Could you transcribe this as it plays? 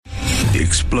the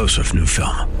explosive new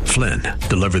film, Flynn,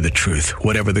 Deliver the Truth,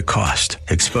 Whatever the Cost,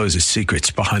 exposes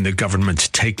secrets behind the government's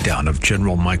takedown of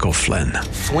General Michael Flynn.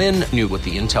 Flynn knew what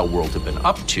the intel world had been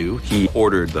up to. He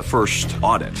ordered the first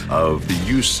audit of the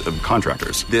use of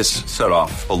contractors. This set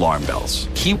off alarm bells.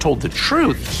 He told the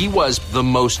truth. He was the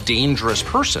most dangerous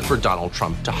person for Donald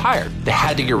Trump to hire. They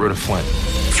had to get rid of Flynn.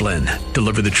 Flynn,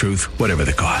 Deliver the Truth, Whatever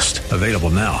the Cost. Available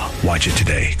now. Watch it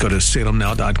today. Go to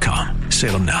salemnow.com.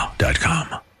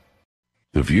 salemnow.com.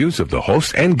 The views of the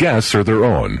host and guests are their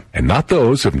own, and not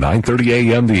those of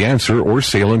 930 AM The Answer or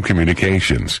Salem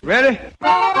Communications. Ready?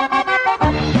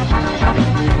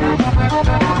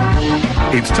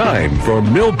 It's time for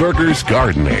Milberger's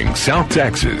Gardening, South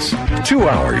Texas. 2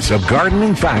 hours of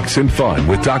gardening facts and fun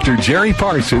with Dr. Jerry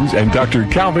Parsons and Dr.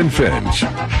 Calvin Finch.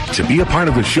 To be a part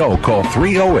of the show, call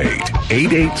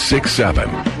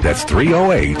 308-8867. That's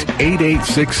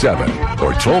 308-8867.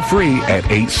 Or toll free at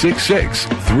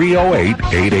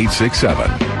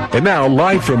 866-308-8867. And now,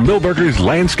 live from Milberger's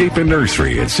Landscape and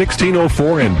Nursery at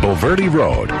 1604 and Bulverde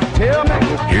Road.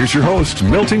 Here's your host,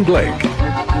 Milton Blake.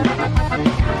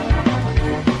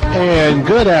 And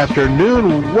good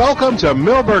afternoon. Welcome to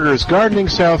Milberger's Gardening,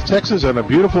 South Texas, on a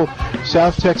beautiful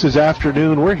South Texas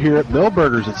afternoon. We're here at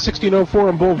Milberger's at 1604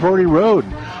 on Bulverde Road.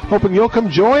 Hoping you'll come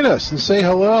join us and say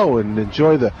hello and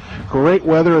enjoy the great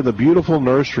weather and the beautiful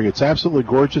nursery. It's absolutely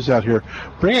gorgeous out here.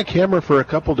 Bring a camera for a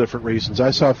couple different reasons.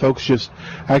 I saw folks just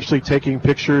actually taking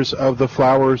pictures of the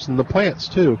flowers and the plants,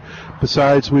 too.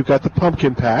 Besides, we've got the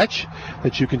pumpkin patch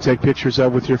that you can take pictures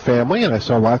of with your family, and I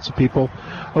saw lots of people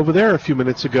over there a few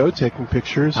minutes ago taking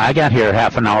pictures. I got here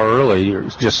half an hour early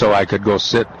just so I could go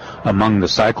sit among the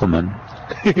cyclamen.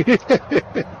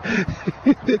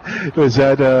 Was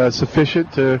that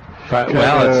sufficient to?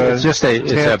 Well, it's just a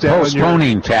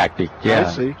postponing tactic. Yeah. I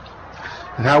see.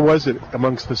 And how was it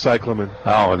amongst the cyclamen?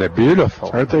 Oh, they're beautiful.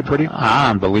 Aren't they pretty?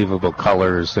 Unbelievable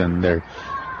colors, and they're.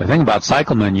 The thing about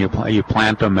cyclamen, you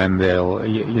plant them and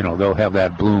they'll have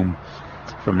that bloom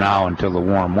from now until the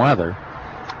warm weather.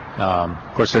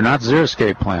 Of course, they're not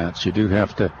xeriscape plants. You do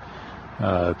have to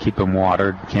keep them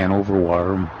watered. Can't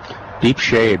overwater them. Deep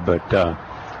shade, but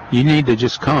you need to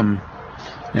just come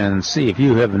and see. If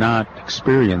you have not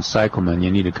experienced cyclamen, you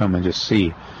need to come and just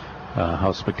see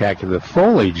how spectacular. The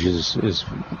foliage is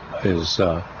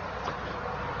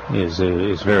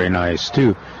very nice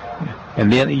too.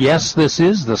 And then, yes, this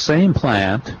is the same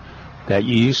plant that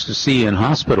you used to see in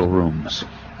hospital rooms.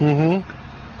 Mm-hmm.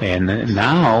 And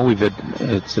now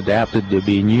it's adapted to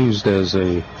being used as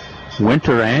a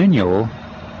winter annual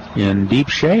in deep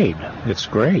shade. It's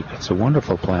great. It's a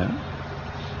wonderful plant.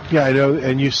 Yeah, I know.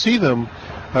 And you see them.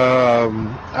 I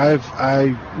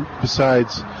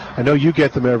know you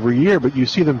get them every year, but you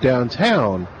see them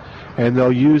downtown, and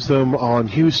they'll use them on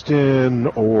Houston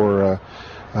or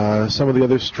some of the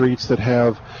other streets that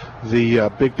have the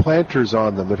big planters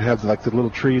on them, that have like the little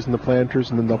trees and the planters,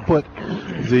 and then they'll put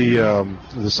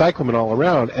the cyclamen all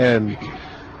around, and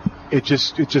it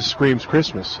just screams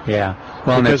Christmas. Yeah,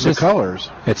 well, because of the colors.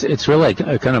 It's really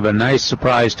kind of a nice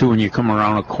surprise too when you come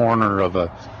around a corner of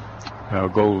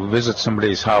go visit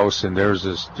somebody's house and there's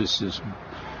this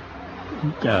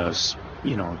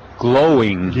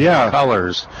glowing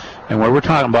colors, and where we're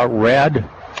talking about red,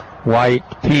 white,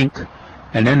 pink.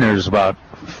 And then there's about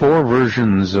 4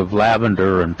 versions of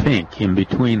lavender and pink in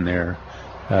between there.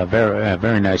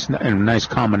 Very nice, and a nice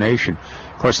combination.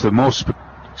 Of course, the most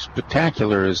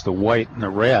spectacular is the white and the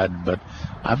red, but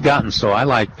I've gotten I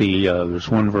like there's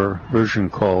one version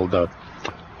called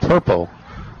purple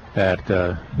that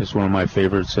is one of my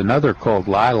favorites. Another called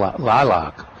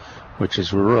lilac, which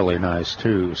is really nice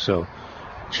too. So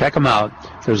check them out.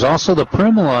 There's also the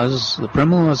primulas. The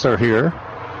primulas are here.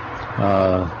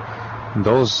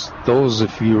 Those,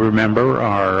 if you remember,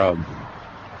 are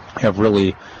have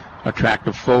really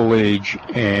attractive foliage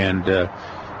and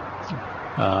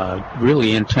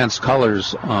really intense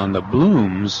colors on the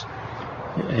blooms.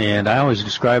 And I always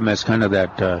describe them as kind of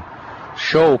that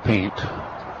show paint.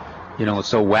 It's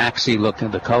so waxy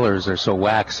looking. The colors are so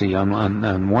waxy on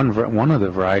one of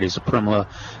the varieties of primula.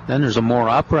 Then there's a more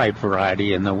upright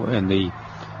variety, and the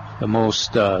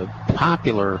most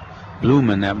popular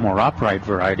bloom in that more upright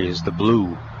variety is the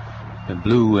blue. And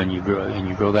you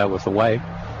grow that with the white.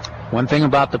 One thing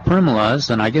about the primulas,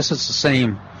 and I guess it's the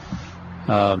same.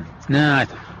 I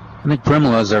think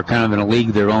primulas are kind of in a league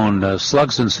of their own.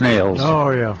 Slugs and snails.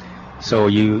 Oh yeah. So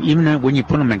even when you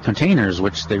put them in containers,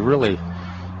 which they really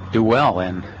do well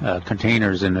in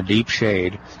containers in a deep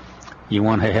shade, you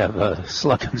want to have a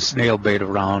slug and snail bait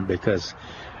around because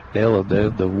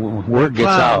the word gets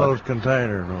out. Those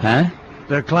containers. Huh?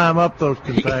 They climb up those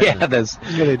containers.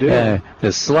 Yeah, they do.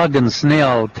 The slug and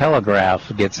snail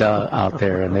telegraph gets out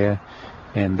there,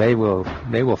 and they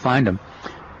will find them.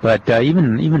 But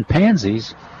even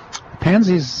pansies.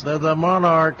 They're the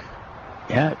monarch.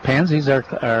 Yeah, pansies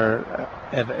are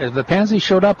have the pansies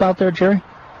showed up out there, Jerry?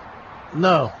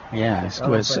 No. Yeah,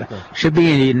 should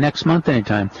be next month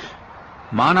anytime.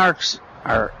 Monarchs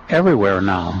are everywhere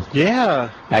now. Yeah.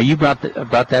 Now you brought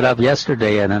that up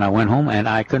yesterday, and then I went home and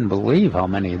I couldn't believe how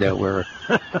many there were.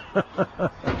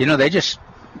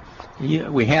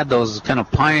 We had those kind of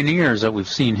pioneers that we've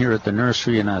seen here at the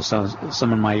nursery, and I saw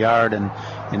some in my yard and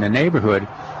in the neighborhood.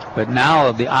 But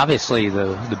now, obviously,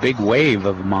 the big wave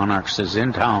of monarchs is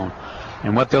in town,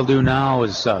 and what they'll do now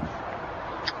is kind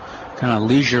of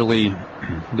leisurely,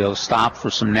 they'll stop for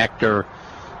some nectar,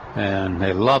 and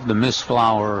they love the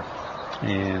mistflower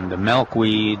and the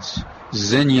milkweeds,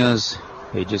 zinnias.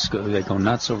 They go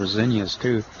nuts over zinnias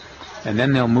too, and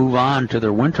then they'll move on to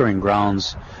their wintering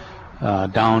grounds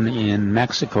down in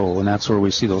Mexico, and that's where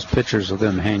we see those pictures of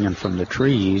them hanging from the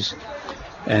trees.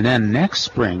 And then next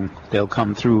spring they'll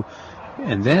come through,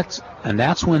 and that's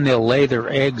when they'll lay their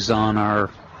eggs on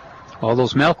all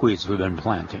those milkweeds we've been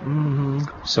planting. Mm-hmm.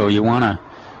 So you want to,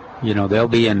 they'll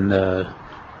be in the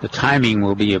timing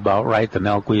will be about right. The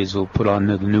milkweeds will put on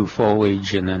the new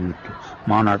foliage, and then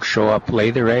monarchs show up, lay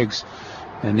their eggs,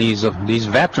 and these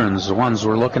veterans, the ones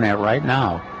we're looking at right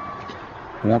now,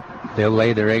 they'll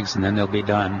lay their eggs and then they'll be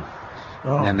done.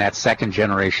 Oh. And that second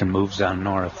generation moves on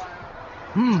north.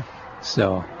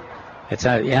 So it's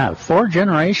 4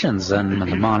 generations in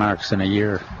the monarchs in a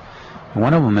year.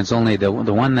 One of them is only the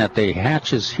one that they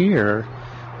hatches here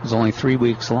is only 3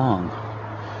 weeks long.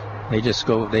 They just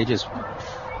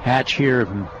hatch here,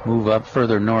 move up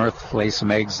further north, lay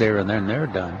some eggs there, and then they're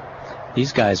done.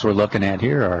 These guys we're looking at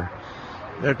here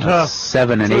they're tough.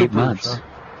 7 and 8 months.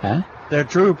 Huh? They're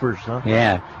troopers, huh?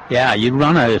 Yeah. You'd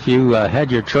if you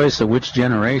had your choice of which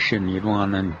generation you'd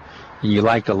want, and you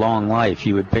liked a long life,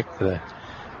 you would pick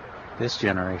this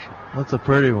generation. That's a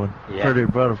pretty one. Yeah. Pretty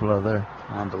butterfly there.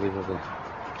 Unbelievable.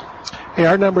 Hey,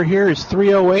 our number here is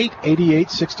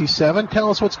 308-8867. Tell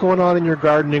us what's going on in your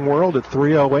gardening world at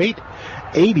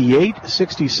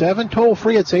 308-8867. Toll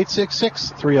free, it's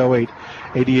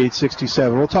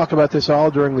 866-308-8867. We'll talk about this all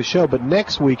during the show, but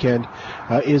next weekend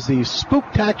is the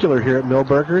Spooktacular here at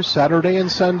Milberger's, Saturday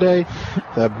and Sunday.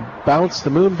 The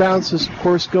moon bounce is, of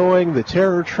course, going, the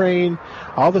terror train,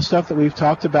 all the stuff that we've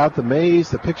talked about, the maze,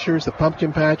 the pictures, the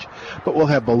pumpkin patch. But we'll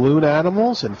have balloon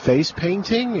animals and face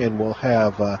painting, and we'll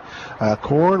have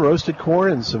corn, roasted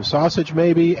corn, and some sausage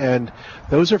maybe. And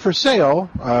those are for sale,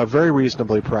 very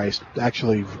reasonably priced,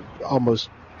 actually almost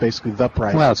basically the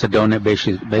price. Well, it's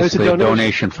basically a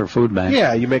donation for food bank.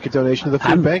 Yeah, you make a donation to the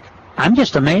food bank. I'm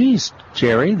just amazed,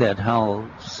 Jerry, that how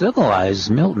civilized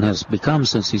Milton has become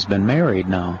since he's been married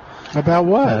now. About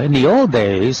what? In the old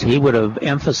days, he would have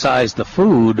emphasized the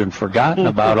food and forgotten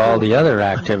about all the other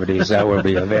activities that would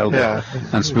be available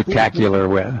on Spectacular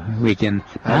Weekend.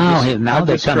 Now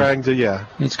they're trying to,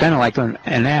 it's kind of like an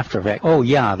after effect. Oh,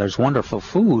 yeah, there's wonderful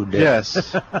food.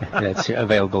 Yes. That's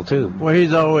available, too. Well,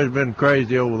 he's always been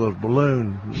crazy over those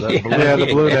balloons. The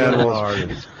balloon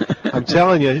animals. I'm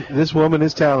telling you, this woman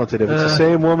is talented. If it's the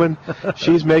same woman,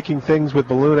 she's making things with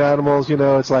balloon animals.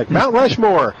 It's like Mount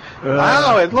Rushmore.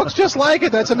 Wow, it looks just like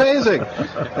it. That's amazing.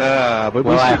 But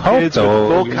we see kids with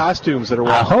full costumes that are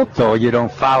I hope, though, you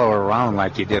don't follow her around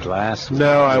like you did last week.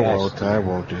 No, I won't. I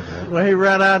won't do that. Well, he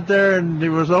ran out there and he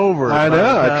was over. I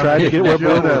know. I tried to get one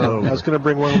balloon animal. I was going to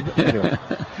bring one. Anyway.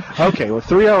 Okay, well,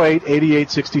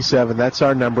 308-8867. That's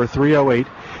our number,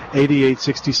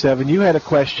 308-8867. You had a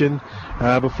question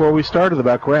before we started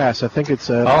about grass. I think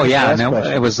it's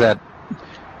it was that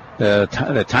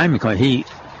the timing.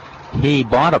 He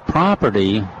bought a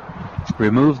property,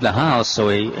 removed the house, so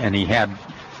he had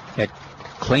it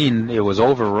clean. It was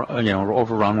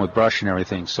overrun with brush and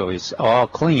everything, so it's all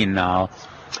clean now.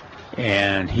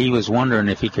 And he was wondering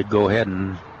if he could go ahead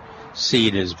and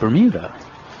seed his Bermuda.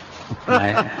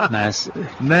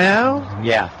 Now?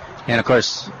 Yeah, and of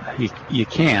course you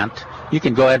can't. You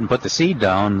can go ahead and put the seed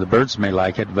down. The birds may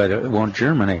like it, but it won't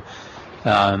germinate.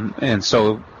 And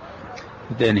so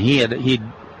then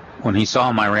when he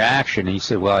saw my reaction, he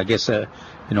said, "Well, I guess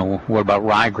what about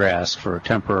ryegrass for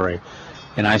temporary?"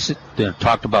 And I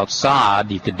talked about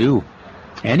sod. You could do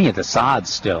any of the sod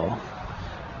still,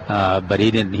 but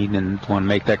he didn't want to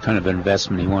make that kind of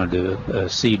investment. He wanted to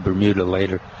seed Bermuda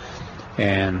later,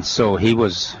 and so he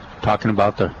was talking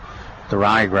about the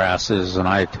ryegrasses, and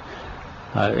I.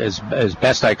 As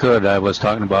best I could, I was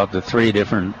talking about the 3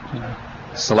 different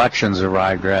selections of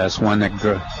ryegrass. One that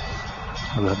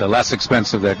the less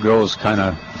expensive that grows kind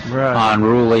of Right.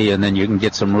 unruly, and then you can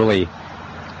get some really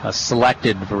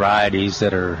selected varieties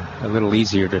that are a little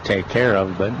easier to take care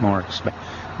of but more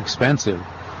expensive.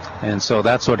 And so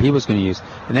that's what he was going to use.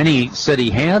 And then he said he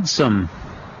had some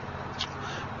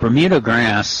Bermuda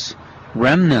grass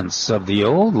remnants of the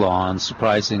old lawn,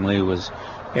 surprisingly, was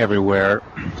everywhere,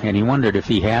 and he wondered if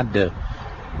he had to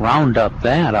round up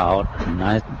that out. And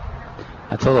I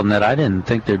told him that I didn't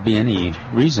think there'd be any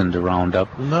reason to round up,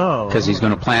 No. because he's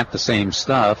going to plant the same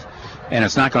stuff, and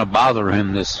it's not going to bother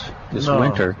him this No,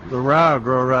 winter. The rye will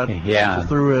grow right Yeah.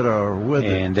 through it or with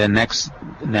it. And then next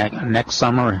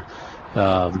summer,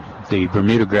 the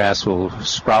Bermuda grass will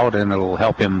sprout, and it'll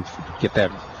help him get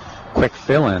that quick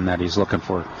fill-in that he's looking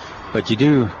for. But you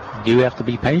do have to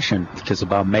be patient, because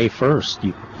about May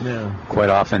 1st, quite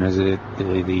often is it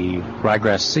the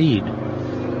ryegrass seed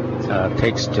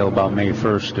takes till about May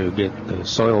 1st to get the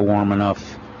soil warm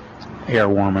enough, air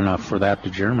warm enough for that to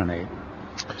germinate.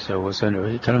 So it was kind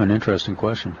of an interesting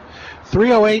question.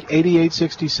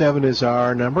 308-8867 is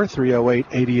our number,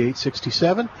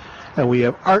 308-8867. And we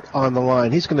have Art on the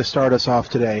line. He's going to start us off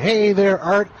today. Hey there,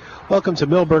 Art. Welcome to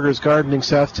Milberger's Gardening,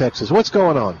 South Texas. What's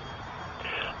going on?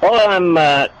 Well, I'm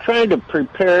trying to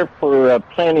prepare for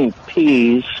planting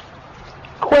peas.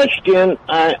 Question,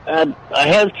 I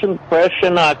have some fresh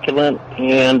inoculant,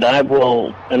 and I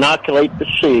will inoculate the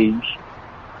seeds.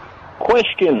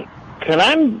 Question,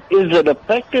 is it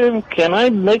effective? Can I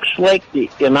mix like the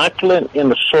inoculant in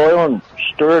the soil and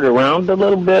stir it around a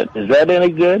little bit? Is that any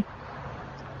good?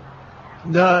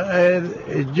 No,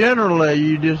 generally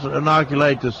you just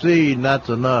inoculate the seed, and that's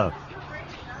enough.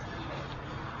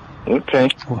 Okay.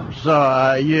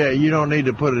 So you don't need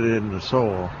to put it in the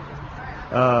soil.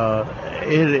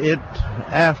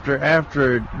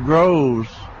 After it grows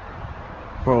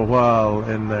for a while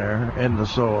in the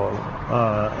soil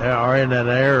or in an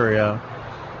area,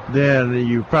 then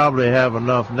you probably have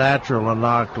enough natural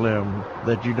inoculum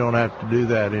that you don't have to do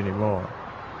that anymore.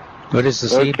 What is the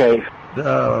seed? Okay.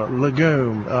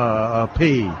 Legume, a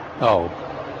pea. Oh.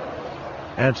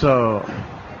 And so,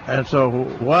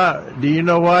 why do you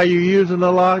know why you're using the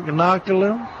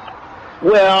inoculum?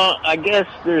 Well, I guess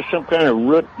there's some kind of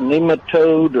root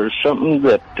nematode or something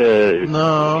that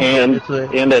No, and it's a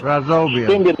and it rhizobium.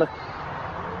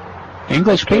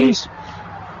 English peas?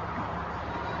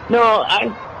 No,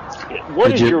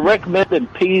 what is your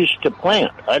recommended peas to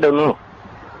plant? I don't know.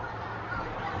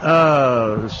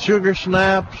 Sugar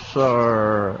snaps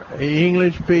or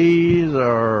English peas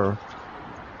or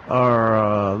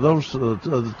those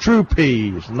the true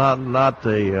peas, not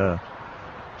the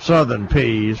southern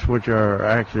peas, which are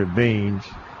actually beans,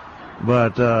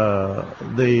 but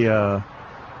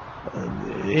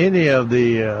any of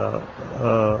the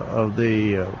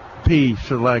pea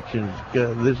selections.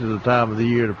 This is the time of the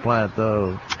year to plant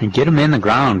those. And get them in the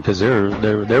ground, because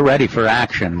they're ready for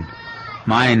action.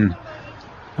 Mine,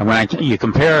 when you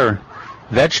compare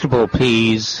vegetable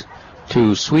peas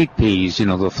to sweet peas,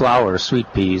 the flower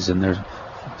sweet peas, and their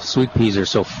sweet peas are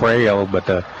so frail, but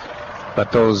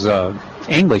those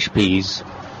English peas,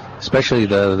 especially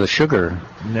the sugar,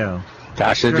 No.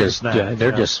 gosh, they're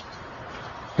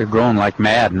growing like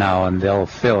mad now, and they'll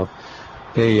fill.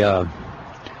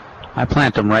 I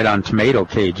plant them right on tomato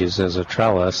cages as a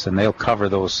trellis, and they'll cover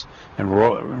those and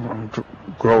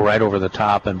grow right over the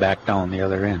top and back down the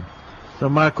other end. So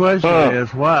my question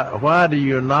is, why do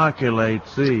you inoculate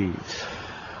seeds?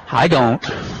 I don't.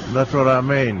 That's what I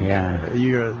mean. Yeah.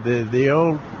 The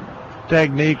old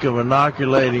technique of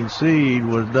inoculating seed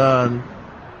was done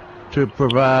to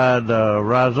provide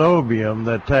rhizobium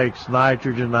that takes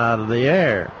nitrogen out of the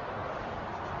air.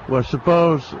 Well,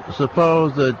 suppose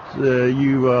that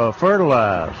you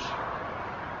fertilize.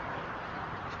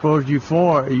 Suppose you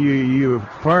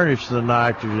furnish the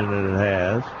nitrogen that it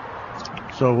has.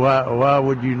 So why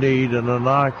would you need an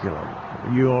inoculum?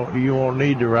 You won't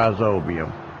need the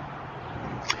rhizobium.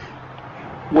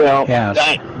 Well, Yes.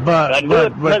 I do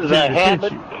it because I have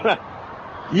it.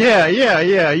 Yeah,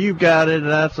 you got it. And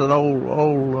that's an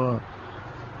old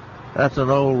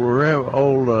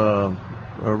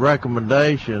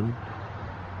recommendation.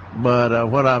 But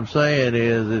what I'm saying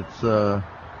is, it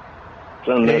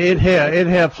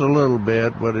helps a little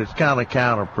bit, but it's kind of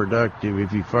counterproductive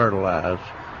if you fertilize.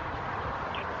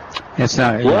 It's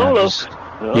not. Well,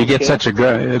 You get such a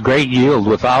great yield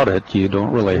without it. You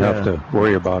don't really have to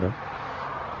worry about it.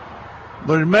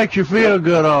 But it makes you feel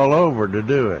good all over to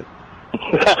do it.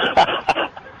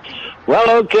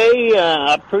 Well, okay,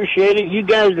 I appreciate it. You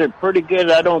guys are pretty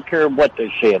good. I don't care what they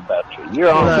say about you.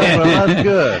 You're on. Well, that's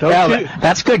good.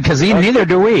 That's good, because neither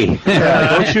do we. Yeah,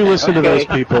 don't you listen to those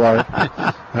people, Art.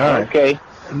 All right. Okay.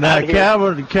 Now,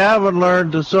 Calvin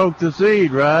learned to soak the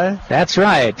seed, right? That's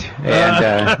right.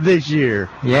 And this year.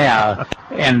 Yeah,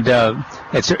 and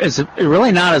it's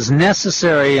really not as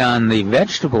necessary on the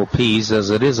vegetable peas as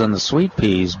it is on the sweet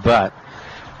peas. But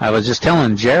I was just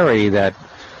telling Jerry that,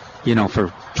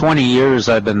 for 20 years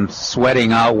I've been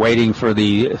sweating out waiting for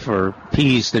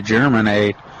peas to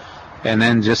germinate, and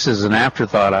then just as an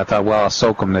afterthought I thought, well, I'll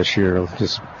soak them this year,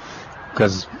 just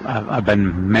because I've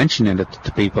been mentioning it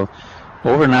to people.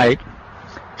 Overnight,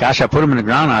 gosh, I put them in the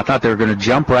ground and I thought they were going to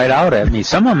jump right out at me.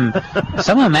 Some of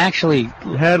them actually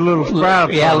had little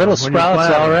sprouts. Yeah, little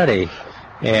sprouts already.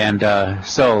 And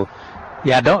go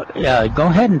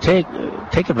ahead and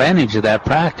take advantage of that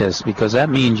practice, because that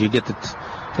means you get to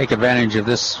take advantage of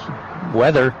this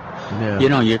weather.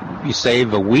 Yeah. You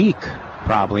save a week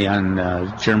probably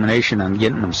on germination and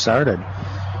getting them started.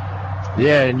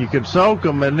 Yeah, and you can soak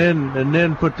them and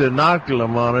then put the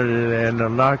inoculum on it, and the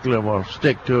inoculum will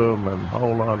stick to them and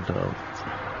hold on to them.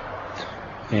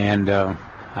 And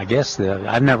I guess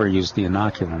I've never used the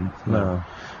inoculum. No.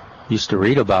 Used to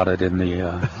read about it in the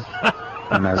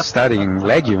when I was studying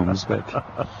legumes, but.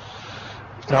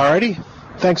 Alrighty.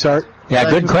 Thanks, Art. Yeah,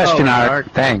 good question,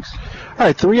 Art. Thanks. All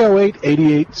right,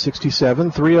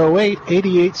 308-8867,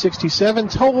 308-8867,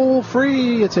 toll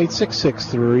free. It's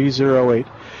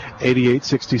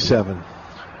 866-308-8867.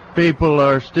 People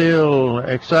are still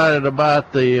excited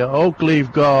about the oak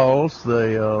leaf galls,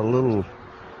 the little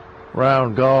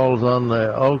round galls on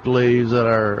the oak leaves that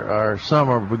are some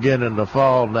are beginning to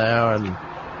fall now, and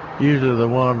usually the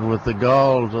ones with the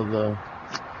galls of the...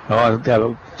 Oh,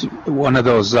 one of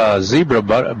those zebra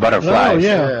butterflies. Oh,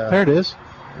 yeah, there it is.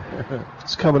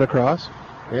 It's coming across.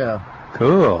 Yeah.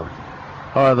 Cool.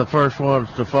 Are the first ones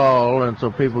to fall, and so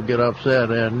people get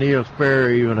upset. And Neil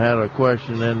Sperry even had a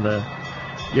question in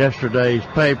yesterday's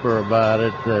paper about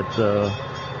it, that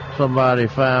somebody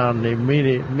found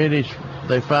many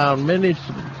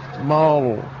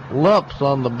small lumps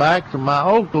on the backs of my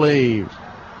oak leaves.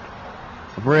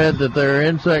 I've read that there are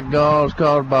insect galls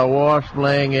caused by wasps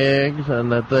laying eggs,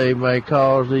 and that they may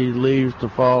cause these leaves to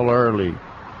fall early.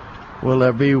 Will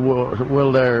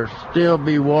there still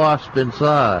be wasps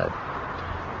inside?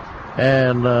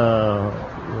 And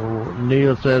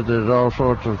Neil says there's all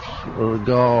sorts of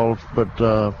galls, but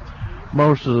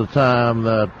most of the time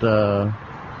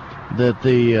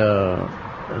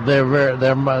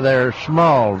they're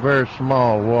small, very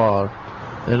small wasps.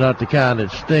 They're not the kind that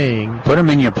sting. Put them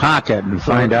in your pocket and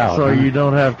find out. So you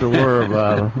don't have to worry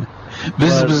about them.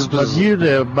 But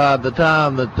usually by the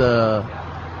time that the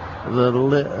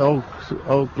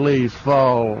oak leaves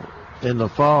fall in the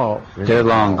fall, they're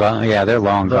long gone. Yeah, they're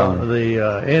long gone.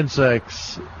 The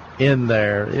insects in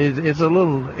there, it's a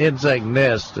little insect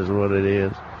nest is what it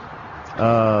is.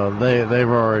 They've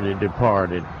already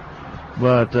departed.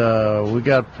 But we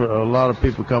got a lot of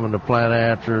people coming to plant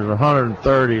answers.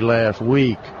 130 last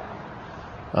week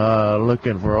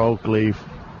looking for oak leaf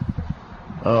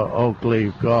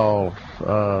galls,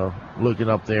 looking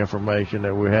up the information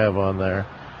that we have on there.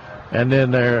 And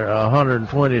then there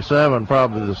 127,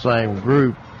 probably the same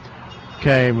group,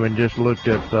 came and just looked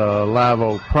at live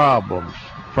oak problems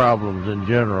in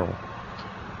general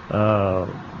at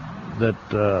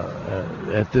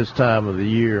this time of the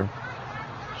year.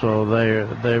 So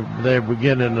they're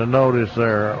beginning to notice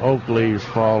their oak leaves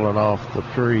falling off the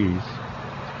trees.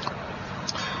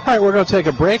 All right, we're going to take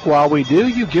a break. While we do,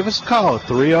 you give us a call at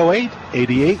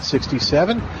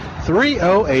 308-8867,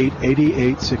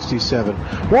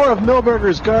 308-8867. More of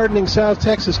Milberger's Gardening South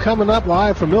Texas coming up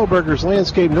live from Milberger's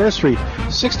Landscape Nursery,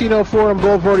 1604 on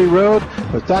Boulevardy Road,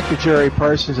 with Dr. Jerry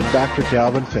Parsons and Dr.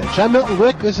 Calvin Finch. I'm Milton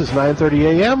Glick. This is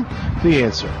 9:30 a.m. The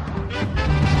Answer.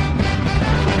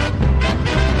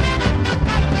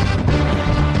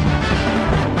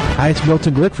 Hi, it's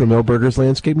Milton Glick from Milberger's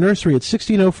Landscape Nursery at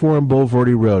 1604 on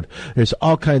Boulevardy Road. There's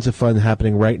all kinds of fun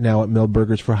happening right now at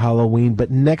Milberger's for Halloween,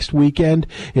 but next weekend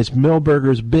is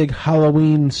Milberger's big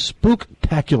Halloween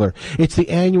Spooktacular. It's the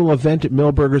annual event at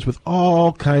Milberger's with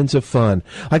all kinds of fun,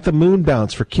 like the moon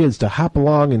bounce for kids to hop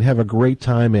along and have a great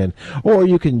time in. Or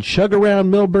you can chug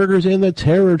around Milberger's in the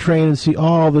terror train and see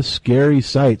all the scary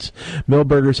sights.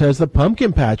 Milberger's has the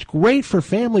pumpkin patch, great for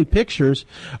family pictures,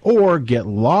 or get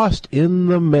lost in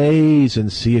the maze maze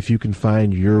and see if you can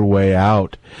find your way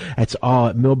out. That's all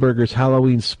at Milberger's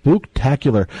Halloween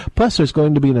Spooktacular. Plus, there's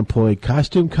going to be an employee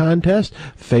costume contest,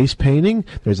 face painting,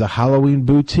 there's a Halloween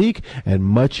boutique, and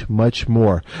much, much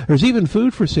more. There's even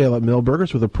food for sale at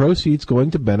Milberger's with the proceeds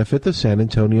going to benefit the San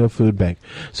Antonio Food Bank.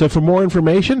 So for more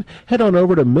information, head on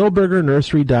over to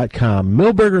MilbergerNursery.com.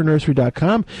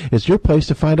 MilbergerNursery.com is your place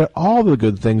to find out all the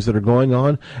good things that are going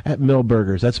on at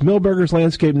Milberger's. That's Milberger's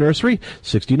Landscape Nursery,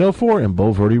 1604 and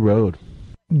Bulverde Road.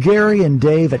 Gary and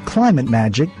Dave at Climate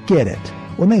Magic get it.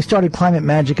 When they started Climate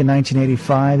Magic in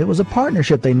 1985, it was a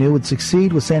partnership they knew would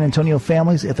succeed with San Antonio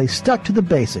families if they stuck to the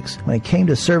basics when it came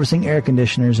to servicing air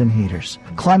conditioners and heaters.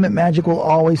 Climate Magic will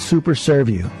always super serve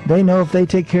you. They know if they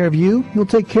take care of you, you'll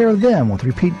take care of them with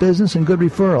repeat business and good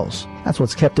referrals. That's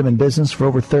what's kept them in business for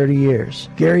over 30 years.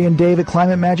 Gary and Dave at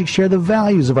Climate Magic share the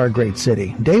values of our great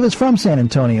city. Dave is from San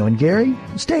Antonio, and Gary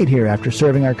stayed here after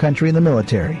serving our country in the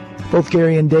military. Both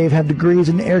Gary and Dave have degrees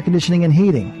in air conditioning and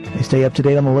heating. They stay up to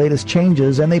date on the latest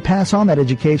changes, and they pass on that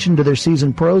education to their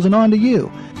seasoned pros and on to you,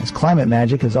 as Climate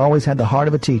Magic has always had the heart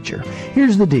of a teacher.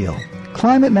 Here's the deal.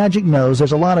 Climate Magic knows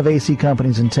there's a lot of AC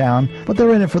companies in town, but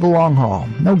they're in it for the long haul.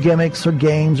 No gimmicks or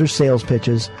games or sales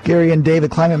pitches. Gary and Dave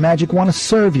at Climate Magic want to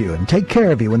serve you and take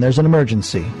care of you when there's an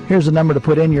emergency. Here's the number to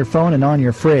put in your phone and on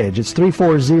your fridge. It's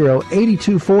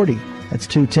 340-8240. That's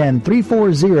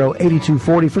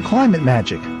 210-340-8240 for Climate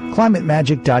Magic.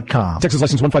 ClimateMagic.com. Texas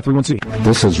License 1531C.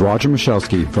 This is Roger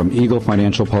Michalski from Eagle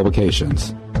Financial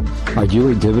Publications. Are you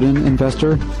a dividend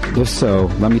investor? If so,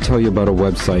 let me tell you about a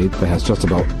website that has just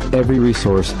about every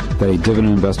resource that a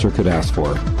dividend investor could ask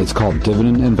for. It's called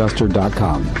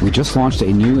DividendInvestor.com. We just launched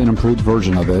a new and improved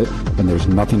version of it, and there's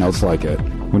nothing else like it.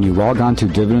 When you log on to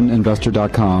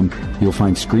DividendInvestor.com, you'll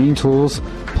find screening tools,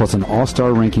 plus an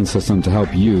all-star ranking system to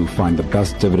help you find the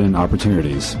best dividend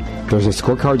opportunities. There's a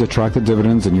scorecard to track the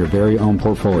dividends in your very own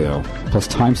portfolio, plus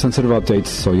time-sensitive updates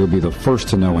so you'll be the first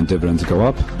to know when dividends go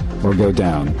up or go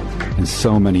down, and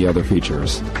so many other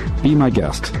features. Be my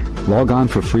guest. Log on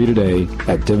for free today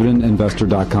at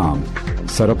DividendInvestor.com.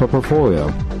 Set up a portfolio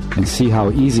and see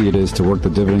how easy it is to work the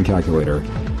dividend calculator.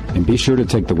 And be sure to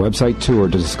take the website tour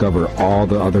to discover all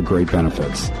the other great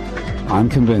benefits. I'm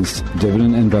convinced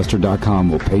DividendInvestor.com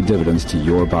will pay dividends to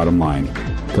your bottom line.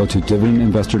 Go to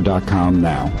DividendInvestor.com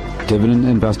now.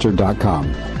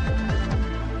 DividendInvestor.com.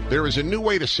 There is a new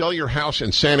way to sell your house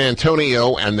in San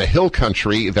Antonio and the Hill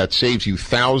Country that saves you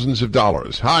thousands of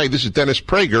dollars. Hi, this is Dennis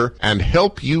Prager, and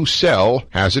Help You Sell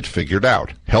has it figured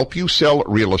out. Help You Sell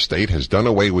Real Estate has done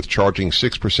away with charging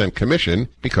 6% commission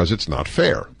because it's not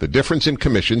fair. The difference in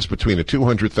commissions between a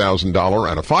 $200,000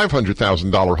 and a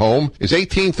 $500,000 home is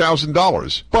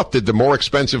 $18,000. But did the more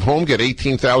expensive home get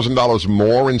 $18,000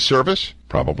 more in service?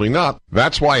 Probably not.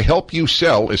 That's why Help You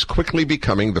Sell is quickly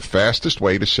becoming the fastest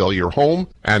way to sell your home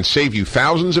and save you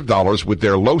thousands of dollars with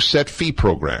their low-set fee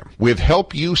program. With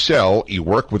Help You Sell, you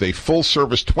work with a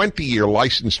full-service 20-year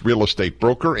licensed real estate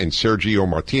broker in Sergio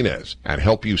Martinez. And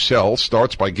Help You Sell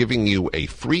starts by giving you a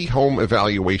free home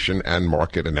evaluation and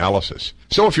market analysis.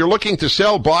 So if you're looking to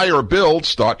sell, buy, or build,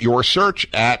 start your search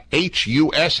at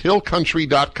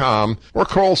hushillcountry.com or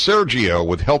call Sergio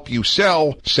with Help You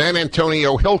Sell, San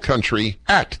Antonio Hill Country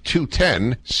at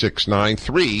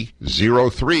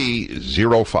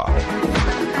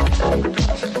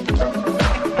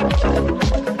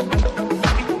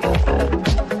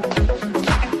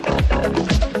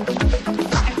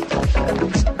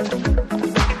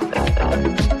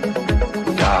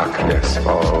Darkness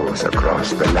falls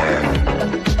across the land.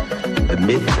 The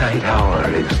midnight hour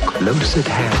is close at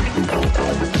hand.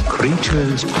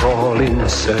 Creatures crawl in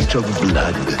search of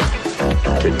blood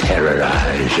to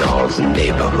terrorize y'all's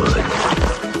neighborhood.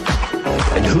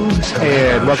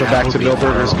 And welcome back to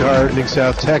Milberger's Gardening,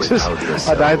 South Texas.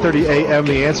 9:30 a.m.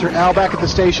 The Answer. Al back at the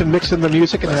station mixing the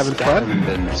music and having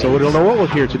fun. So we don't know what we'll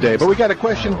hear today. But we got a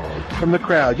question from the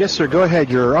crowd. Yes, sir. Go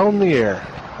ahead. You're on the air.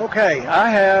 Okay. I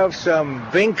have some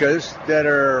vincas that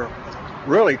are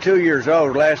really 2 years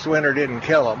old. Last winter didn't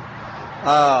kill them.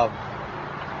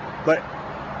 But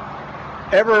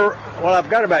I've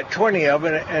got about 20 of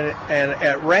them, and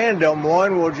at random,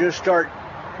 one will just start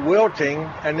wilting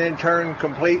and then turn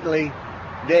completely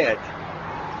dead.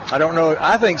 I don't know.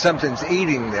 I think something's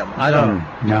eating them. I don't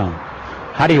know.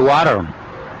 How do you water them?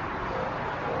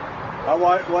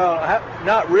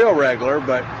 Not real regular,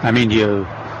 but I mean, you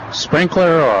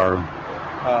sprinkler or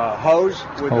hose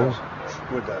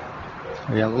with the.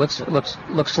 Yeah, looks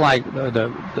like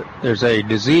there's a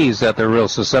disease that they're real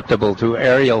susceptible to,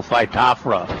 aerial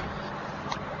phytophthora,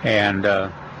 and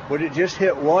would it just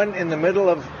hit one in the middle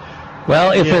of?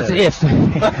 Well, if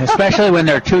especially when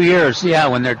they're 2 years,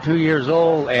 when they're 2 years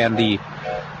old, and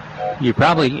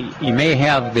you may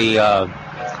have the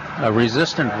a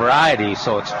resistant variety,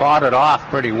 so it's fought it off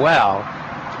pretty well.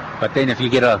 But then if you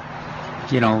get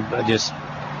just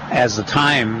as the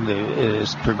time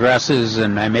progresses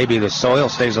and maybe the soil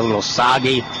stays a little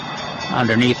soggy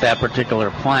underneath that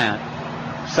particular plant.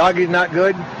 Soggy's not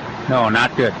good? No,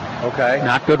 not good. Okay.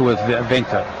 Not good with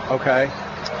Vinca. Okay.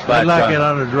 I But like it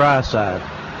on the dry side.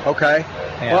 Okay.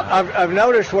 Yeah. Well, I've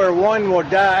noticed where one will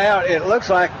die out, it looks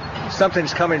like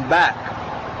something's coming back.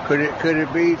 Could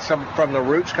it be some from the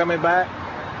roots coming back?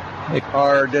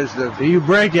 Or does you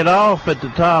break it off at the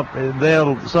top,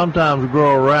 they'll sometimes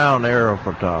grow around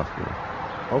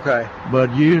Aerophytophthora. Okay.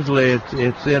 But usually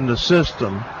it's in the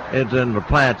system. It's in the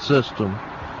plant system.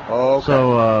 Oh, okay.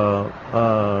 So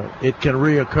it can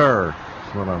reoccur.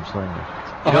 That's what I'm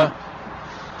saying.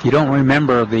 You don't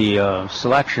remember the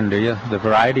selection, do you? The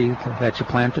variety that you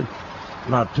planted?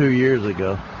 Not 2 years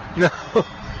ago. No.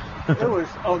 It was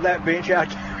on that bench out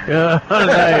there. Yeah,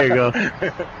 there you go.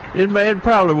 It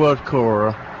probably was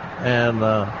Cora, and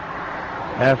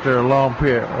after a long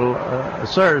period,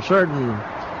 certain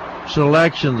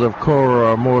selections of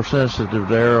Cora are more sensitive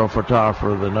to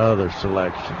Aerophytophthora than other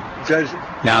selections.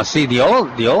 Now, see, the old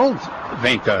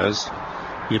Vincas,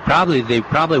 they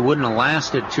probably wouldn't have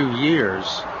lasted 2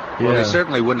 years. Well, they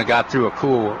certainly wouldn't have got through a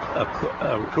cool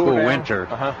winter.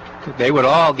 Uh-huh. They would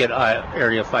all get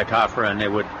Aerophytophthora, and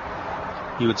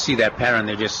you would see that pattern.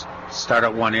 They just start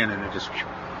at one end, and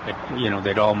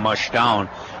they'd all mush down.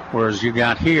 Whereas you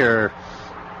got here,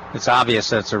 it's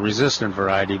obvious that's a resistant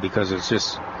variety because it's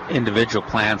just individual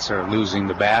plants are losing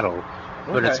the battle.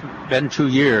 But it's been 2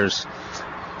 years,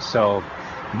 so.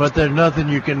 But there's nothing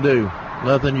you can do,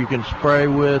 nothing you can spray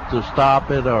with to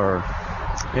stop it or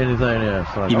anything else.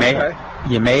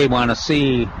 You may want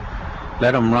to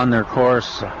let them run their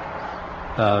course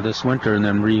this winter, and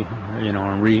then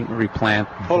replant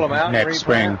pull them out next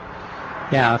spring.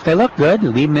 Yeah, if they look good,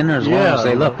 leave them in there as long as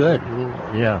they look good.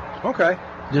 Yeah. Okay.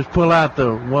 Just pull out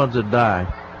the ones that die.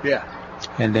 Yeah.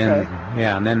 And then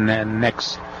and then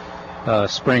next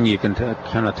spring you can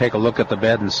kind of take a look at the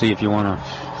bed and see if you want to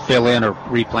fill in or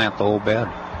replant the whole bed.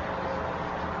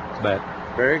 But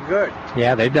very good.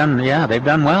 Yeah, they've done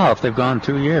well if they've gone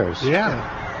 2 years.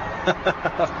 Yeah.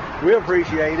 We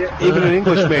appreciate it. Even an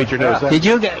English major knows that. Did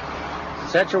you get?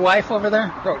 Is that your wife over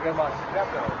there? No, that's my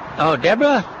stepdaughter. Oh,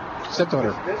 Deborah.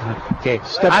 Stepdaughter. Okay.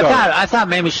 Stepdaughter. I thought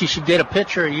maybe she should get a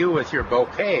picture of you with your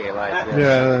bouquet like this.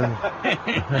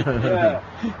 Yeah.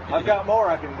 I've got more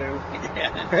I can do.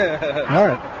 All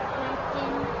right.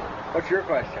 What's your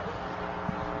question?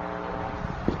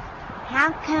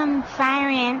 How come fire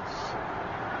ants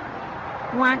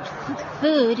want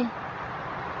food,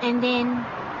 and then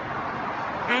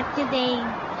after they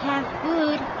have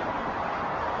food,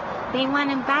 they want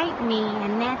to bite me,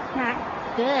 and that's not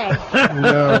good?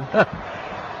 No.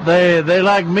 They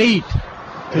like meat.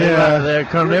 Yeah. They're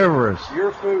carnivorous.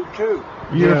 Your food too.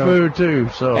 Your food too.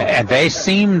 So. And they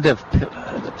seem to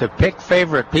pick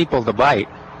favorite people to bite.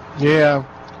 Yeah.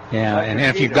 Yeah, and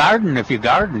if you garden,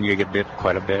 you get bit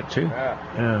quite a bit too.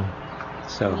 Yeah.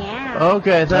 So. Yeah.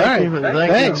 Okay, thank you.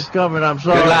 Thanks for coming. I'm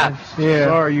sorry. Good luck. Yeah.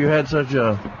 Sorry you had such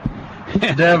a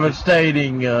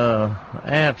devastating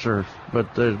answer,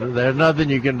 but there's nothing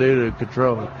you can do to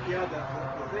control it.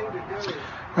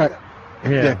 All right.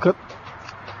 Yeah. Clip.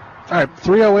 All right,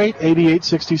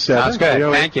 308-8867. Sounds good.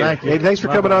 Thank you. Hey, thanks for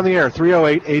coming on the air.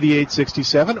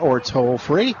 308-8867 or toll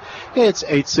free. It's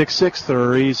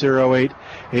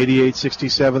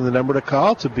 866-308-8867, the number to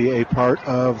call to be a part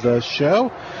of the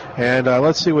show. And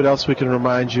let's see what else we can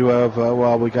remind you of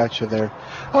while we got you there.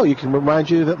 Oh, you can remind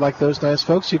you that, like those nice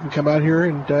folks, you can come out here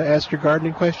and ask your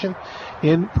gardening question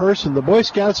in person. The Boy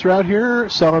Scouts are out here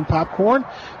selling popcorn.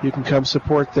 You can come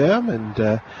support them,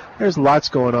 and there's lots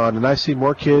going on. And I see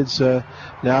more kids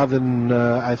now than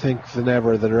I think than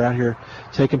ever that are out here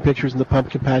taking pictures in the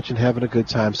pumpkin patch and having a good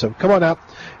time. So come on out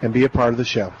and be a part of the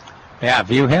show. Yeah,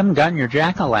 if you haven't gotten your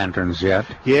jack-o'-lanterns yet,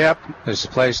 yep, there's a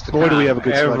place to Boy, do we have a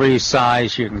good every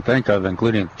size you can think of,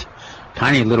 including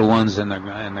tiny little ones and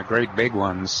the great big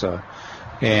ones.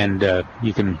 And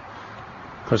you can,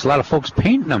 of course, a lot of folks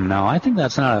paint them now. I think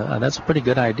that's a pretty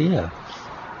good idea.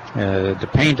 To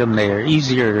paint them, they're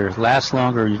easier, last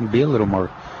longer. You can be a little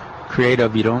more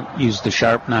creative. You don't use the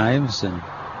sharp knives.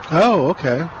 Oh,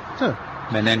 okay. Huh.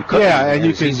 And then cooking, and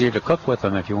it's easier to cook with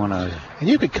them if you want to. And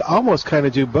you could almost kind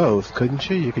of do both, couldn't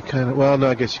you? You could kind of, well, no,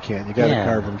 I guess you can't. You got to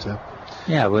carve them too.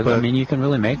 Yeah, but I mean, you can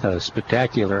really make a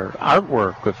spectacular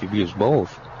artwork if you use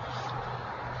both.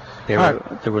 There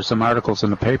were some articles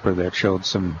in the paper that showed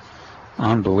some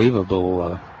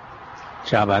unbelievable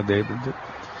job. I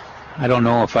don't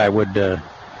know if I would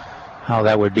how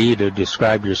that would be to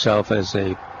describe yourself as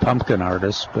a pumpkin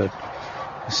artist, but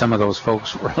some of those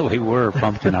folks really were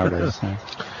pumpkin artists.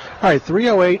 All right,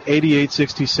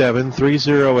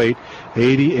 308-8867,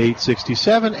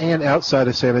 308-8867, and outside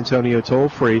of San Antonio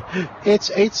toll-free, it's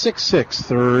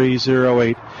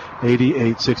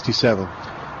 866-308-8867.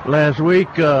 Last week,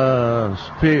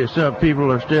 some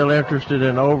people are still interested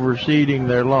in overseeding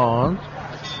their lawns,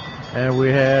 and we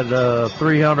had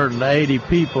 380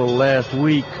 people last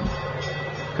week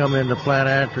come into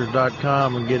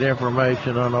plantanswers.com and get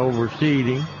information on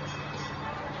overseeding.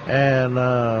 And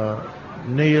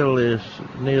Neil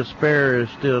Sperry is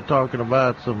still talking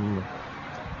about some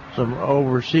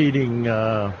overseeding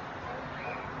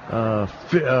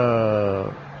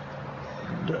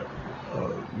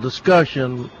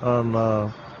discussion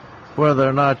on whether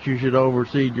or not you should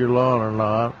overseed your lawn or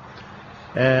not.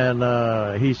 And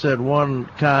he said one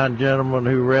kind gentleman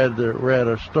who read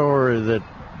a story that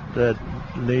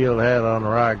Neil had on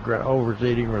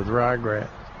overseeding with ryegrass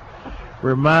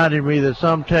reminded me that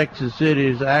some Texas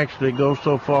cities actually go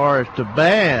so far as to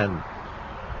ban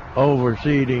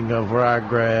overseeding of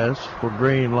ryegrass for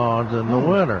green lawns in the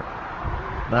winter.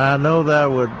 Now, I know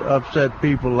that would upset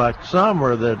people like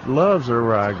Summer that loves her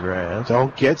ryegrass.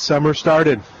 Don't get Summer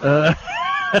started. Have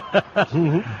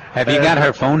you got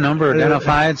her phone number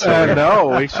identified?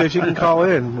 No, he says she can call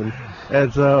in.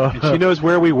 And so she knows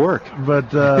where we work.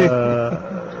 But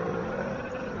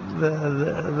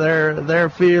their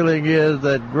feeling is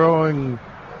that growing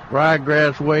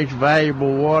ryegrass wastes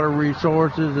valuable water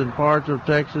resources in parts of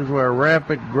Texas where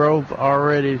rapid growth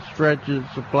already stretches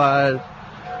supplies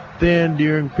thin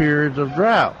during periods of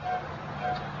drought.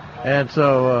 And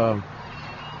so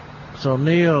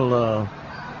Neil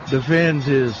defends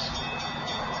his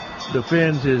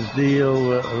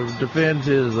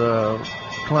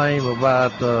claim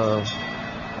about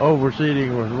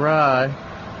overseeding with rye.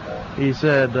 He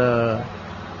said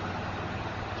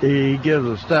he gives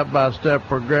a step-by-step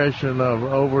progression of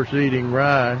overseeding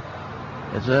rye.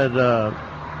 It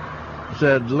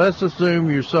said, let's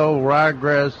assume you sow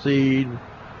ryegrass seed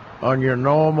on your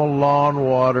normal lawn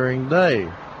watering day.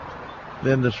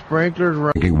 Then the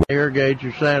sprinklers irrigate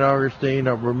your St. Augustine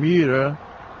or Bermuda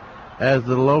as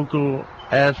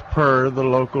per the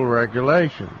local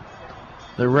regulation.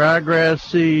 The ryegrass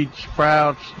seed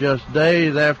sprouts just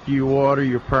days after you water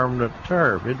your permanent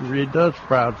turf. It does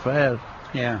sprout fast.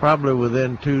 Yeah. Probably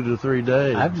within 2 to 3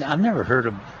 days. I've never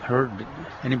heard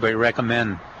anybody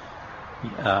recommend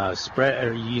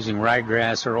using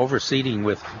ryegrass or overseeding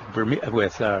with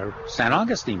St.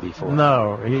 Augustine before.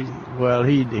 No,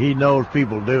 he knows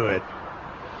people do it,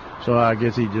 so I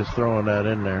guess he's just throwing that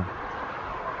in there.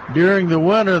 During the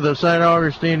winter, the St.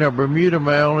 Augustine or Bermuda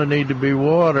may only need to be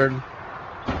watered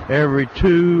every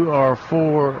 2 or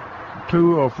 4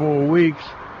 weeks,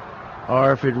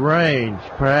 or if it rains,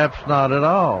 perhaps not at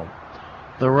all.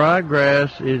 The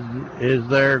ryegrass is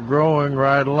there growing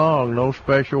right along. No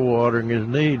special watering is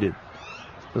needed.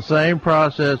 The same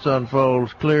process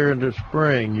unfolds clear into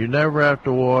spring. You never have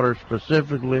to water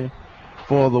specifically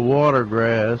for the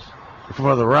ryegrass,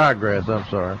 I'm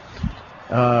sorry.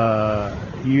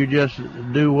 You just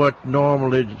do what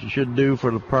normally you should do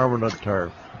for the permanent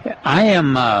turf.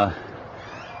 I've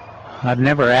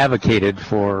never advocated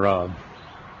for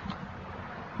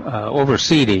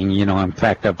overseeding. In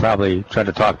fact, I've probably tried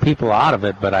to talk people out of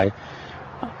it, but I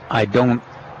don't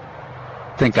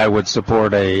think I would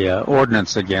support a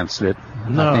ordinance against it.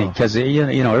 No, because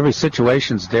every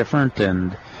situation's different,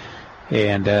 and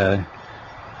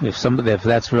if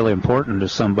that's really important to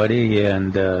somebody,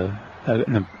 and a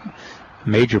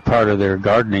major part of their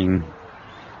gardening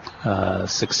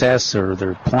success or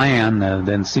their plan,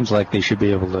 then it seems like they should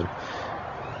be able to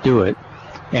do it.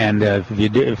 And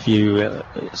if you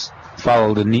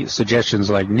follow the suggestions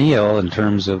like Neil in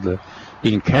terms of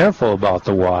being careful about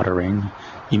the watering,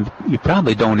 you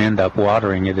probably don't end up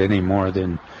watering it any more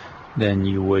than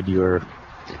you would your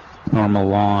normal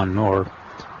lawn,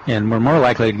 and we're more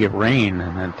likely to get rain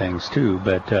and things too.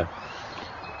 But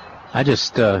I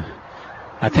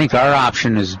think our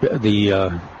option is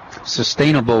the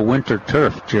sustainable winter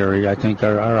turf, Jerry. I think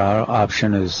our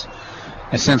option is.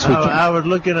 Since I was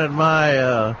looking at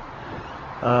my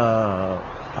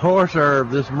horse herb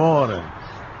this morning,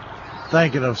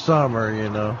 thinking of summer,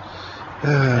 and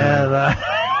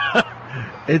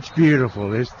it's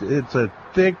beautiful. It's a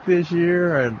thick this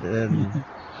year,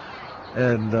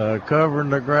 and covering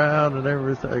the ground and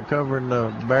everything, covering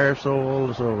the bare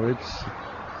soil. So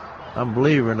I'm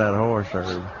believing that horse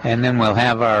herb. And then we'll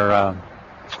have our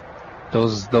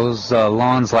those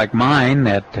lawns like mine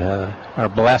that are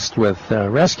blessed with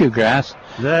rescue grass,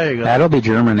 there you go. That'll be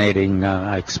germinating,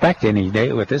 I expect, any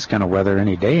day with this kind of weather,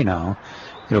 any day now.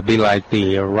 It'll be like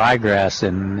the ryegrass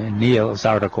in Neil's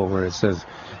article where it says,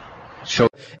 show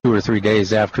 2 or 3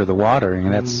 days after the watering.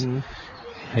 And that's,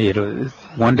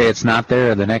 one day it's not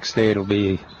there, the next day it'll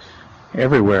be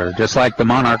everywhere, just like the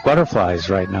monarch butterflies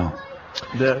right now.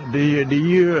 Do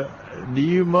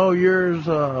you mow yours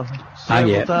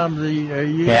several times a year?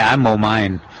 Yeah, I mow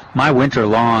mine. My winter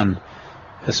lawn,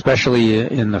 especially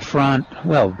in the front,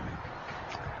 well,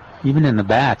 even in the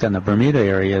back on the Bermuda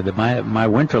area, my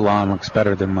winter lawn looks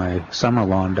better than my summer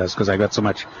lawn does because I got so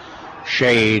much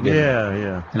shade.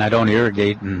 And I don't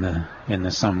irrigate in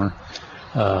the summer.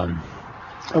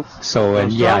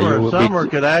 Summer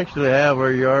could actually have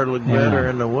our yard look better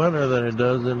in the winter than it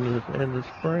does in the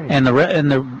spring. And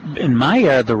in my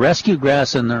yard, the rescue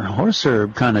grass and the horse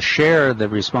herb kind of share the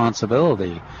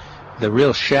responsibility. The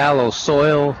real shallow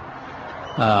soil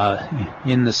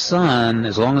in the sun,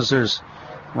 as long as there's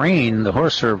rain, the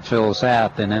horse herb fills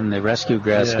that, and then the rescue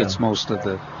grass gets most of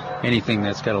anything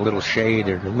that's got a little shade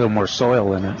or a little more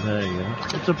soil in it. There you go.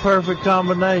 It's a perfect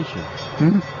combination.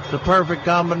 It's a perfect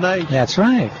combination. That's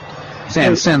right.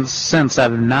 And since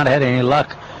I've not had any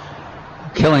luck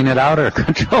killing it out or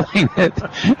controlling it,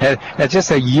 it's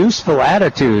just a useful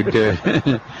attitude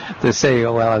to say,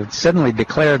 oh, well, I've suddenly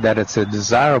declared that it's a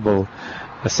desirable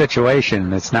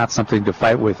situation. It's not something to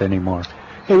fight with anymore.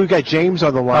 Hey, we've got James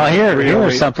on the line.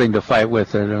 Here's something to fight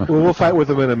with. We'll fight with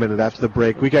him in a minute after the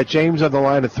break. We got James on the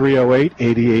line at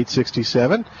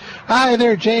 308-8867. Hi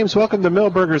there, James. Welcome to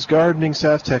Milberger's Gardening,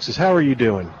 South Texas. How are you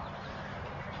doing?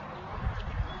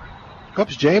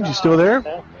 Oops, James, you still there?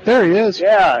 There he is.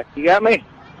 Yeah, you got me?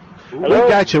 Hello? We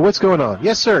got you. What's going on?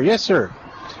 Yes, sir. Yes, sir.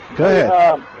 Go ahead.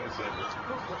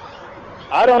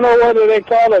 I don't know whether they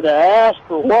call it an asp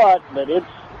or what, but it's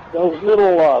those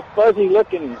little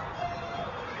fuzzy-looking,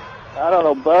 I don't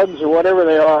know, bugs or whatever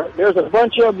they are. There's a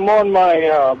bunch of them on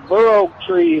my bur oak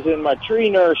trees in my tree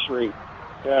nursery.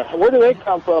 Where do they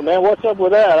come from, man? What's up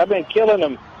with that? I've been killing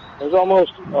them. There's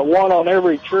almost one on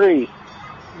every tree.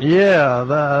 Yeah,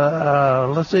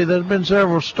 let's see, there's been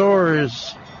several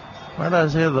stories. Where did I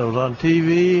hear those? On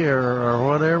TV or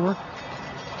whatever?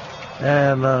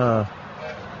 And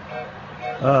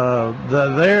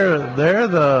they're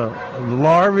the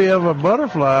larvae of a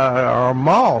butterfly or a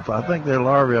moth. I think they're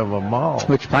larvae of a moth.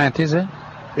 Which plant is it?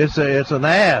 It's an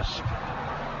asp.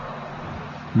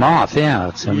 Moth, yeah.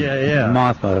 It's a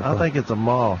moth butterfly. I think it's a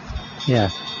moth. Yeah.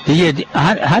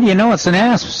 How do you know it's an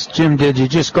asp, Jim? Did you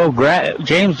just go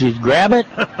James, did you grab it?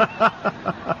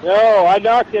 No, I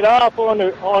knocked it off on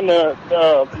the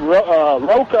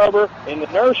row cover in the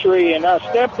nursery, and I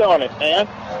stepped on it, man.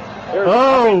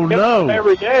 No!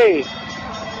 Every day.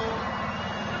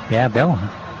 Yeah,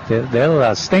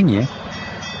 they'll sting you.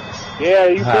 Yeah,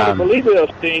 you couldn't believe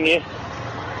they'll sting you.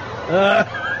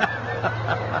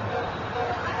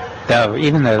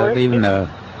 Even the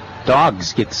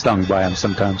dogs get stung by them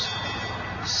sometimes.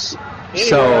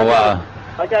 Anyway,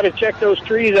 I got to check those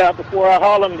trees out before I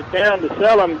haul them down to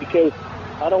sell them because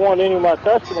I don't want any of my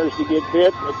customers to get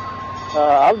bit. But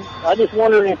I just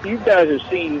wondering if you guys have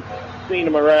seen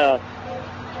them around.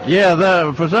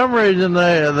 Yeah, for some reason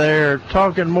they're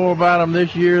talking more about them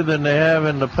this year than they have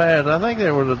in the past. I think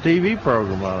there was a TV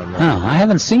program on them. I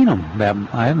haven't seen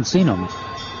them.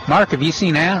 Mark, have you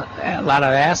seen a lot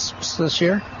of asps this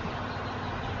year?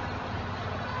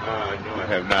 No, I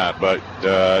have not, but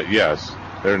yes,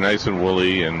 they're nice and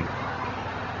woolly and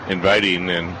inviting,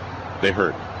 and they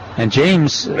hurt. And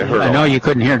James, I know you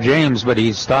couldn't hear James, but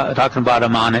he's talking about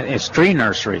them on his tree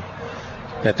nursery,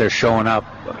 that they're showing up.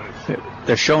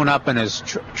 They're showing up in his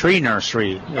tree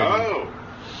nursery.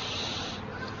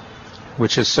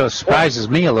 Which surprises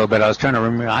me a little bit. I was trying to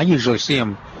remember. I usually see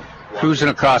them cruising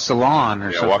across the lawn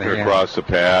or something. Walking across the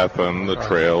path on the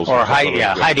trails. Or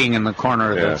hiding in the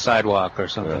corner of the sidewalk or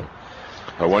something.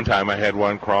 One time I had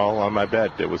one crawl on my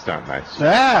bed. It was not nice.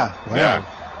 Wow.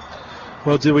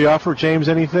 Well, did we offer James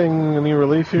any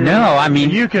relief here? No, I mean...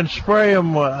 You can spray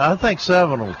them. I think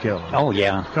 7 will kill them. Oh,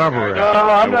 yeah. Cover it. No,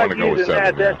 I'm not using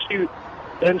that. That's too...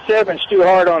 Them 7's too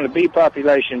hard on the bee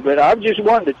population. But I just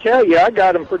wanted to tell you, I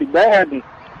got them pretty bad. And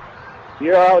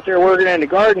you're out there working in the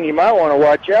garden, you might want to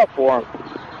watch out for them.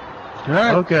 All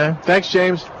right. Okay. Thanks,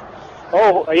 James.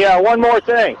 Oh, yeah, one more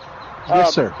thing.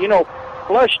 Yes, sir. You know,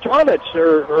 flush toilets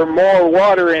are more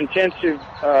water intensive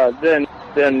than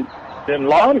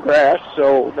lawn grass,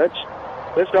 so let's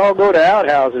all go to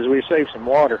outhouses. We save some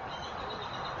water.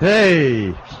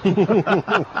 Hey.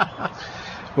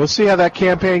 We'll see how that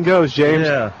campaign goes, James.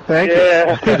 Yeah. Thank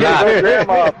Yeah, you.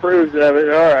 Grandma approves of it.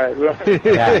 All right.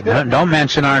 Yeah, don't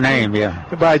mention our name. Yeah.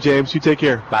 Goodbye, James. You take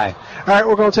care. Bye. All right,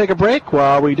 we're going to take a break.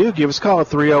 While we do, give us a call at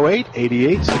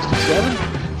 308-8867.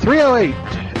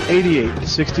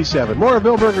 308-8867. More of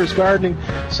Milberger's Gardening,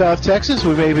 South Texas.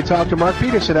 We may even talk to Mark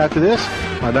Peterson after this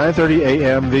on 9:30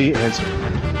 a.m. The Answer.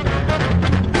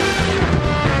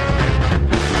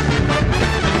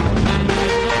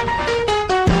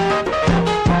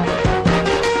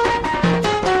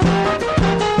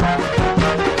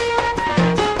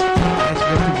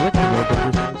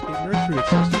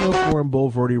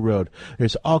 Boulevardy Road.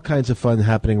 There's all kinds of fun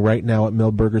happening right now at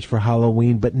Milberger's for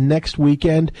Halloween, but next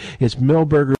weekend is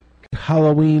Milberger's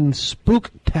Halloween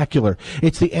Spooktacular.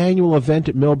 It's the annual event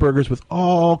at Milberger's with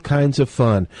all kinds of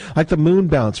fun, like the moon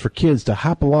bounce for kids to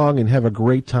hop along and have a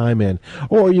great time in.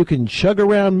 Or you can chug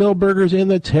around Milberger's in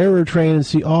the terror train and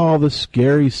see all the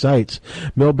scary sights.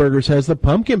 Milberger's has the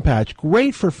pumpkin patch,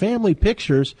 great for family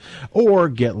pictures. Or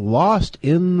get lost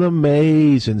in the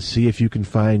maze and see if you can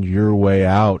find your way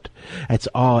out. That's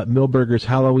all at Milberger's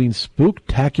Halloween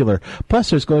Spooktacular.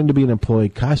 Plus, there's going to be an employee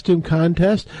costume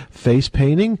contest, face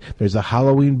painting, there's a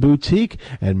Halloween boutique,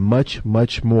 and much,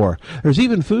 much more. There's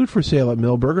even food for sale at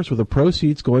Milberger's with the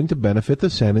proceeds going to benefit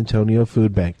the San Antonio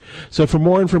Food Bank. So for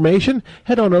more information,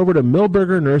 head on over to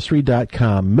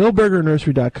milbergernursery.com.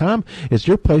 Milbergernursery.com is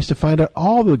your place to find out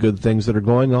all the good things that are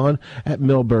going on at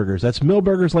Milberger's. That's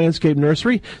Milberger's Landscape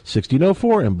Nursery,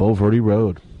 1604 and Boulevardy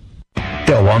Road.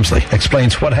 Bill Walmsley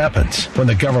explains what happens when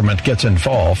the government gets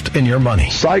involved in your money.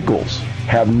 Cycles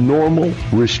have normal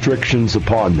restrictions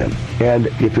upon them. And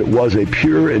if it was a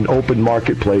pure and open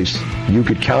marketplace, you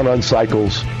could count on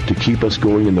Cycles to keep us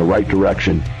going in the right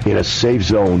direction in a safe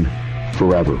zone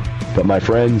forever. But my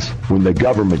friends, when the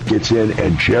government gets in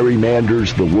and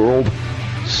gerrymanders the world,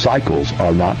 Cycles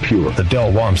are not pure. The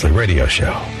Del Walmsley Radio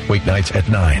Show, weeknights at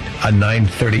 9 on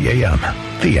 9:30 a.m.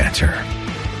 The Answer.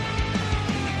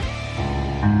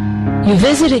 You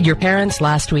visited your parents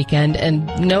last weekend and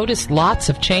noticed lots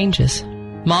of changes.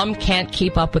 Mom can't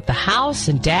keep up with the house,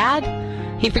 and Dad,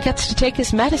 he forgets to take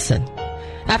his medicine.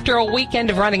 After a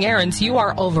weekend of running errands, you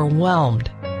are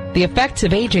overwhelmed. The effects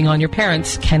of aging on your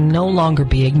parents can no longer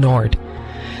be ignored.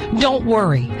 Don't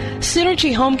worry.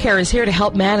 Synergy Home Care is here to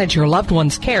help manage your loved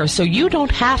one's care so you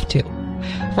don't have to.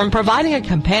 From providing a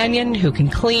companion who can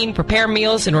clean, prepare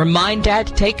meals, and remind Dad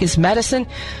to take his medicine,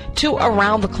 to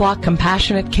around-the-clock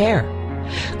compassionate care.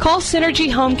 Call Synergy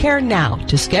Home Care now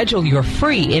to schedule your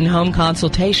free in-home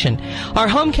consultation. Our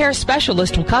home care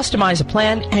specialist will customize a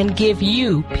plan and give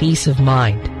you peace of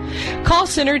mind. Call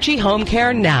Synergy Home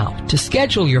Care now to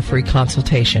schedule your free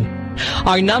consultation.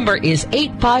 Our number is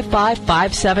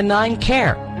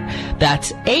 855-579-CARE.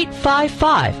 That's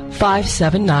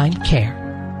 855-579-CARE.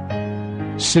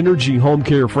 Synergy Home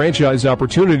Care franchise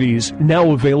opportunities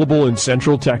now available in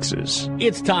Central Texas.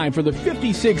 It's time for the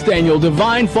 56th Annual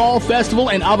Divine Fall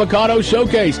Festival and Avocado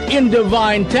Showcase in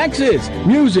Divine, Texas.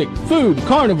 Music, food,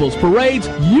 carnivals, parades,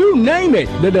 you name it.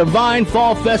 The Divine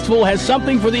Fall Festival has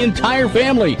something for the entire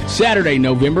family. Saturday,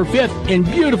 November 5th in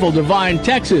beautiful Divine,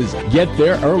 Texas. Get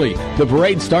there early. The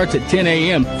parade starts at 10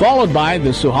 a.m., followed by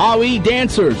the Suhawi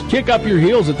Dancers. Kick up your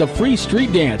heels at the Free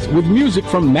Street Dance with music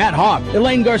from Matt Hawk,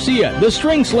 Elaine Garcia, the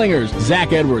String Slingers,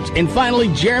 Zach Edwards, and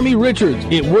finally Jeremy Richards.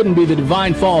 It wouldn't be the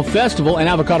Divine Fall Festival and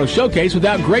Avocado Showcase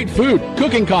without great food,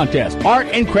 cooking contest, art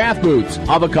and craft booths,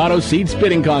 avocado seed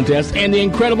spitting contest, and the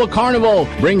incredible carnival.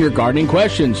 Bring your gardening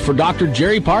questions for Dr.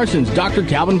 Jerry Parsons, Dr.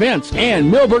 Calvin Vance,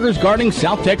 and Milberger's Gardening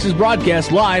South Texas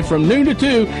broadcast live from noon to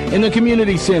 2 in the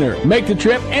Community Center. Make the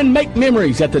trip and make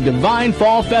memories at the Divine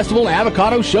Fall Festival and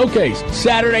Avocado Showcase,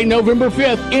 Saturday, November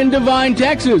 5th in Divine,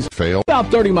 Texas. About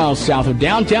 30 miles south of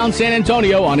downtown San Antonio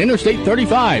on Interstate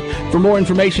 35. For more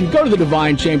information, go to the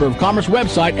Divine Chamber of Commerce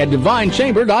website at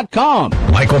divinechamber.com.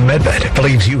 Michael Medved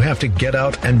believes you have to get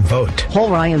out and vote.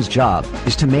 Paul Ryan's job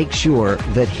is to make sure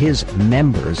that his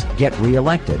members get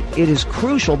reelected. It is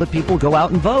crucial that people go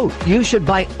out and vote. You should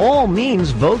by all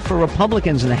means vote for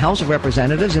Republicans in the House of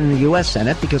Representatives and in the U.S.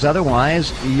 Senate, because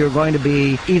otherwise you're going to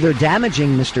be either damaging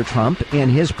Mr. Trump in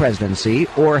his presidency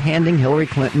or handing Hillary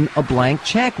Clinton a blank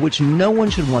check, which no one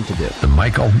should want to do. The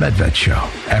Michael Medved Show,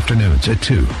 afternoons at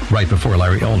 2, right before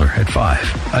Larry Elder at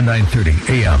 5, on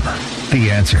 9:30 a.m.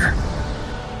 The Answer.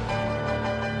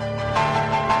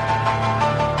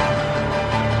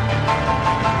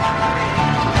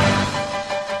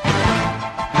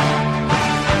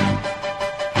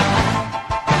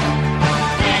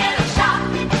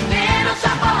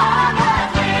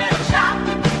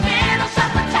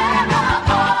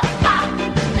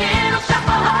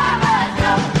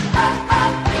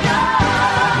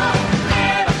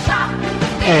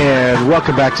 And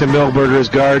welcome back to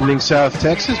Millburgers Gardening South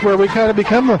Texas, where we kind of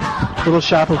become a little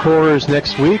shop of horrors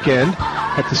next weekend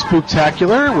at the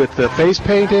Spooktacular with the face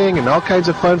painting and all kinds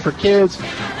of fun for kids.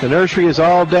 The nursery is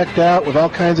all decked out with all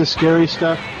kinds of scary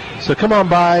stuff. So come on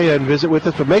by and visit with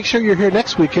us. But make sure you're here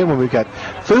next weekend when we've got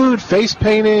food, face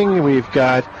painting, we've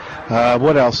got,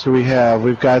 what else do we have?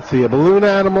 We've got the balloon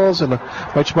animals and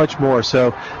much, much more.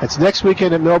 So it's next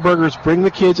weekend at Millburgers. Bring the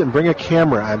kids and bring a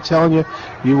camera. I'm telling you,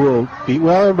 you will be,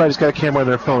 well, everybody's got a camera on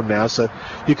their phone now, so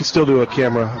you can still do a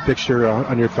picture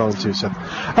on your phone too. So,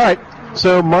 all right.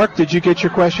 So, Mark, did you get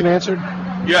your question answered?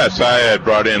 Yes, I had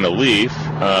brought in a leaf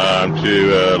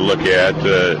to look at.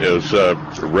 It was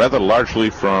rather largely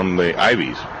from the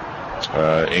ivies,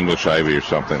 English ivy or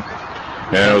something.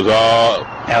 And it was all...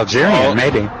 Algerian,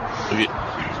 maybe.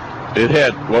 It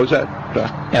had, what was that?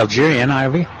 Algerian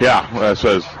ivy? Yeah, that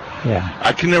says... Yeah.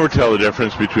 I can never tell the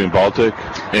difference between Baltic,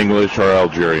 English, or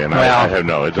Algerian. Well, I have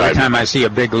no... Every time I see a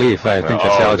big leaf, I think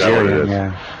it's Algerian.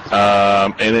 Yeah.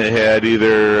 And it had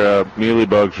either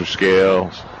mealybugs or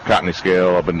scales, cottony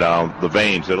scale up and down the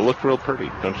veins. It'll look real pretty.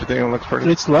 Don't you think it looks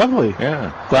pretty? It's lovely.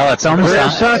 Yeah. Well, it's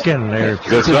almost sunken there.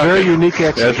 It's a very unique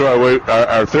That's why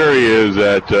our theory is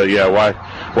that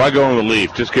why go on the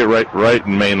leaf? Just get right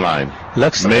in main line.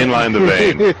 Mainline the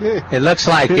vein. It looks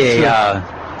like a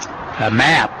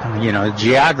map,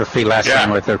 geography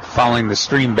lesson with following the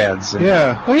stream beds.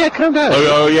 Yeah. Oh, yeah, it kind of does.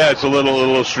 Oh, yeah, it's a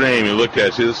little stream. You look at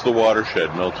it. See, this is the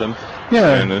watershed, Milton.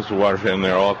 Yeah. And this is the watershed, and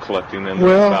they're all collecting them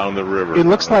down the river. It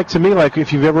looks like to me like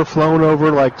if you've ever flown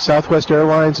over like Southwest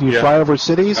Airlines and you fly over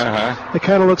cities, it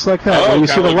kind of looks like that. Oh, when you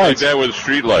see the lights. Like that with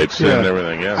street lights and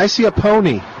everything, yeah. I see a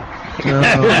pony.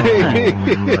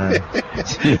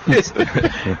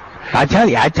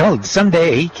 I told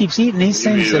someday he keeps eating these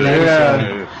things.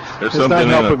 There's something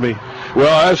not helping me.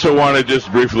 Well, I also want to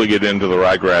just briefly get into the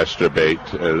ryegrass debate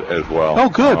as well. Oh,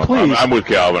 good, please. I'm with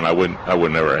Calvin. I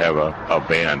would never have a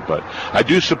ban, but I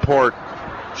do support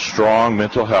strong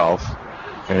mental health,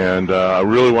 and I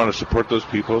really want to support those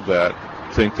people that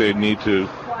think they need to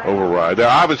override. They're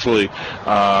obviously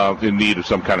in need of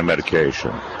some kind of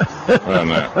medication.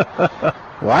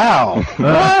 Wow.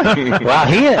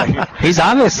 Well, he's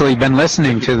obviously been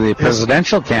listening to the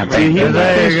presidential campaign.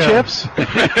 Chips?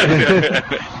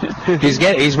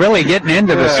 He's really getting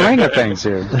into the swing of things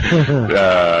here.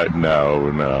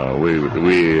 No. We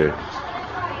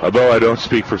although I don't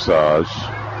speak for Saws,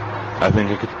 I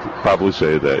think I could probably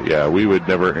say that, we would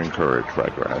never encourage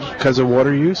ryegrass. Because of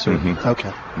water use?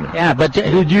 Okay. Yeah, but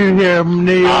did you hear him,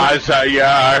 Neil? I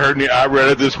heard. I read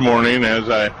it this morning, as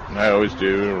I always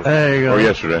do. There you go. Or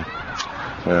yesterday.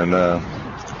 And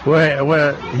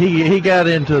well, he got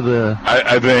into the.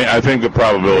 I think the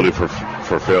probability for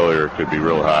failure could be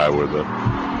real high with the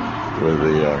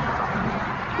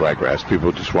ryegrass.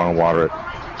 People just want to water it.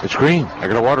 It's green. I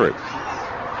got to water it.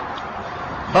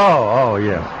 Oh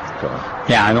yeah.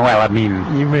 Yeah, well, I mean,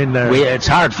 you mean it's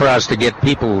hard for us to get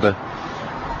people to.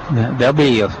 There'll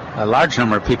be a large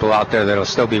number of people out there that'll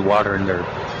still be watering their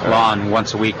lawn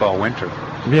once a week all winter.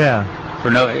 Yeah. For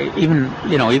even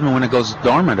when it goes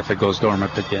dormant, if it goes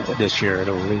dormant this year,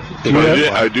 it'll.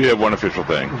 I do have one official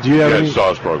thing. Do you have any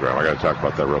Saws program? I got to talk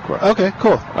about that real quick. Okay,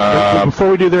 cool.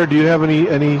 Before we do there, do you have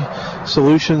any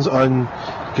solutions on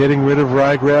getting rid of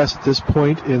ryegrass at this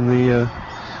point in the?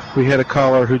 We had a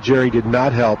caller who Jerry did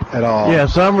not help at all. Yeah,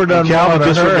 Summer doesn't want Calvin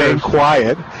just hers. remained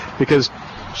quiet because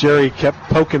Jerry kept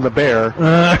poking the bear.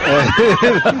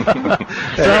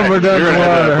 Summer doesn't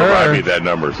want to provide me that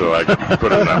number so I can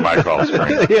put it on my call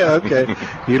screen. Yeah, okay.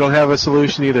 You don't have a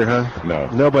solution either, huh? No.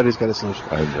 Nobody's got a solution.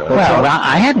 Well,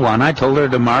 I had one. I told her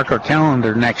to mark her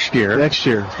calendar next year. Yeah.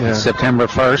 September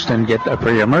 1st, and get a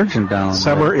pre-emergent down.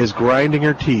 Summer is grinding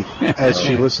her teeth as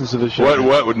she listens to the show.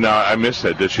 What? No, I missed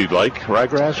that. Did she like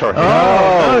ryegrass or?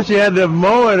 No, she had to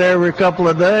mow it every couple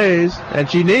of days, and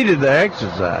she needed the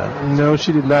exercise. No,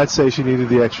 she did not say she needed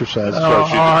the exercise. Or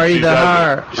either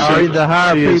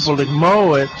hire people to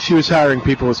mow it. She was hiring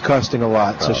people. It was costing a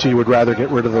lot, so she would rather get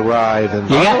rid of the rye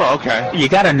than. Okay. You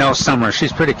got to know Summer.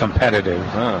 She's pretty competitive.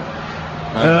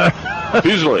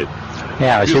 Usually.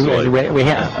 Yeah,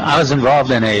 I was involved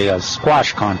in a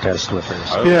squash contest with her.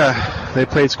 So. Yeah, they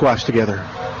played squash together.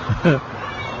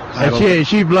 And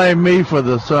she blamed me for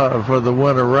the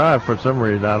winter rye for some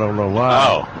reason. I don't know why.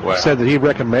 Oh, well. Said that he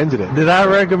recommended it. Did I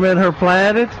recommend her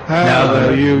plant it?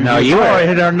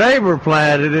 Her neighbor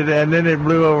planted it, and then it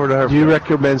blew over to her. You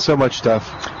recommend so much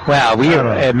stuff. Well,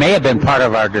 it may have been part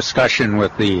of our discussion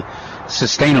with the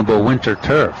sustainable winter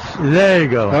turf. There you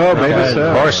go. Oh, maybe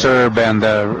so. Horse herb and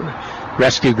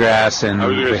rescue grass and... I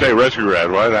was going to say rescue grass.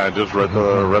 Why not? I just let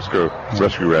the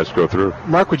rescue grass go through.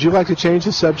 Mark, would you like to change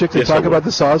the subject and Yes, talk about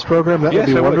the SAWS program? That would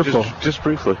be wonderful. Just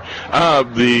briefly.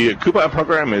 The coupon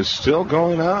program is still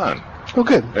going on. Oh,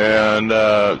 good. And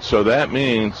so that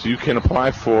means you can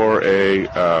apply for a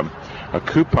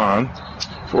coupon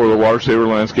for the Water Saver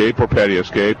Landscape or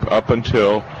Patioscape up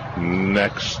until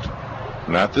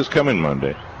not this coming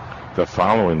Monday, the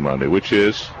following Monday, which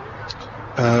is...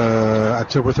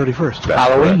 October 31st.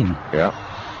 Halloween. Correct. Yeah.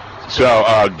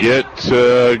 So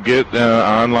get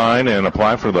online and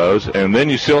apply for those, and then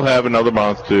you still have another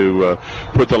month to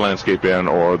put the landscape in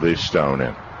or the stone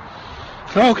in.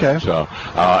 Okay. So,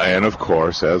 and of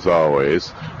course, as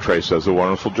always, Trace does a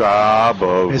wonderful job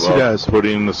of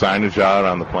putting the signage out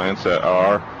on the plants that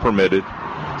are permitted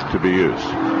to be used.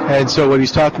 And so what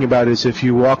he's talking about is if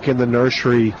you walk in the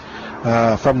nursery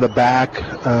from the back,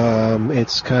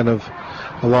 it's kind of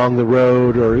along the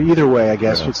road, or either way, I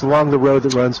guess. Yeah. It's along the road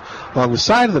that runs along the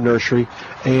side of the nursery,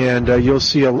 and you'll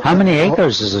see a... How many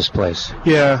acres is this place?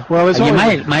 Yeah, well, it's you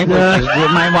might want to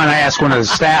ask one of the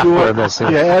staff for this. Yeah,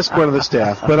 ask one of the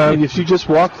staff. But if you just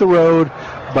walk the road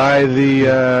by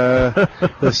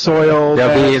the soil...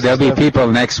 There'll be people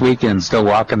next weekend still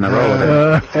walking the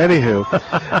road. Anywho,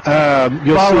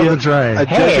 you'll Follow see the train. a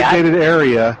designated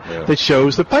area that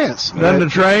shows the plants. Then the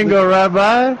train go right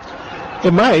by?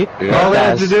 It might. Yeah. All they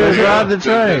have to do is ride the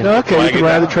train. Okay, you can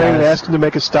ride the train and ask them to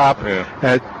make a stop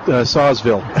at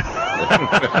Sawsville.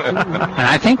 And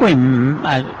I think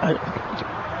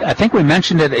we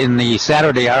mentioned it in the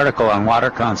Saturday article on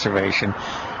water conservation.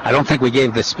 I don't think we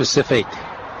gave the specific.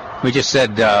 We just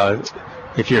said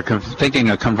if you're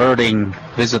thinking of converting,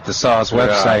 visit the SAWS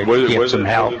website, get some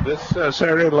help. Was it this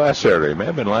Saturday or last Saturday? It may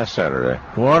have been last Saturday.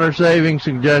 Water saving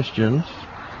suggestions.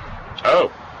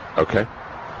 Oh, okay.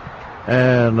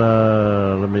 And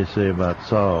let me see about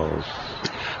SAWS.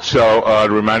 So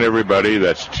to remind everybody,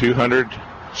 that's 200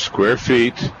 square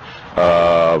feet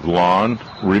of lawn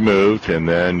removed, and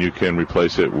then you can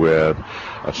replace it with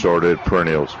assorted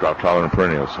perennials, drought-tolerant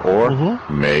perennials, or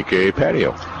make a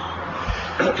patio.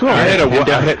 Cool.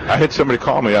 I had somebody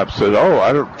call me up and said,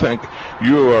 I don't think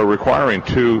you are requiring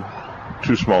two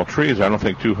small trees. I don't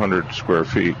think 200 square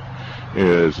feet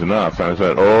is enough. And I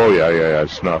said, yeah,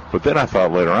 it's enough. But then I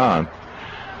thought later on,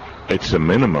 it's a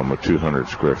minimum of 200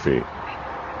 square feet.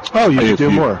 Oh, you can do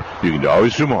more. You can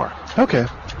always do more. Okay.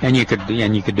 And you could do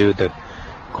the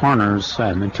corners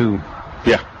too.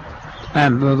 Yeah.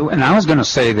 And I was going to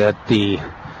say that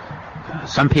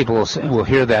some people will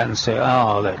hear that and say,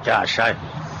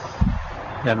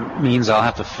 that means I'll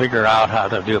have to figure out how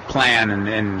to do a plan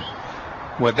and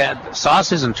with that,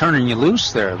 SAWS isn't turning you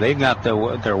loose there. They've got their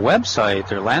website,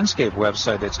 their landscape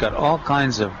website, that's got all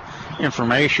kinds of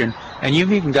information, and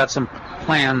you've even got some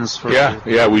plans for...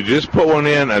 Yeah, we just put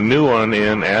a new one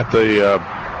in at the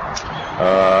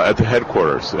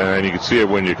headquarters, and you can see it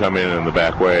when you come in the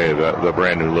back way, the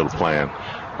brand new little plan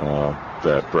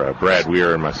that Brad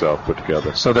Weir and myself put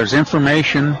together. So there's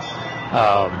information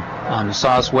on the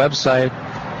SAWS website.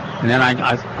 And then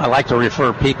I like to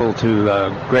refer people to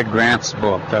Greg Grant's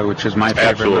book, which is my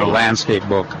favorite little landscape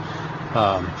book.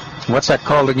 What's that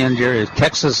called again, Jerry?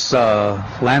 Texas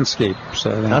Landscapes.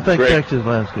 I think Texas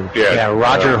Landscapes. Yeah,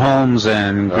 Roger Holmes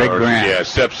and Greg Grant. Yeah,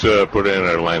 steps put in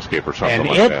a landscape or something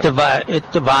like that. And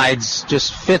it divides,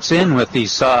 just fits in with the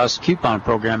SAWS coupon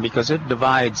program because it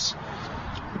divides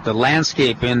the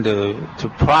landscape into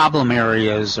problem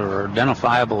areas or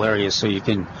identifiable areas so you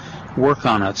can work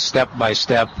on it step by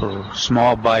step or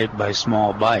small bite by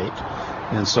small bite.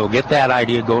 And so get that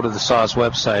idea, go to the SAWS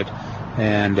website,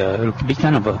 and it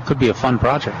could be a fun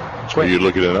project. Are you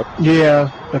looking it up? Yeah,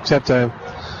 except for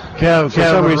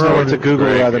some reason I went to Google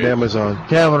rather than Amazon.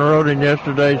 Calvin wrote in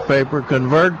yesterday's paper,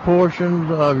 convert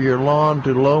portions of your lawn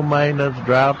to low maintenance,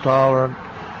 drought tolerant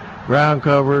ground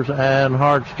covers and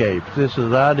hardscapes. This is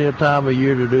the ideal time of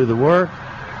year to do the work.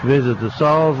 Visit the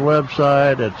SAWS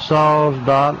website at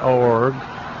saws.org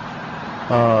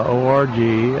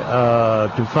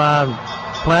to find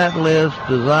plant lists,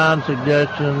 design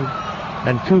suggestions,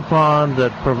 and coupons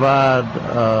that provide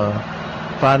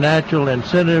financial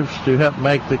incentives to help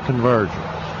make the conversion.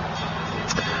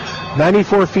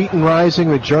 94 Feet and Rising,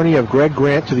 the journey of Greg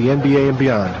Grant to the NBA and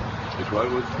beyond. Which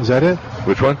one was? Is that it?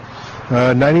 Which one?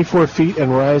 94 Feet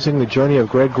and Rising, the journey of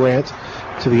Greg Grant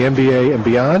to the NBA and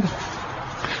beyond.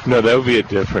 No, that would be a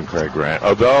different Greg Grant.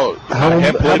 Although I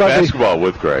have played basketball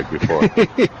with Greg before.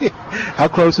 How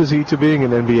close is he to being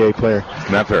an NBA player?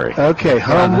 Not very. Okay,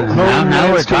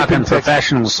 now we're talking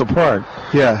professional support.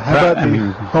 Yeah, how about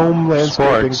the Home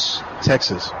Landscaping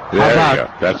Texas? There you go.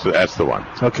 That's the one.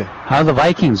 Okay. How are the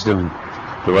Vikings doing?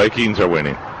 The Vikings are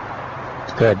winning.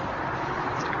 Good.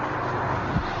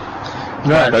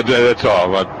 That's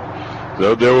all.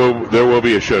 There will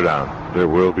be a showdown. There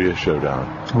will be a showdown.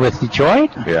 With Detroit?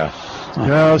 Yeah.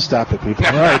 No, stop it, people.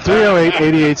 All right,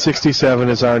 308-8867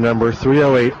 is our number,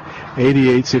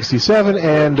 308-8867,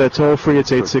 and toll-free,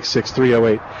 it's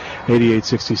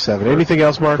 866-308-8867. Anything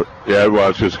else, Mark? Yeah, well,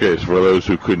 it's just case for those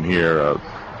who couldn't hear,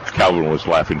 Calvin was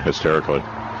laughing hysterically.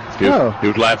 He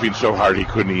was laughing so hard he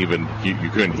couldn't even, you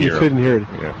couldn't hear him. You couldn't hear it.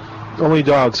 Yeah. Only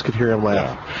dogs could hear him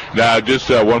laugh. Yeah. Now, just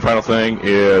one final thing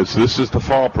is this is the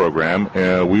fall program,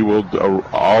 and we will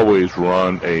always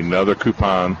run another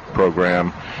coupon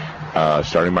program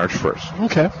starting March 1st.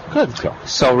 Okay, good.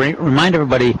 So remind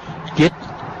everybody,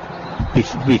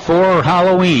 before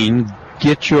Halloween,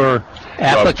 get your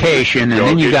application, and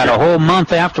then you got a whole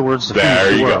month afterwards to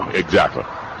finish the work. There you go. Exactly.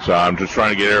 So I'm just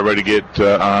trying to get everybody to get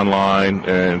online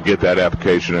and get that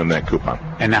application and that coupon.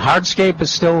 And the hardscape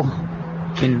is still...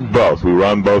 Both. We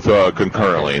run both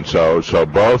concurrently. And so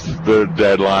both the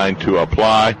deadline to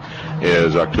apply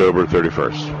is October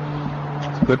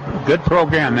 31st. Good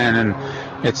program, man. And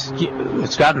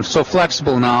it's gotten so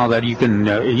flexible now that you can,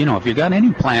 if you got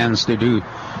any plans to do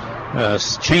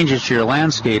changes to your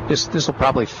landscape, this will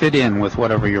probably fit in with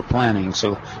whatever you're planning.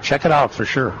 So check it out for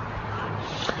sure.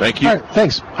 Thank you. All right,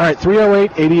 thanks. All right,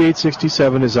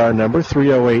 308-8867 is our number,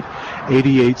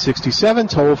 308-8867.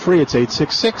 Toll free, it's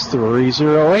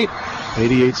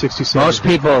 866-308-8867. Most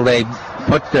people, they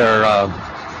put their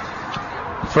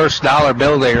first dollar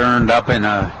bill they earned up in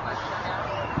a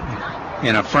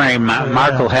frame.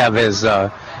 Mark will have his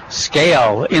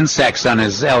scale insects on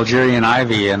his Algerian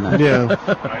ivy and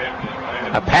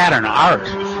a pattern, art.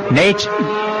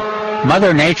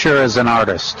 Mother Nature is an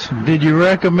artist. Did you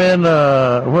recommend,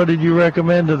 what did you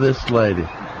recommend to this lady?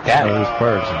 This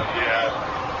person?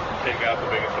 Take out the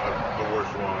biggest one, the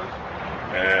worst one.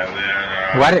 And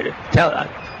then...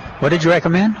 What did you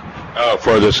recommend?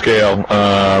 For the scale,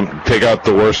 take out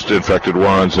the worst infected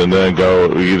ones and then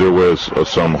go either with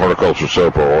some horticulture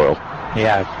soap or oil.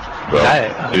 Yeah.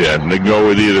 They go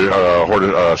with either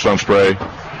sun spray,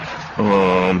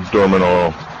 dormant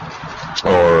oil,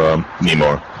 or neem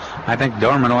oil. I think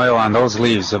dormant oil on those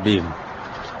leaves will be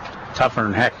tougher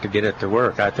than heck to get it to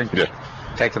work. I think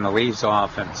taking the leaves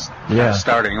off and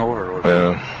starting over.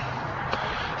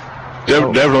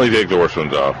 Definitely take the worst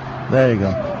ones off. There you go.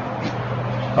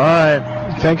 All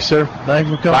right. Thanks, sir.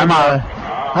 Thanks for coming by.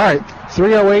 All right.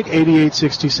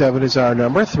 308-8867 is our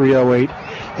number,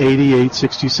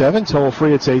 308-8867. Toll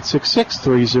free, it's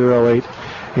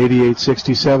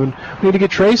 866-308-8867. We need to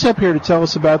get Trace up here to tell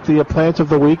us about the plant of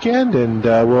the weekend, and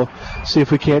we'll see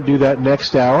if we can't do that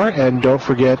next hour. And don't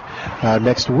forget,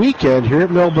 next weekend here at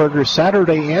Millburgers,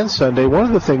 Saturday and Sunday, one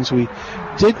of the things we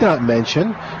did not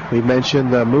mention, we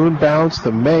mentioned the moon bounce,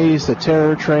 the maze, the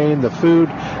terror train, the food,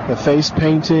 the face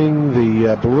painting,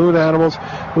 the balloon animals.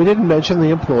 We didn't mention the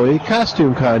employee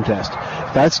costume contest.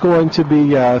 That's going to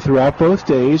be throughout both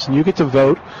days, and you get to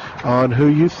vote on who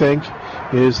you think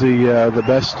is the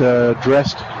best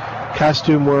dressed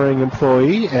costume-wearing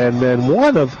employee, and then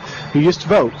you just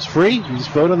vote. It's free. You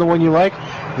just vote on the one you like.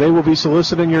 They will be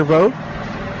soliciting your vote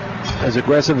as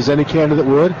aggressive as any candidate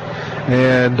would,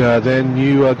 and then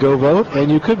you go vote,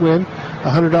 and you could win a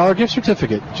 $100 gift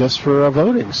certificate just for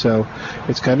voting. So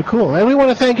it's kind of cool. And we want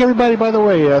to thank everybody, by the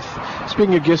way.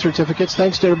 Speaking of gift certificates,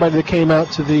 thanks to everybody that came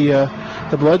out to the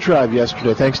blood drive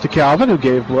yesterday. Thanks to Calvin, who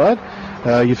gave blood.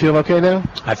 You feel okay now?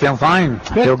 I feel fine.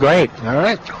 Good. I feel great. All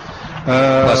right.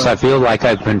 Plus, I feel like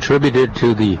I've contributed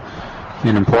to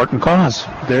an important cause.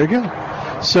 There you go.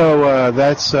 So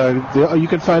that's you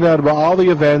can find out about all the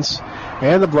events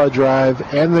and the blood drive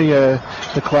and the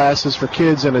classes for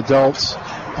kids and adults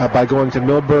by going to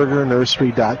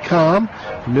millburgernursery.com.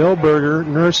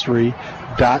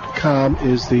 Millburgernursery.com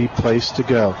is the place to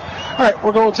go. All right,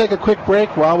 we're going to take a quick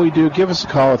break. While we do, give us a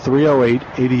call at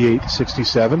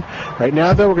 308-8867. Right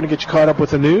now, though, we're going to get you caught up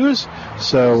with the news.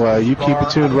 So you keep it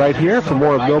tuned right here for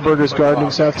more of Millburgers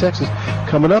Gardening South Texas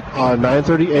coming up on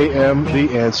 9:30 a.m. The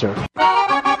Answer.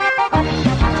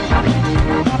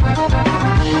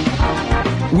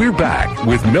 We're back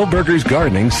with Millburgers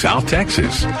Gardening South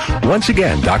Texas. Once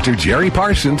again, Dr. Jerry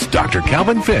Parsons, Dr.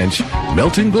 Calvin Finch,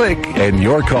 Milton Glick, and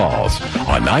your calls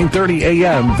on 9:30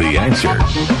 a.m. The Answer.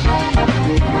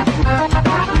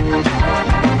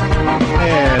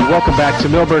 And welcome Welcome back to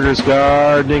Millburgers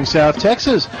Gardening, South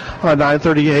Texas on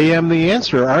 9:30 a.m. The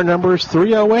Answer. Our number is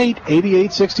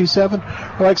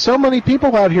 308-8867. Like so many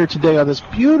people out here today on this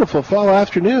beautiful fall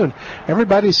afternoon,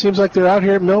 everybody seems like they're out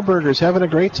here at Millburgers having a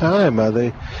great time.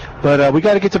 But we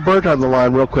got to get to Bert on the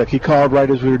line real quick. He called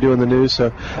right as we were doing the news,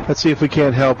 so let's see if we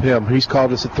can't help him. He's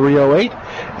called us at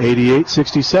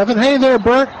 308-8867. Hey there,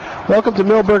 Bert. Welcome to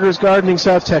Millburgers Gardening,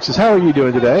 South Texas. How are you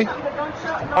doing today?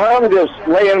 I'm just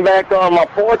laying back on my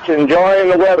porch enjoying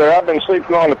the weather. I've been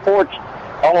sleeping on the porch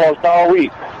almost all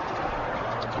week.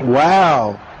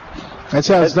 Wow. That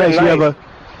sounds nice.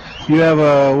 You have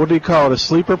a what do you call it? A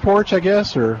sleeper porch, I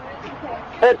guess, or?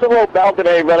 It's a little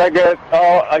balcony, but I got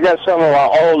some of my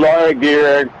old Army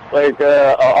gear, like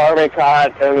an Army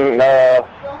cot and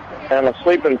a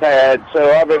sleeping pad.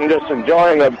 So I've been just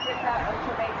enjoying the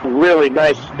really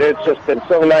nice. It's just been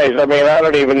so nice. I mean, I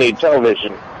don't even need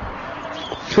television.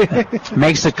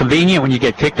 Makes it convenient when you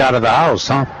get kicked out of the house,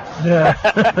 huh? Yeah.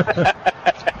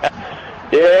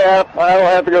 Yeah, I don't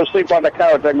have to go sleep on the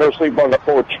couch. I can go sleep on the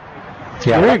porch.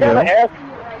 Yeah. There you go.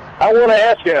 I want to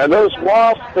ask you, those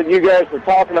wasps that you guys were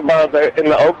talking about in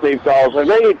the oak leaf galls, are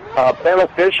they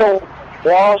beneficial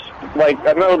wasps? Like,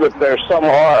 I know that there some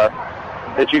are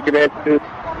that you can introduce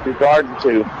your garden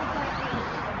to.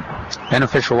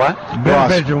 Beneficial what?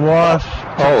 Beneficial wasps.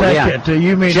 Oh, yeah. Do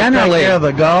you mean generally, to take care of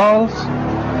the galls?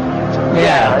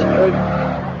 Yeah.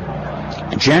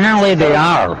 Generally, they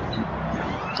are.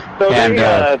 So,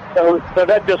 so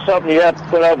that's just something you have to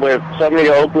put up with. Some of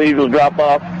the oak leaves will drop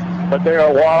off, but there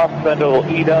are wasps that will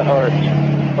eat or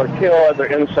kill other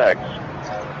insects.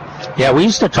 Yeah, we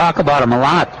used to talk about them a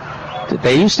lot.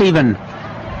 They used to even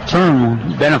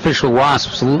turn beneficial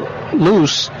wasps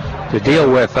loose to deal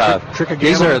with.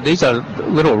 These are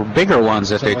little bigger ones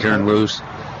that they turn loose.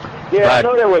 Yeah, I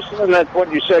know there was something that what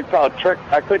you said called trick.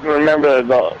 I couldn't remember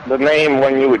the name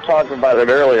when you were talking about it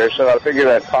earlier, so I figured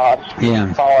that pops.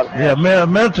 Yeah. Yeah,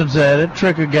 Milton said it,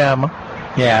 trichogamma.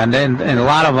 Yeah, and a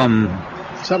lot of them.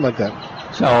 Something like that.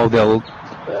 So they'll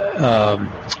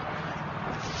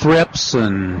thrips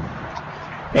and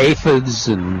aphids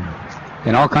and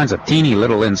all kinds of teeny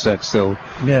little insects. Or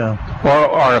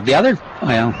the other,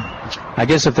 well, I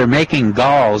guess if they're making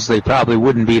galls, they probably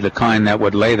wouldn't be the kind that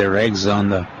would lay their eggs on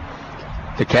the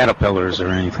caterpillars or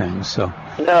anything. So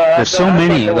there's so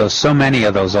many of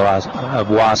those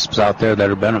wasps out there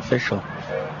that are beneficial.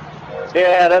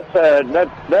 Yeah,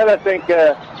 that I think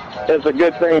is a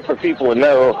good thing for people to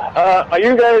know. Are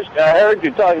you guys? I heard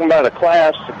you talking about a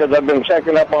class because I've been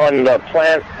checking up on the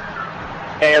plant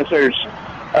answers.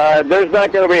 There's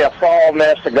not going to be a fall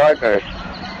Master Gardeners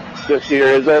this year,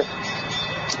 is there?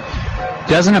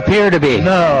 Doesn't appear to be.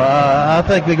 No, I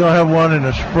think they're going to have one in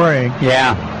the spring.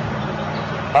 Yeah.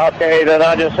 Okay, then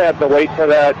I just have to wait for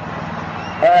that.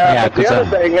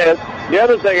 The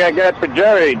other thing I got for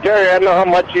Jerry. Jerry, I know how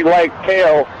much you like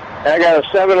kale. I got a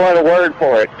 7-letter word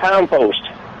for it: compost.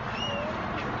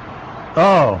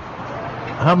 Oh,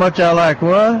 how much I like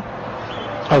what?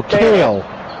 Oh, kale.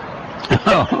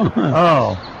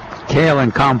 Oh. Kale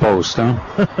and compost, huh?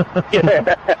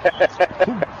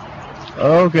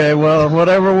 Okay, well,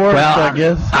 whatever works, I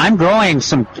guess. I'm growing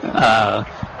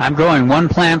I'm growing one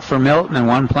plant for Milton and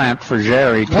one plant for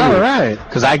Jerry too. All right.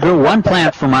 Because I grew one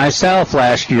plant for myself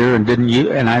last year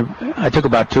and I took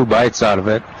about 2 bites out of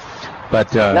it.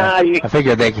 But I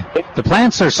figured the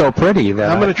plants are so pretty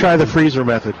that I'm going to try the freezer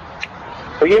method.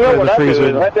 Well, you know what I do is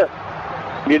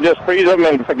you just freeze them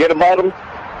and forget about them.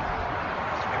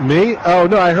 Me? Oh,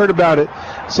 no, I heard about it.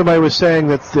 Somebody was saying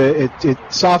that it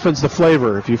softens the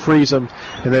flavor if you freeze them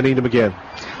and then eat them again.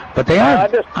 But they are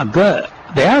good.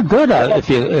 They are good if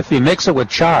you mix it with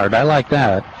chard. I like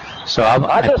that. So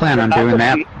I plan on doing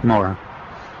that more.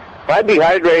 I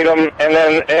dehydrate them and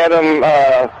then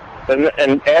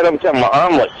add them to my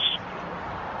omelets,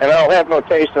 and I don't have no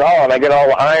taste at all, and I get all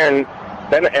the iron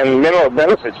and mineral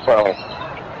benefits from them.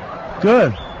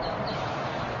 Good.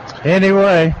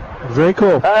 Anyway. Very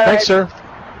cool. Thanks, sir.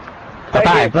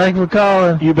 Bye-bye. Thanks for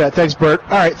calling. You bet. Thanks, Bert.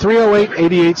 All right,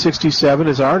 308-8867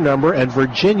 is our number, and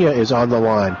Virginia is on the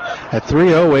line at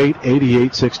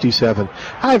 308-8867.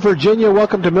 Hi, Virginia.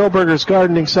 Welcome to Millburgers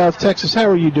Gardening, South Texas. How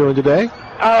are you doing today?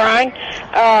 All right.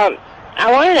 I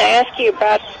wanted to ask you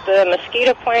about the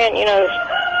mosquito plant,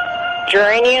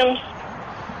 geraniums.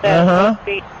 Well,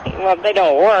 they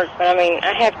don't work, but I mean,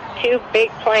 I have 2 big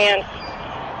plants.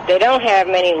 They don't have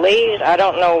many leaves. I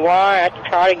don't know why. I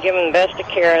try to give them the best of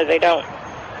care. They don't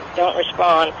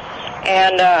respond.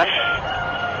 And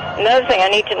another thing, I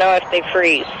need to know if they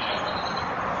freeze.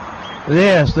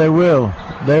 Yes, they will.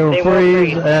 They will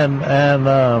freeze, and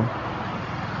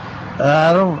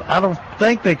I don't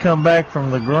think they come back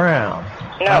from the ground.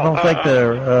 No, I don't think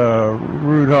they're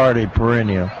root hardy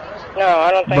perennial. No,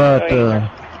 I don't think But so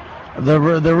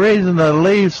either. the reason the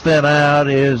leaves thin out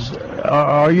is,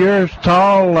 are yours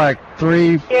tall, like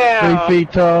 3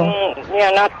 feet tall?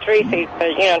 Yeah, not 3 feet, but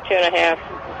 2.5.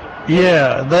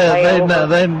 Yeah,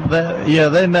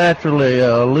 they naturally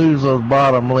lose those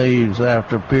bottom leaves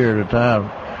after a period of time,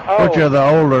 which are the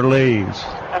older leaves.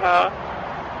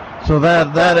 So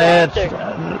that adds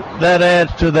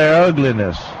to their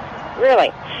ugliness. Really?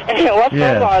 What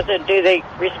fertilizer do they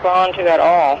respond to at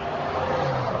all?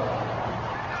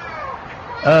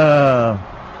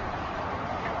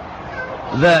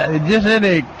 That just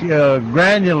any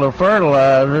granular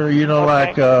fertilizer,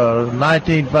 like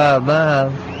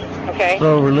 1959. Okay.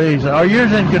 Slow release. Are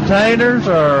yours in containers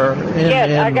or in?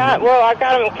 Yes, I got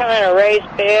them kind of raised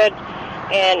bed,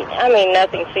 and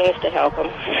nothing seems to help them.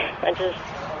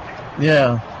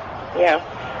 Yeah.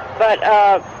 But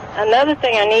another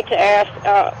thing I need to ask,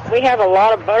 we have a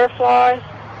lot of butterflies.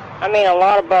 And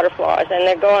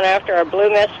they're going after our blue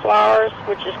mist flowers,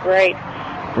 which is great.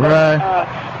 Right. I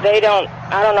don't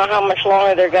know how much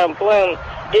longer they're going to bloom.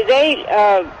 Do they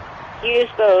use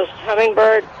those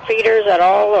hummingbird feeders at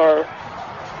all, or?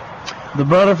 The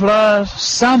butterflies?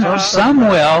 Some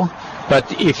will,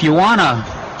 but if you want to,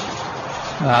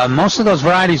 most of those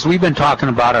varieties we've been talking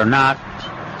about are not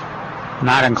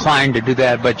inclined to do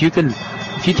that, but you can,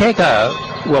 if you take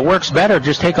what works better,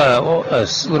 just take a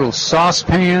little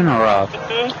saucepan or a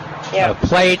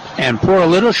plate and pour a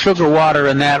little sugar water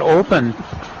in that open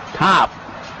top,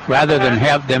 rather than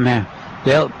have them.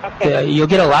 You'll get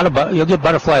you'll get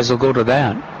butterflies that'll go to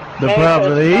that.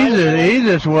 The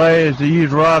easiest way is to use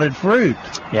rotted fruit.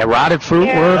 Yeah, rotted fruit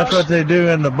works. That's what they do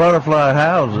in the butterfly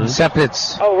houses. Except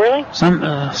it's. Oh, really?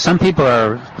 Some people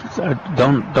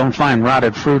don't find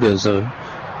rotted fruit as a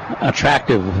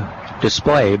attractive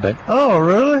display, but. Oh,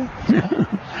 really?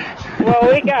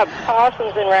 Well, we got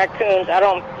possums and raccoons. I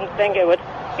don't think it would,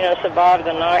 survive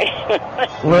the night.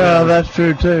 Well, that's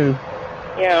true too.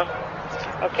 Yeah.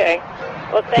 Okay.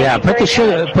 Well, thank you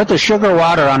put the sugar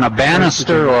water on a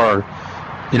banister, or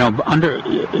under,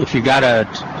 if you got a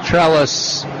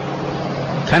trellis,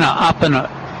 kind of up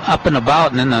and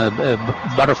about, and then the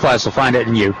butterflies will find it,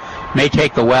 and you may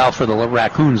take the while for the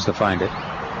raccoons to find it.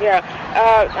 Yeah.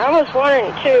 I was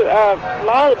wondering too. A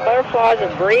lot of the butterflies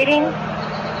are breeding.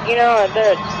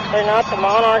 They're not the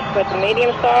monarchs, but the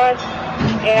medium size.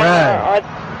 And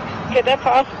could that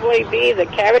possibly be the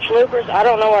cabbage loopers? I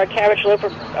don't know what a cabbage looper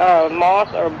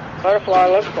moth or butterfly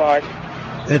looks like.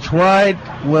 It's white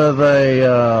with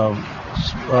a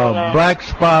black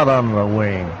spot on the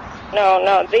wing.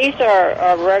 No, these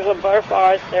are regular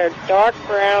butterflies. They're dark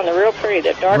brown. They're real pretty.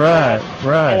 They're dark brown.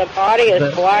 Right. And the body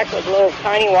is black with little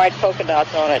tiny white polka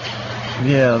dots on it.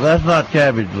 Yeah, that's not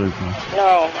cabbage loopers.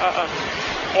 No,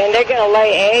 And they're going to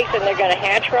lay eggs and they're going to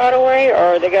hatch right away,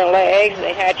 or they're going to lay eggs and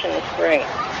they hatch in the spring?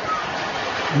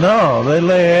 No, they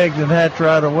lay eggs and hatch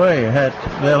right away.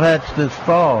 They'll hatch this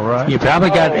fall, right? You probably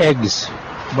got eggs.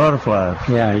 Butterflies.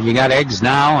 Yeah, you got eggs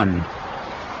now, and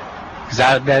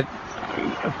that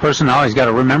person always got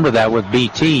to remember that with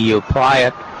BT. You apply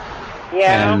it,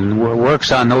 and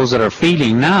works on those that are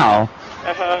feeding now.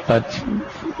 But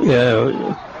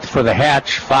for the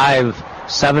hatch,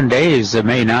 5-7 days, it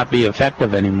may not be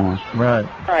effective anymore. Right.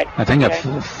 I think if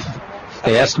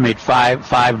they estimate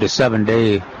 5 to 7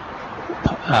 day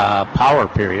power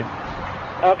period.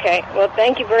 Okay. Well,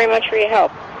 thank you very much for your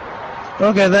help.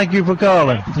 Okay, thank you for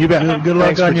calling. You bet. Good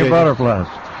luck on your butterflies.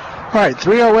 All right,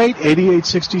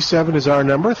 308-8867 is our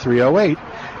number,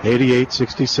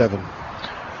 308-8867.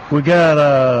 We got,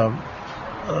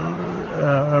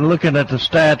 looking at the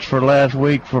stats for last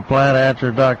week for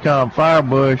PlantAnswer.com,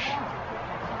 Firebush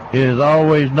is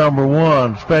always number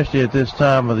one, especially at this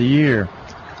time of the year.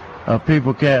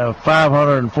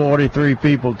 543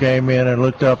 people came in and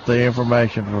looked up the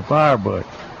information for Firebush.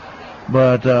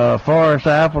 But Forrest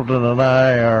Appleton and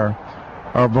I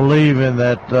are believing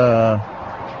that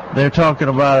they're talking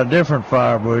about a different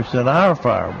Firebush than our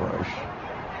Firebush.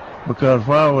 Because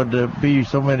why would there be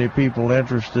so many people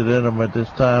interested in them at this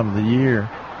time of the year?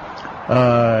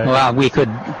 Well, we could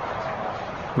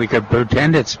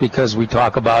pretend it's because we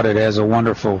talk about it as a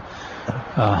wonderful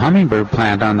hummingbird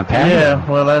plant on the patio. Yeah,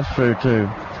 well, that's true too.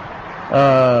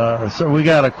 So we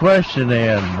got a question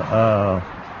in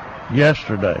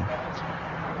yesterday.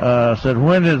 Said,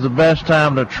 when is the best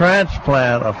time to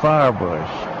transplant a firebush?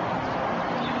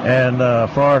 And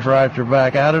Forrest writes her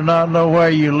back, I do not know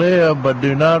where you live, but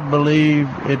do not believe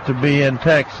it to be in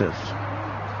Texas.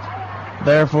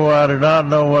 Therefore, I do not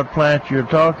know what plant you're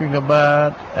talking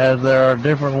about, as there are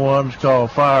different ones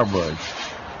called firebush.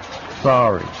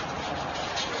 Sorry.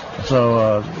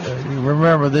 So,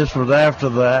 remember, this was after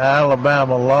the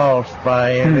Alabama loss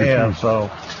by NM, so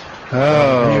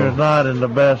he was not in the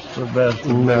best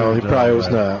No, he probably was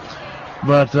not.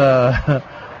 But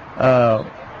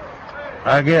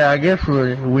I guess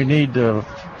we need to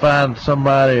find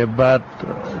somebody about,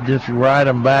 just write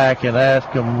them back and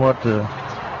ask them what the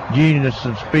genus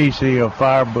and species of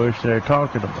firebush they're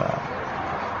talking about.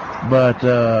 But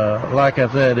like I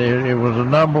said, it was a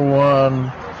number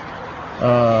one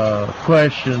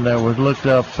question that was looked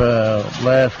up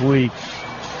last week.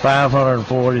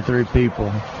 543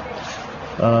 people.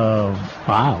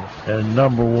 Wow! And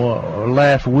number one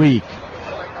last week.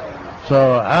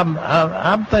 So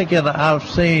I'm thinking I've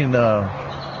seen a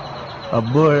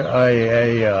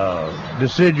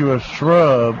deciduous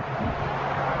shrub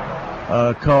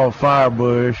called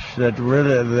firebush that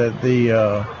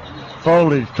the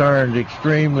foliage turned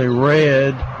extremely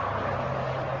red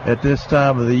at this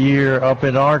time of the year up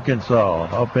in Arkansas,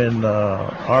 and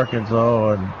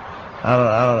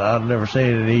I've never seen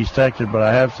it in East Texas, but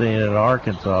I have seen it in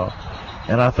Arkansas,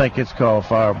 and I think it's called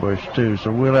firebush too.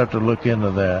 So we'll have to look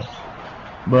into that.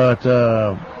 But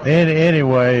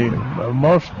anyway,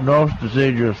 most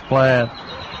deciduous plant,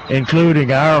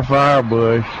 including our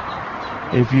firebush,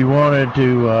 if you wanted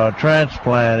to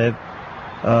transplant it,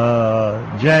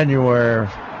 January,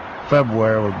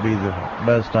 February would be the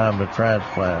best time to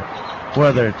transplant.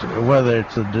 Whether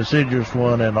it's a deciduous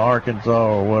one in Arkansas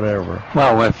or whatever.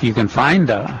 Well, if you can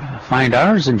find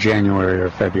ours in January or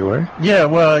February. Yeah,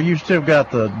 well, you still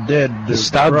got the dead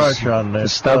brush on there. The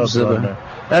stubs of there.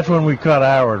 That's when we cut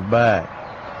ours back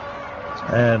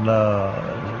and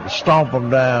stomp them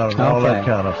down and all that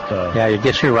kind of stuff. Yeah, you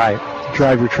guess you're right.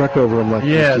 Drive your truck over them like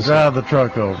drive the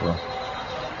truck over.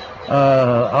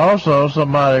 Also,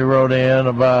 somebody wrote in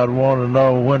about wanting to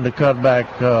know when to cut back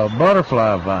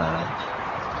butterfly vine.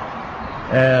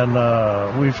 And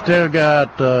we've still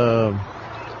got on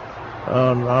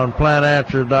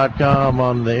plantanswer.com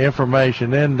on the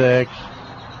information index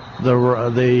the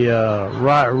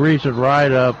recent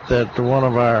write-up that one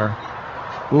of our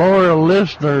loyal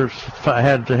listeners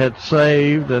had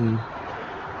saved, and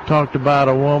talked about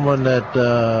a woman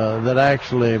that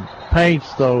actually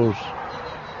paints those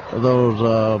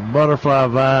butterfly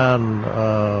vine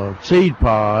seed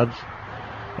pods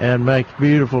and makes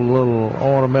beautiful little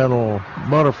ornamental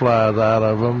butterflies out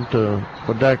of them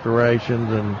for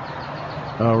decorations and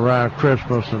around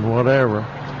Christmas and whatever.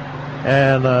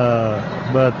 And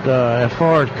but as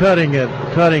far as cutting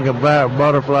a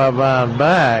butterfly vine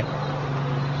back,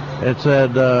 it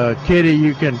said, Kitty,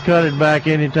 you can cut it back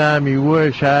anytime you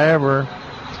wish. However,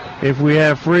 if we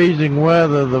have freezing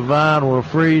weather, the vine will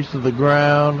freeze to the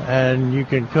ground, and you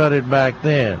can cut it back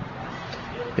then.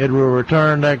 It will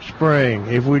return next spring.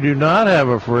 If we do not have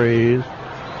a freeze,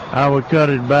 I would cut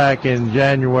it back in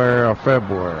January or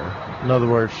February. In other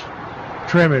words,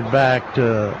 trim it back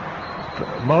to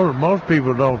most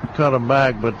people don't cut them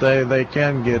back, but they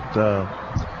can get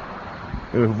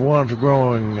if one's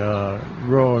growing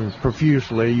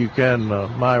profusely, you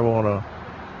might want to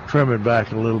trim it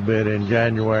back a little bit in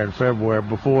January and February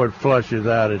before it flushes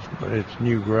out its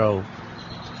new growth.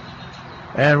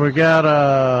 And we got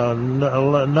a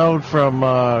note from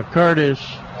Curtis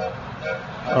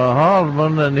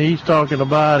Halsman, and he's talking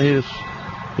about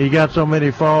he got so many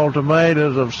fall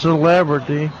tomatoes of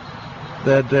Celebrity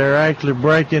that they're actually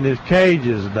breaking his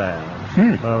cages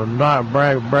down, not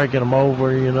breaking them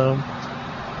over,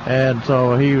 And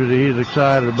so he's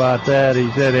excited about that.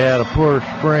 He said he had a poor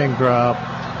spring crop,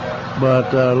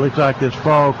 but looks like this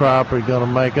fall crop is going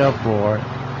to make up for it.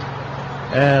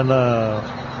 And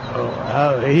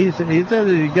he said he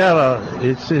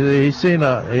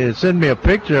sent me a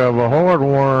picture of a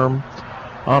hornworm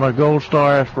on a Gold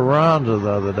Star Esperanza the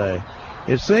other day.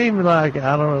 It seemed like,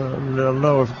 I don't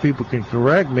know if people can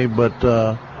correct me, but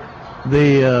that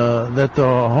the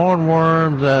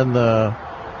hornworms and the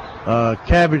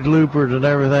cabbage loopers and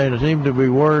everything seem to be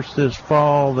worse this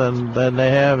fall than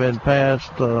they have in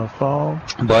past fall.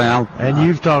 Well, and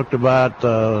you've talked about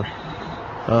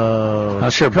I'll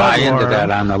sure buy into that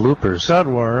on the loopers,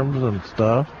 cutworms and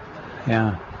stuff.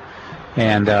 Yeah,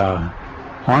 and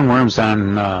hornworms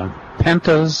on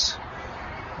pentas.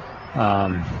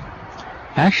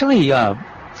 Actually,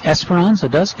 Esperanza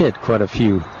does get quite a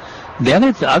few. The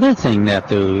other thing that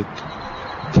the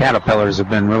caterpillars have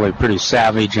been really pretty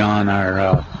savage on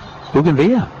are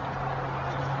bougainvillea.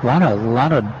 A lot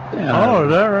of. Oh,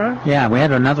 is that right? Yeah, we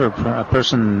had another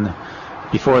person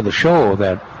before the show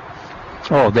that.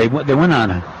 Oh, they went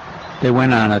on they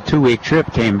went on a 2-week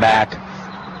trip, came back,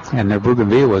 and their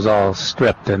bougainvillea was all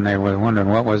stripped, and they were wondering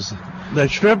what was. They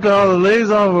stripped all the leaves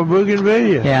off of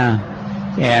bougainvillea. Yeah,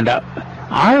 and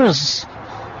ours,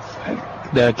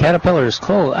 the caterpillars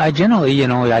close. I generally,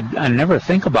 I never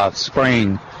think about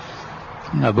spraying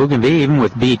bougainvillea even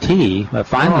with BT, but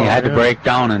finally I had to break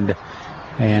down and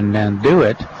do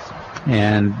it.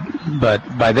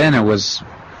 But by then it was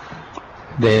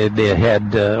they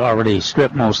had already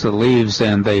stripped most of the leaves,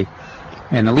 and the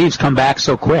leaves come back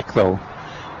so quick though.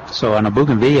 So on a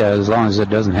bougainvillea, as long as it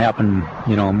doesn't happen,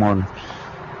 more than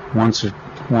once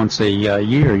a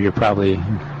year, you're probably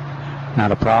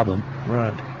not a problem.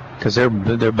 Right. Because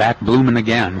they're back blooming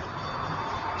again.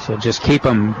 So just keep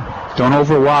them. Don't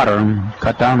overwater them.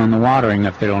 Cut down on the watering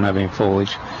if they don't have any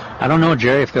foliage. I don't know,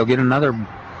 Jerry, if they'll get another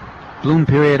bloom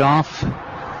period off.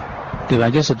 I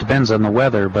guess it depends on the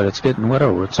weather, but it's getting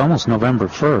wetter. It's almost November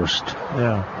 1st.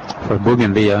 Yeah. For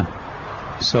bougainvillea.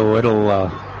 So it'll.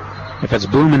 If it's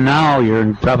blooming now, you're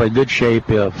in probably good shape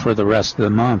for the rest of the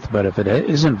month. But if it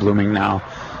isn't blooming now,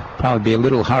 probably be a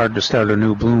little hard to start a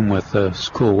new bloom with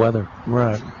cool weather.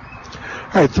 Right.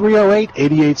 All right,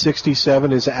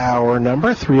 308-8867 is our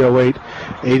number,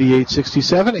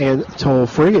 308-8867, and toll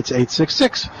free, it's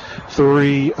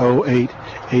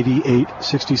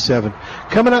 866-308-8867.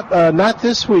 Coming up, not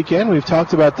this weekend, we've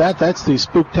talked about that, that's the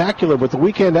Spooktacular, but the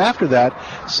weekend after that,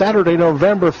 Saturday,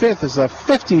 November 5th, is the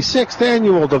 56th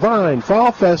Annual Divine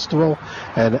Fall Festival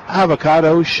and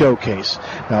Avocado Showcase.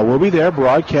 Now, we'll be there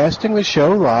broadcasting the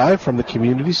show live from the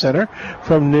Community Center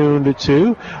from noon to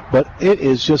 2, but it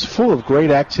is just full of great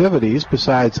activities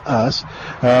besides us.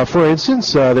 For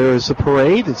instance, there is a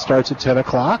parade. It starts at 10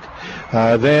 o'clock.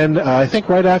 Then I think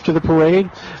right after the parade,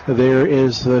 there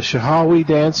is the Shahawi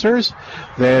dancers.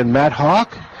 Then Matt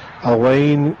Hawk,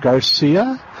 Elaine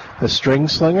Garcia, the String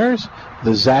Slingers,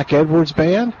 the Zach Edwards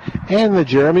Band, and the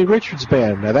Jeremy Richards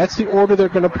Band. Now that's the order they're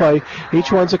going to play.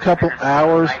 Each one's a couple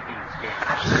hours.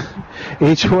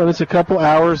 Each one is a couple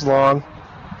hours long.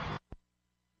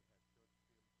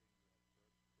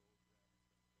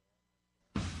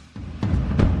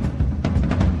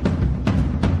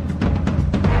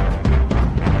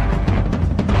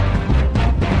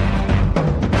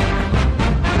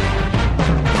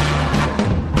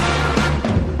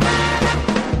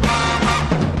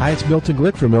 Hi, it's Milton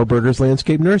Glick from Milberger's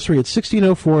Landscape Nursery at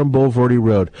 1604 on Boulevardy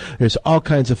Road. There's all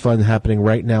kinds of fun happening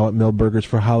right now at Milberger's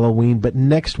for Halloween, but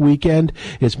next weekend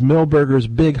is Milberger's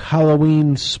big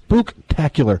Halloween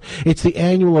Spooktacular. It's the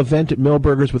annual event at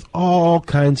Milberger's with all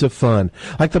kinds of fun,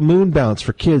 like the moon bounce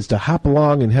for kids to hop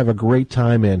along and have a great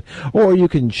time in. Or you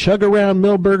can chug around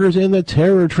Milberger's in the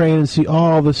terror train and see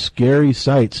all the scary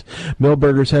sights.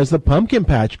 Milberger's has the pumpkin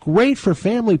patch, great for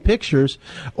family pictures,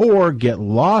 or get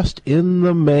lost in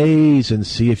the maze and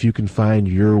see if you can find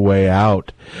your way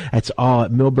out. That's all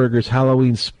at Milberger's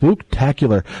Halloween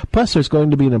Spooktacular. Plus, there's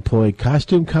going to be an employee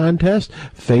costume contest,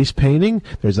 face painting,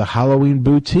 there's a Halloween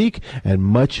boutique, and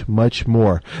much, much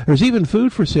more. There's even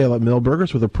food for sale at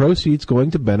Milberger's with the proceeds going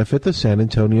to benefit the San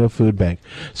Antonio Food Bank.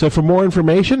 So for more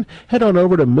information, head on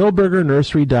over to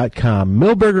MilbergerNursery.com.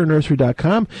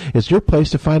 MilbergerNursery.com is your place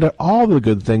to find out all the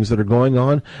good things that are going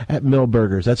on at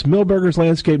Milberger's. That's Milberger's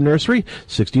Landscape Nursery,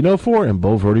 1604 and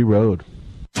Boulevardy Road.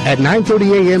 At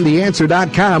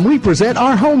 930amtheanswer.com, we present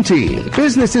our home team.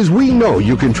 Businesses we know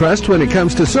you can trust when it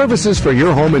comes to services for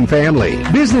your home and family.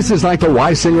 Businesses like the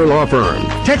Weisinger Law Firm,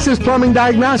 Texas Plumbing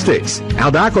Diagnostics,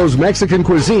 Aldaco's Mexican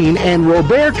Cuisine, and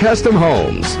Robert Custom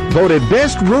Homes. Voted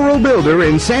Best Rural Builder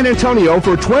in San Antonio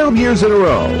for 12 years in a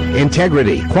row.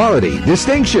 Integrity, quality,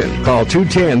 distinction. Call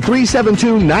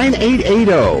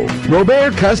 210-372-9880.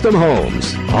 Robert Custom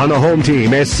Homes. On the home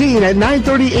team as seen at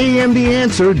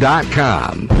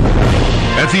 930amtheanswer.com.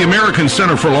 At the American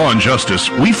Center for Law and Justice,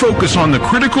 we focus on the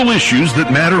critical issues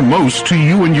that matter most to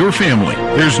you and your family.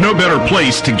 There's no better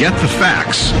place to get the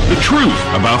facts, the truth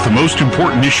about the most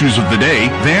important issues of the day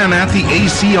than at the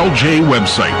ACLJ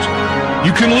website.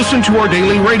 You can listen to our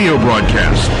daily radio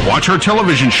broadcast, watch our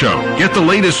television show, get the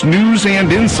latest news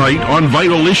and insight on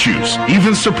vital issues,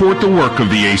 even support the work of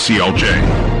the ACLJ.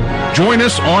 Join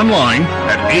us online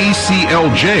at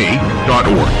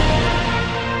aclj.org.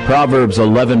 Proverbs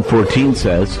 11:14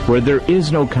 says, "Where there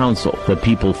is no counsel, the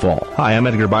people fall." Hi, I'm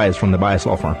Edgar Baez from the Baez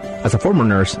Law Firm. As a former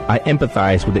nurse, I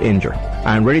empathize with the injured.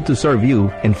 I am ready to serve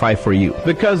you and fight for you.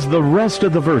 Because the rest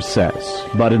of the verse says,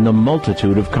 "But in the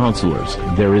multitude of counselors,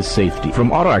 there is safety."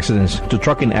 From auto accidents to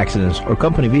trucking accidents or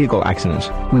company vehicle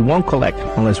accidents, we won't collect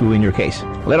unless we win your case.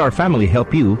 Let our family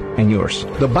help you and yours.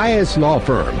 The Baez Law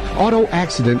Firm, Auto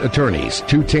Accident Attorneys,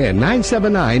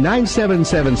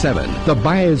 210-979-9777.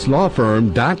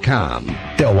 TheBaezLawFirm.com. Cycles.com.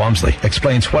 Dale Walmsley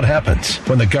explains what happens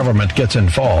when the government gets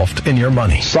involved in your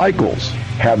money. Cycles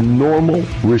have normal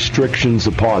restrictions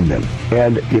upon them.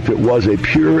 And if it was a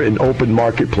pure and open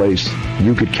marketplace,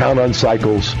 you could count on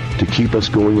Cycles to keep us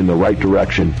going in the right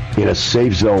direction in a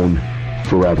safe zone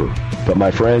forever. But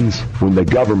my friends, when the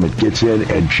government gets in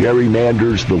and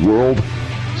gerrymanders the world,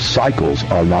 Cycles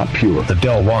are not pure. The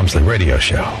Del Walmsley Radio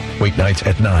Show, weeknights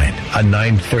at 9 on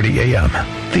 9:30 a.m.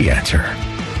 The Answer.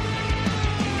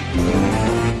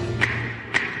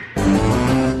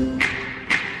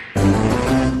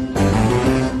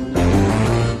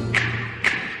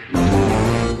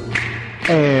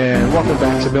 And welcome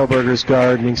back to Millburgers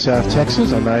Gardening, South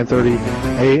Texas on 9:30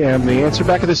 a.m. The Answer.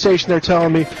 Back at the station, they're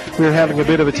telling me we were having a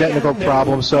bit of a technical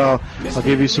problem, so I'll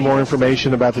give you some more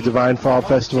information about the Divine Fall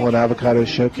Festival and Avocado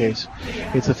Showcase.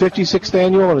 It's the 56th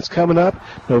annual, and it's coming up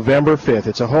November 5th.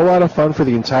 It's a whole lot of fun for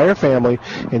the entire family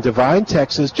in Divine,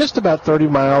 Texas, just about 30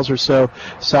 miles or so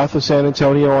south of San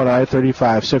Antonio on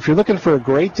I-35. So if you're looking for a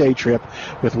great day trip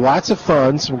with lots of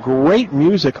fun, some great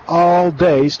music all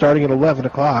day starting at 11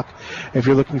 o'clock, if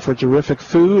you're looking for terrific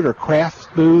food or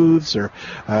craft booths or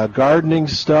gardening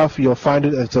stuff, you'll find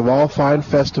it. It's a all fine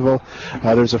festival.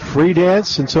 There's a free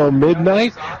dance until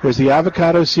midnight. There's the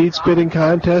avocado seed spitting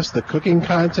contest, the cooking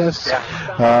contest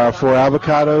for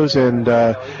avocados, and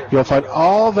you'll find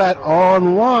all that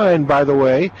online, by the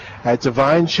way, at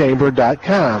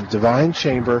DivineChamber.com.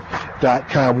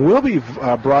 DivineChamber.com. We'll be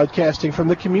broadcasting from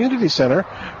the community center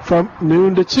from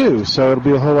noon to 2, so it'll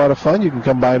be a whole lot of fun. You can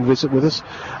come by and visit with us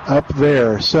up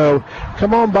there. So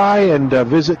come on by and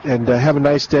visit and have a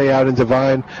nice day out in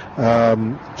Divine,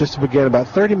 just to begin about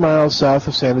 30 miles south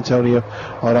of San Antonio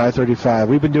on I-35.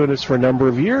 We've been doing this for a number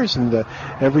of years, and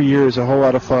every year is a whole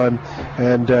lot of fun,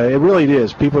 and it really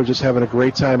is. People are just having a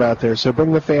great time out there, so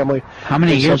bring the family. How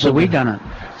many years have we done it?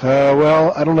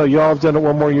 Well, I don't know. Y'all have done it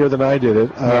one more year than I did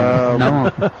it.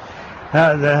 No.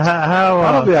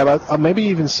 Probably about maybe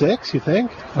even 6, you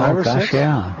think? 5 or 6?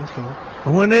 Yeah. Okay.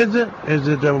 When is it? Is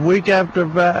it a week after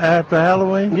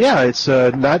Halloween? Yeah, it's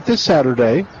not this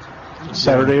Saturday.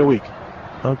 Saturday a week.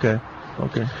 Okay. All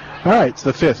right, it's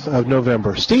the 5th of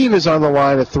November. Steve is on the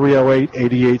line at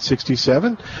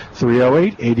 308-8867.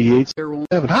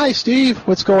 308-8867. Hi, Steve.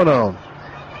 What's going on?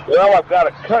 Well, I've got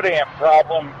a cut ant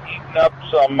problem eating up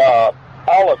some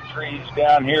olive trees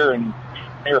down here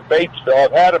near Batesville.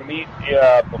 I've had them eat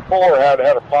before. Had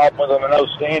a problem with them. I know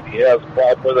Sandy has a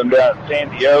problem with them down at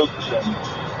Sandy Oaks, and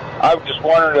I was just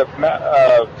wondering if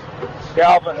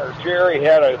Calvin or Jerry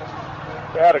had a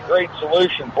great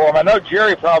solution for them. I know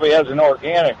Jerry probably has an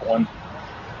organic one.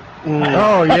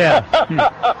 Oh yeah.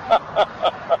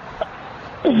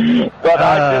 But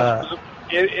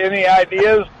any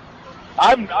ideas?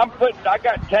 I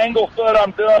got Tanglefoot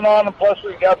I'm doing on them, plus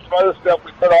we got some other stuff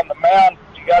we put on the mound.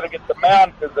 You got to get the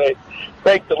mound because they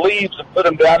take the leaves and put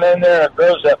them down in there, and it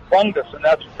grows that fungus, and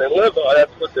that's what they live on.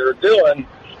 That's what they're doing.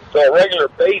 So a regular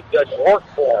bait doesn't work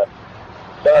for them.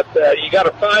 But you got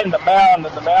to find the mound,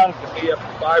 and the mound can be up to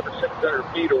 500 or 600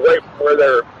 feet away from where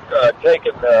they're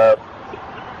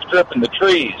stripping the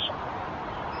trees.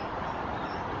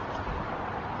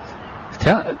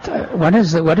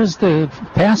 What is the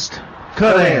pest?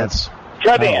 Cut ants.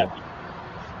 Cut ants.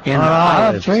 In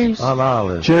olive trees? On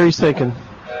olives. Jerry's thinking.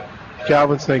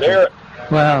 Calvin's thinking. They're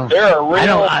a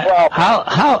real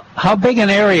problem. How big an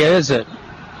area is it?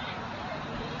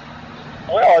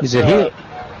 Well, is it huge?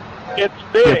 It's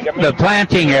big. The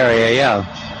planting area, yeah.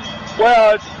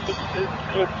 Well,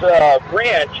 it's a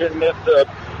ranch, and it's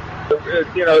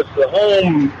it's the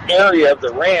home area of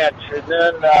the ranch, and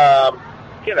then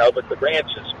but the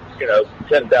ranch is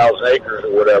 10,000 acres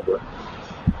or whatever.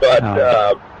 But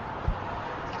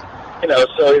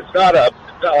so it's not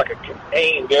like a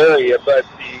contained area, but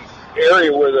the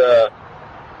area where the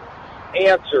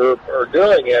ants are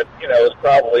doing it, is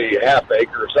probably a half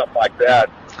acre or something like that.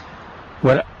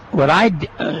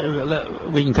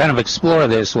 We can kind of explore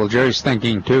this while Jerry's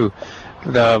thinking too.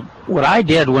 What I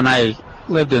did when I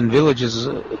lived in villages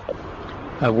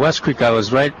of West Creek, I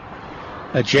was right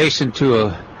adjacent to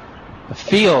a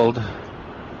field,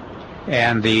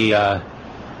 and the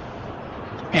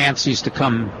ants used to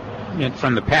come in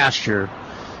from the pasture,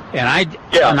 and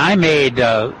I made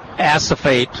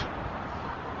acephate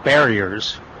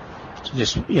barriers,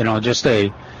 just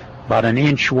about an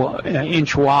inch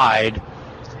wide,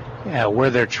 where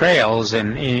their trails,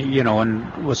 and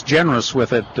and was generous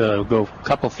with it, go a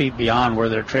couple feet beyond where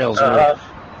their trails were,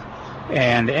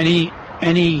 and any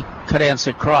cut ants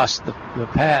that crossed the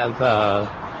path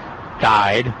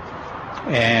died.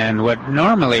 And what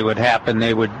normally would happen,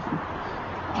 they would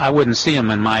I wouldn't see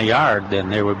them in my yard. Then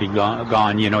they would be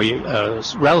gone. You know,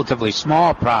 relatively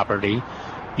small property,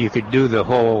 you could do the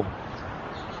whole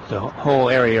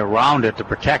area around it to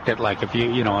protect it. Like if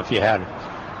you had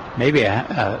maybe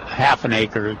a half an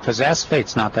acre, because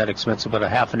asphate's not that expensive, but a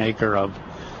half an acre of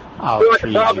olive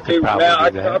trees, you could probably do that.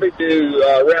 I could probably do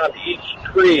around each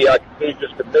tree. I could do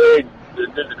just the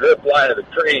drip line of the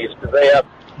trees, because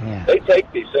they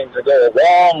take these things and go a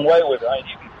long way with it.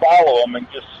 You can follow them and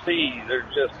just see they're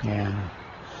just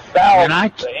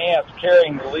thousands of ants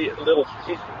carrying the little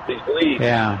pieces of these leaves.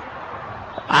 Yeah,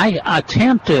 I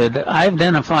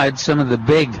identified some of the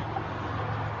big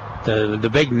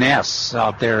nests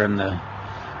out there and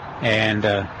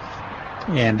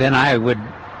then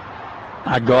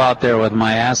I'd go out there with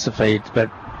my acephate,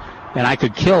 and I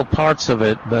could kill parts of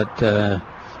it, but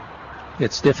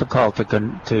it's difficult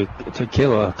to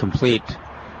kill a complete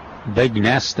big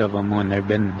nest of them when they've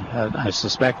been. I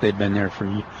suspect they've been there for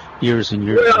years and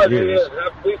years and years.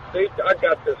 I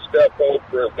got this stuff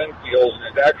over at Winfield,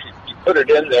 and it actually, you put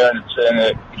it in there, and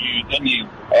then you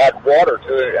add water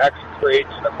to it. It actually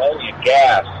creates an ammonia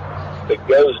gas that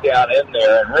goes down in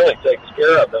there and really takes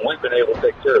care of them. We've been able to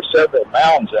take care of several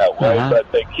mounds that way,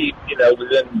 but they keep,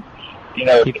 within,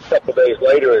 a couple of days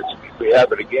later, we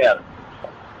have it again.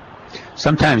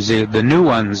 Sometimes the new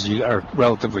ones are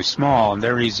relatively small, and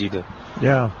they're easy to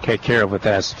take care of with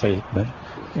acephate.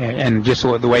 And just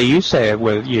the way you say it,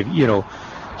 with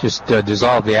just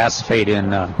dissolve the acephate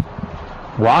in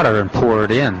water and pour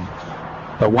it in.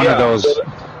 But one of those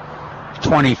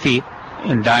 20 feet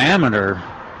in diameter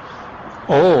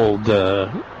old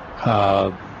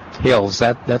hills,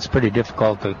 that's pretty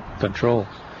difficult to control.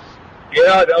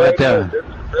 Yeah, no, it's a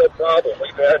real problem.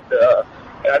 We've had,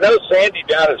 I know Sandy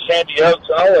down at Sandy Oaks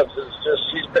Olives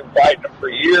she's been fighting them for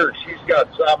years. She's got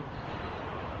some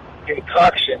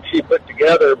concoction she put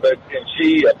together, and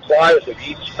she applies it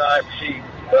each time she,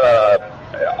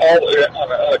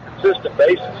 on a consistent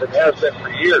basis, and has been for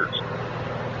years.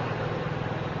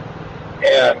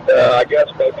 And I guess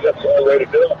maybe that's the only way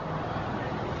to do it.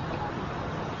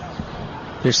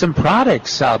 There's some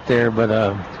products out there, but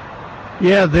I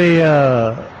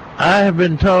have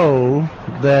been told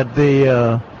that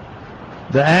the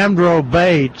Amdro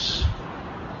baits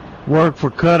work for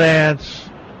cut ants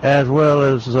as well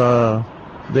as the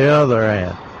other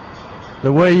ant.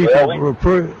 The way you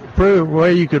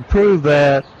could prove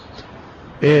that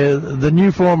is the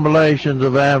new formulations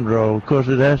of Amdro. Of course,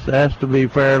 it has to be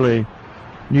fairly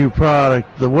new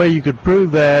product. The way you could prove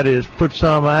that is put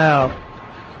some out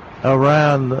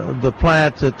around the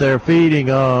plants that they're feeding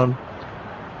on,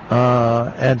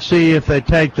 and see if they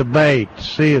take the bait.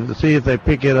 See if they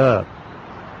pick it up.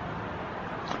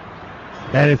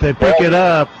 And if they pick it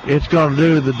up, it's going to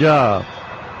do the job.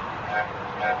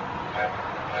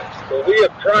 Well, we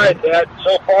have tried that.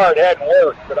 So far, it hadn't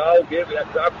worked. But I'll give you.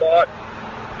 I bought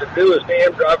the newest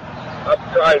Amdro. I've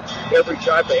tried every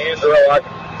type of Amdro I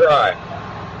can try.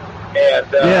 And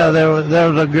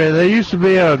there used to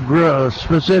be a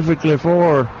specifically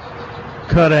for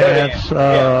cut ants,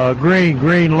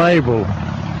 green label,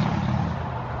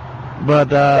 but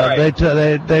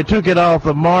they took it off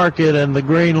the market, and the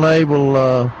green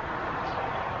label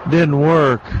didn't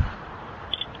work.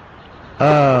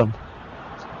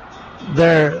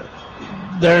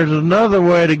 There's another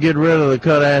way to get rid of the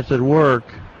cut ants that work.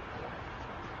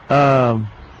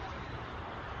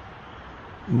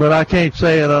 But I can't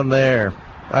say it on the air.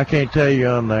 I can't tell you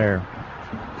on the air.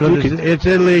 Because it's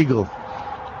illegal.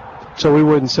 So we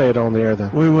wouldn't say it on the air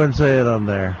then? We wouldn't say it on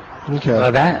there. Okay.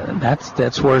 Well,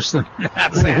 that's worse than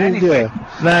not saying anything.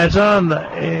 Now, it's on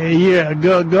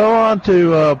go on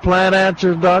to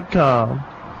plantanswers.com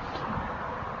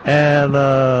and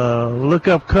look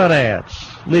up cut ants,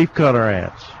 leaf cutter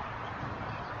ants.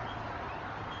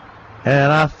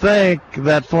 And I think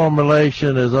that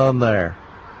formulation is on there.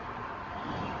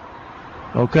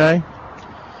 Okay?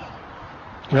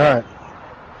 All right.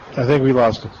 I think we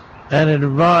lost it. And it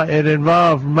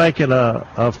involves making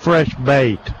a fresh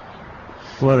bait.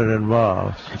 What it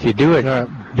involves. If you do it,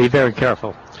 be very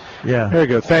careful. Yeah. There you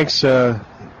go. Thanks. Well,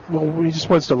 he just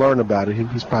wants to learn about it.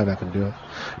 He's probably not going to do it.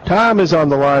 Tom is on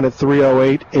the line at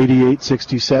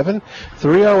 308-8867.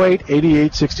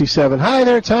 308-8867. Hi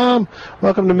there, Tom.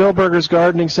 Welcome to Milberger's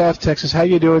Gardening, South Texas. How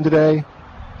you doing today?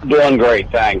 Doing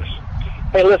great, thanks.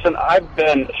 Hey, listen, I've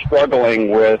been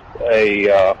struggling with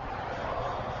a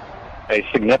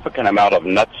significant amount of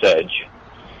nutsedge,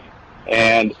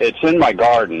 and it's in my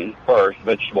garden first,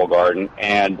 vegetable garden,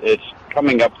 and it's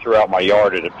coming up throughout my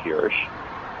yard, it appears.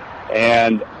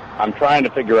 And I'm trying to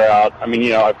figure out,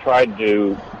 I've tried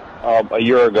to a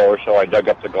year ago or so, I dug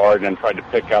up the garden and tried to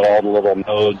pick out all the little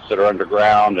nodes that are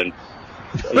underground, and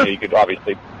you could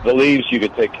obviously, the leaves you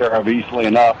could take care of easily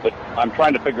enough, but I'm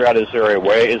trying to figure out, is there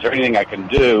anything I can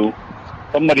do?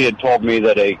 Somebody had told me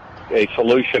that a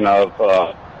solution of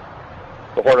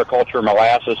the horticulture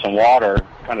molasses and water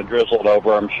kind of drizzled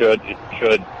over them should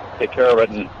take care of it,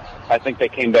 and I think they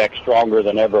came back stronger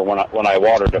than ever when I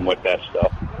watered them with that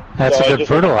stuff. That's a good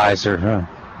fertilizer, huh?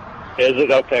 Is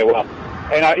it? Okay, well,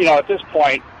 and at this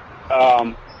point,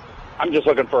 I'm just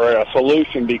looking for a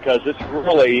solution because it's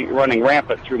really running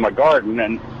rampant through my garden,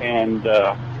 and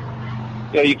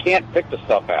you can't pick the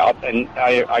stuff out, and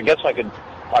I guess I could.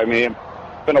 I mean,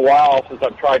 it's been a while since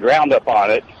I've tried Roundup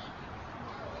on it,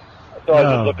 so I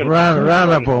was just looking.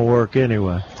 Roundup won't work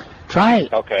anyway. Try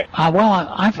it. Okay.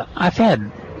 Well, I've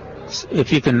had,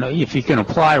 if you can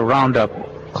apply Roundup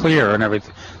Clear and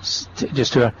everything,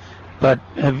 but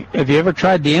have you ever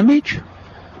tried the Image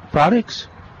products?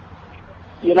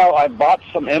 I bought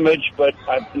some Image, but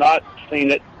I've not seen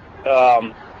it.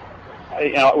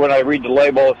 When I read the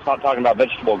label, it's not talking about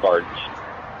vegetable gardens.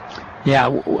 Yeah.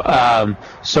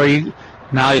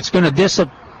 Now it's going to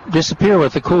disappear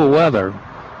with the cool weather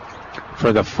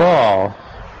for the fall.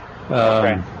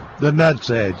 Okay. The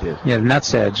nutsedges. Yeah, the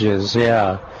nutsedges.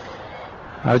 Yeah.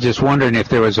 I was just wondering if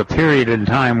there was a period in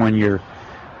time when you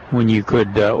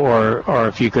could, or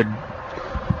if you could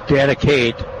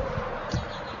dedicate.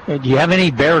 Do you have any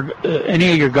of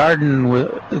your garden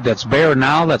that's bare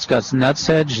now that's got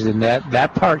nutsedge, and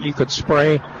that part you could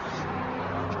spray?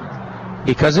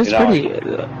 Because it's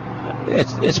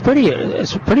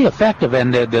pretty effective,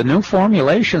 and the new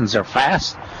formulations are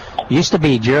fast. It used to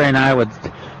be Jerry and I would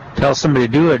tell somebody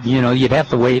to do it, you'd have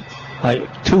to wait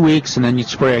like 2 weeks and then you'd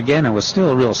spray again. It was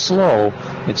still real slow.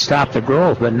 It stopped the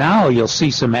growth, but now you'll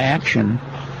see some action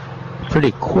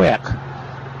pretty quick.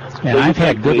 And I've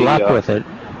had good luck with it.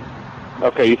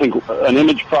 Okay, you think an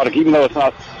Image product, even though it's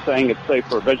not saying it's safe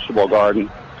for a vegetable garden,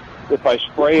 if I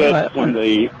spray it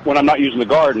when I'm not using the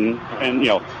garden, and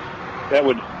that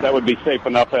would be safe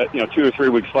enough that 2 or 3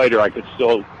 weeks later I could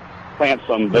still plant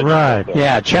some vegetables. Right.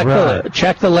 Yeah.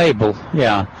 Check the label.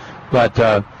 Yeah, but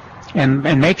and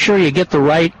make sure you get the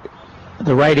right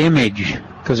Image,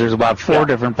 because there's about 4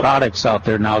 different products out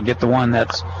there now. Get the one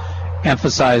that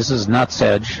emphasizes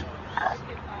nutsedge.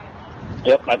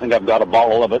 Yep, I think I've got a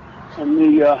bottle of it in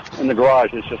the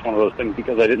garage. It's just one of those things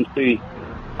because I didn't see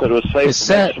that it was safe. Is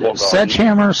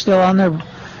Sedgehammer still on there?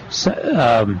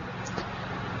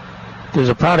 There's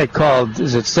a product called,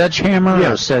 is it Sedgehammer?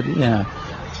 Yeah.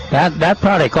 That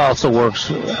product also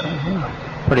works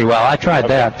pretty well. I tried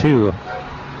that too.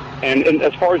 And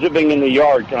as far as it being in the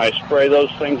yard, can I spray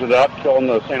those things without killing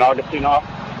the St. Augustine off?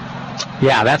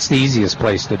 Yeah, that's the easiest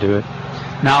place to do it.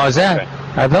 Now, is that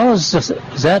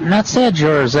nutsedge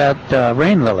or is that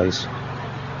rain lilies?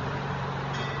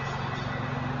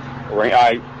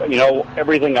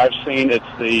 Everything I've seen, it's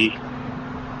the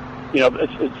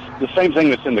same thing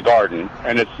that's in the garden,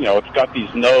 and it's got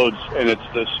these nodes, and it's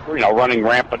this running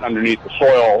rampant underneath the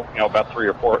soil, about 3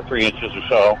 inches or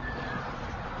so.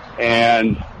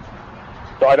 And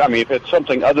so if it's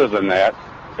something other than that,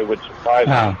 it would surprise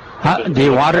me. Do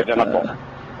you water?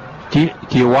 Do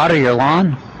you water your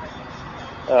lawn?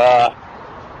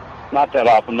 Not that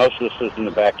often. Most of this is in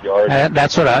the backyard.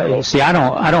 That's what I see. I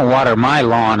don't water my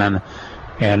lawn,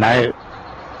 and I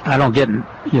don't get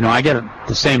I get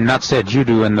the same nutsedge you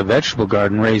do in the vegetable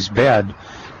garden, raised bed,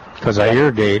 because I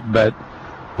irrigate. But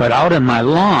out in my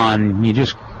lawn, you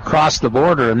just cross the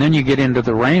border, and then you get into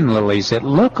the rain lilies that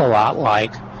look a lot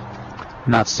like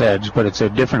nutsedge, but it's a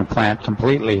different plant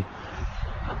completely.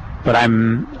 But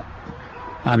I'm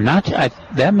not.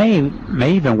 That may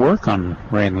even work on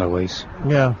rain lilies.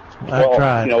 Yeah, I've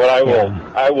tried. You know what?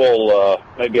 I will.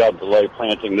 Maybe I'll delay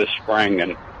planting this spring,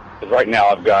 and because right now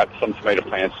I've got some tomato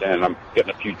plants in, and I'm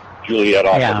getting a few Juliet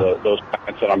off of those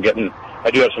plants, and I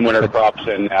do have some winter crops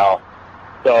in now,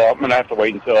 so I'm going to have to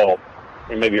wait until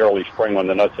maybe early spring when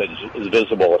the nutsedge is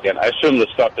visible again. I assume the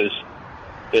stuff is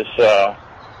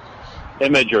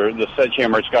Image or the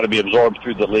Sedgehammer. It's got to be absorbed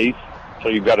through the leaf. So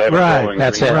you've got to have it growing.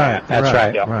 That's it. Right. That's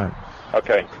right. Yeah. Right.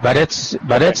 Okay. But it's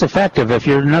effective. If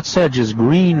your nutsedge is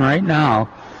green right now,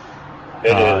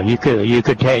 you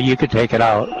could take it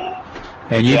out,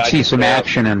 and you'd see some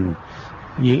action in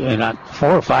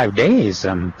 4 or 5 days.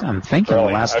 I'm thinking the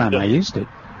last time I used it.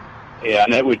 Yeah,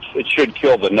 and it should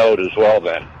kill the node as well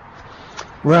then.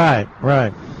 Right.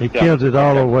 It kills it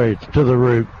all the way to the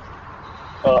root.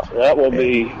 That will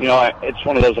be, it's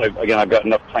one of those, I've got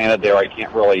enough planted there, I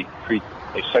can't really treat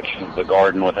a section of the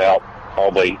garden without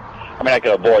probably, I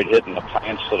could avoid hitting the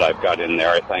plants that I've got in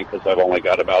there, I think, because I've only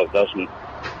got about a dozen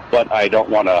but I don't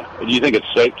want to. Do you think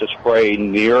it's safe to spray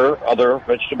near other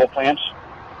vegetable plants?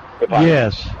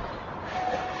 Yes.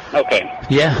 Okay.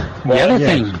 Yeah. The Well,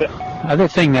 other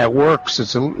thing that works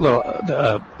is a little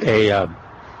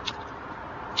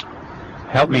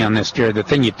help me on this, Jared. The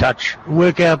thing you touch.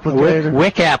 Wick applicator.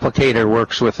 Wick applicator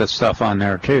works with the stuff on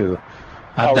there too.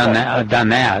 I've done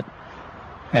that,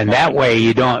 and that way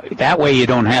you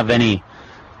don't have any.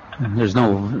 There's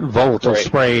no volatile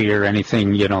spray or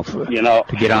anything, to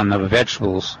get on the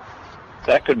vegetables.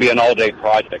 That could be an all-day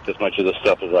project as much of the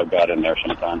stuff as I've got in there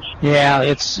sometimes. Yeah,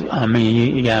 it's a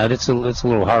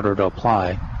little harder to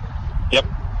apply. Yep.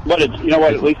 But it's,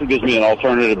 at least it gives me an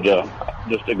alternative to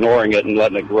just ignoring it and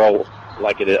letting it grow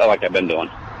like I've been doing.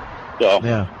 So,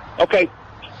 yeah. Okay.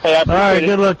 Hey, I appreciate All right, it.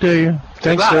 good luck to you.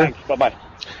 Thanks, sir. Thanks. Bye-bye.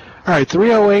 All right,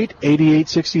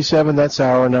 308-8867, that's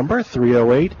our number,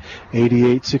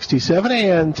 308-8867,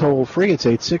 and toll-free, it's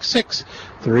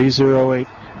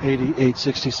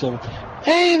 866-308-8867.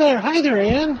 Hey there, hi there,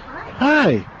 Ann.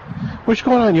 Hi. What's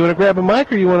going on? You want to grab a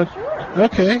mic, or you want to...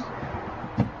 Okay.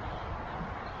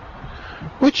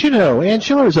 What you know? Ann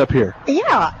Schiller's up here.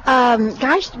 Yeah.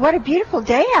 Gosh, what a beautiful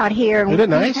day out here. Isn't it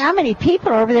nice? How many people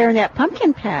are over there in that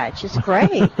pumpkin patch? It's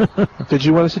great. Did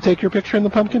you want us to take your picture in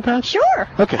the pumpkin patch? Sure.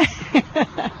 Okay.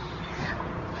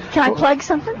 Can I plug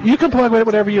something? You can plug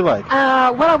whatever you like.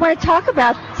 Well, I want to talk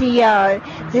about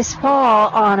this fall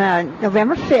on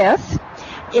November 5th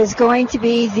is going to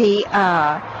be the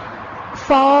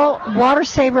Fall Water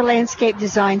Saver Landscape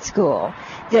Design School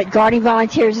that Gardening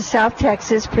Volunteers of South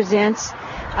Texas presents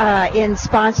in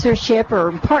sponsorship or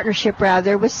in partnership,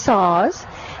 rather, with SAWS.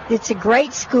 It's a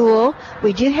great school.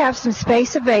 We do have some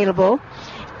space available.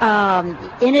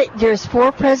 In it, there's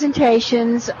 4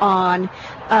 presentations on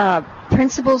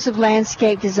principles of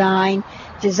landscape design,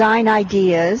 design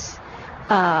ideas,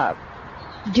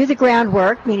 do the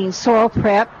groundwork, meaning soil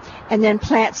prep, and then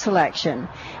plant selection.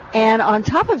 And on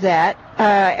top of that,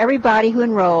 everybody who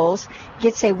enrolls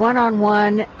gets a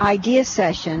one-on-one idea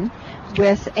session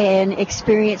with an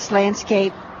experienced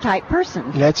landscape type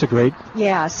person. That's a great...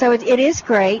 Yeah, so it is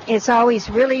great. It's always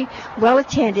really well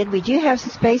attended. We do have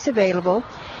some space available.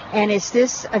 And it's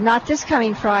not this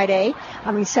coming Saturday,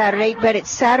 but it's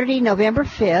Saturday, November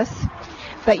 5th.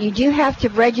 But you do have to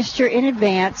register in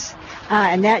advance,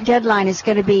 and that deadline is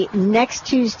going to be next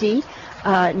Tuesday,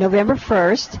 November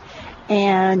 1st.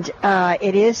 And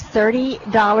it is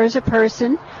 $30 a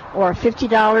person or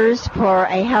 $50 for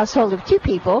a household of 2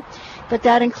 people. But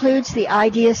that includes the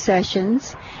idea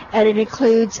sessions, and it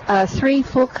includes 3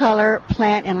 full-color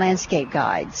plant and landscape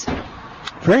guides.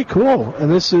 Very cool. And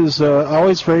this is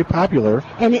always very popular.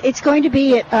 And it's going to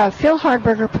be at Phil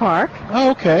Hardberger Park.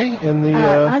 Oh, okay. In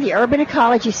the Urban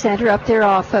Ecology Center up there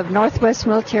off of Northwest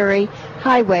Military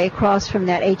Highway across from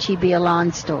that H-E-B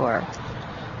Elan store.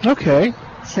 Okay.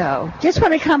 So, just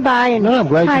want to come by and I'm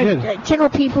glad you did. Tickle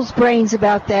people's brains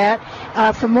about that.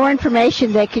 For more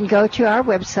information, they can go to our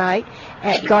website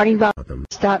at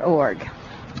gardeningvolunteers.org.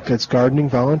 That's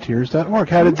gardeningvolunteers.org.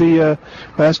 How did the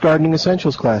last Gardening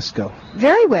Essentials class go?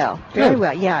 Very well. Very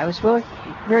well. Yeah, it was really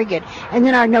very good. And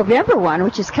then our November one,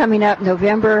 which is coming up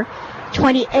November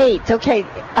 28th. Okay,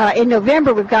 in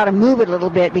November we've got to move it a little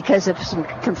bit because of some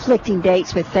conflicting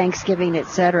dates with Thanksgiving,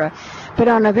 etc. But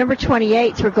on November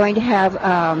 28th, we're going to have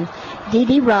Dee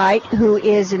Dee Wright, who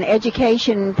is an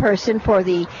education person for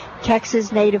the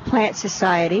Texas Native Plant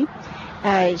Society.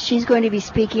 She's going to be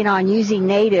speaking on using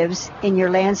natives in your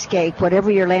landscape,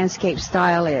 whatever your landscape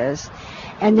style is.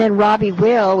 And then Robbie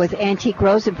Will with Antique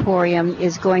Rose Emporium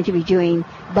is going to be doing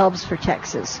bulbs for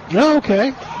Texas. Oh,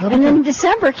 okay. And then in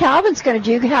December, Calvin's going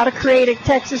to do how to create a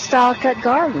Texas-style cut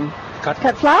garden. Cut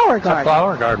flower garden. Cut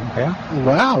flower garden, yeah.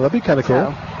 Wow, that'd be kind of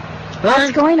cool.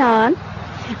 Lots going on.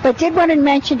 But did want to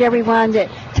mention to everyone that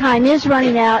time is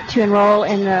running out to enroll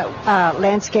in the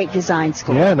landscape design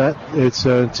school. Yeah, it's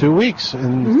 2 weeks.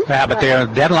 And Yeah, but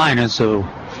the deadline is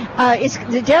it's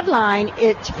the deadline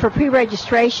for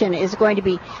pre-registration is going to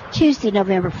be Tuesday,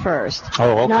 November 1st.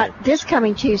 Oh, okay. Not this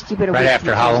coming Tuesday, but a right week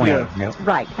after from Halloween. Tuesday. Yep.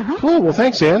 Right. Cool. Well,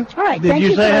 thanks, Ann. All right. Did thank you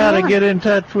say for how to coming get on. in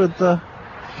touch with the...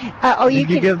 Did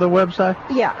you give the website?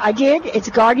 Yeah, I did. It's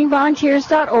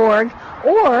gardeningvolunteers.org,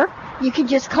 or you can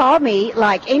just call me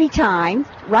like anytime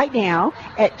right now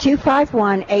at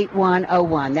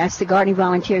 251-8101. That's the Gardening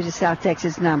Volunteers of South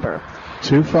Texas number.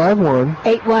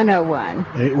 251-8101.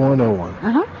 8101.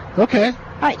 Uh-huh. Okay.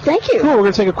 All right, thank you. Cool. We're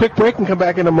going to take a quick break and come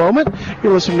back in a moment.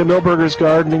 You're listening to Milberger's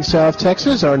Gardening South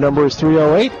Texas. Our number is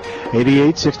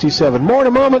 308-8867. More in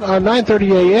a moment on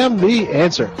 9:30 a.m. The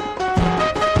Answer.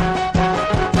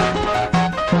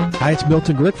 Hi, it's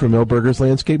Milton Glick from Millburgers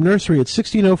Landscape Nursery at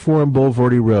 1604 on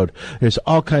Boulevardy Road. There's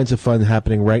all kinds of fun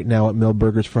happening right now at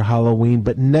Millburgers for Halloween,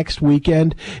 but next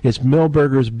weekend is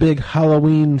Millburgers' big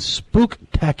Halloween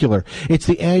Spooktacular. It's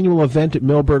the annual event at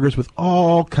Millburgers with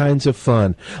all kinds of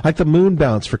fun, like the moon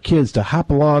bounce for kids to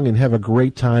hop along and have a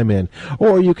great time in.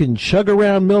 Or you can chug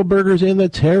around Millburgers in the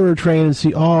terror train and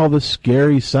see all the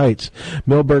scary sights.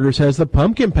 Millburgers has the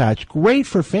pumpkin patch, great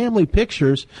for family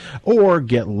pictures, or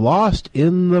get lost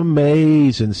in the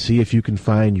maze and see if you can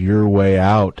find your way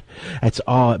out. That's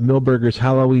all at Millburgers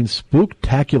Halloween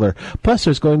Spooktacular. Plus,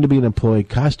 there's going to be an employee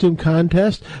costume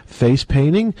contest, face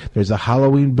painting, there's a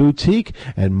Halloween boutique,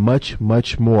 and much,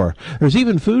 much more. There's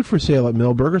even food for sale at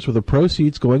Millburgers with the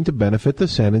proceeds going to benefit the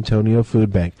San Antonio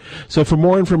Food Bank. So for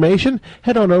more information,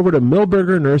 head on over to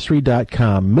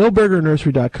millburgernursery.com.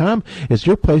 Millburgernursery.com is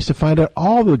your place to find out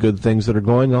all the good things that are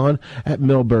going on at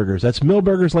Millburgers. That's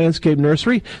Millburgers Landscape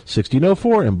Nursery,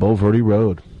 1604 and Boulevardy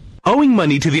Road. Owing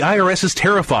money to the IRS is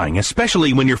terrifying,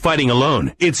 especially when you're fighting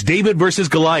alone. It's David versus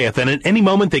Goliath, and at any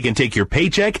moment they can take your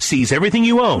paycheck, seize everything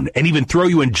you own, and even throw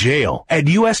you in jail. At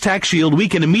U.S. Tax Shield, we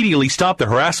can immediately stop the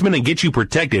harassment and get you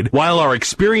protected, while our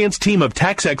experienced team of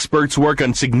tax experts work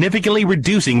on significantly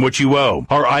reducing what you owe.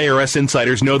 Our IRS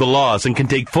insiders know the laws and can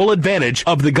take full advantage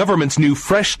of the government's new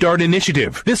Fresh Start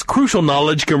initiative. This crucial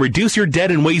knowledge can reduce your debt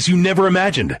in ways you never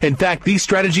imagined. In fact, these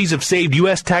strategies have saved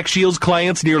U.S. Tax Shield's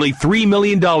clients nearly $3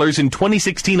 million in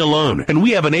 2016 alone, and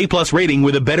we have an A+ rating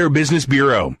with a Better Business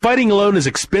Bureau. Fighting alone is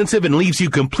expensive and leaves you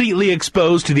completely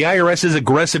exposed to the IRS's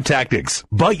aggressive tactics.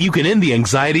 But you can end the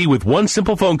anxiety with one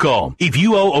simple phone call. If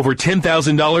you owe over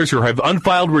 $10,000 or have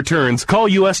unfiled returns, call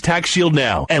U.S. Tax Shield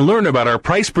now and learn about our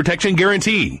price protection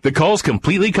guarantee. The call's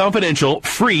completely confidential,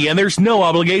 free, and there's no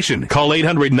obligation. Call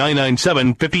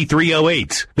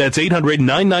 800-997-5308. That's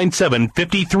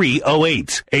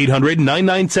 800-997-5308.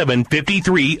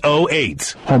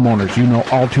 800-997-5308. Homeowners, you know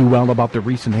all too well about the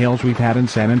recent hails we've had in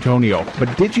San Antonio.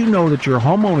 But did you know that your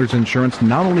homeowner's insurance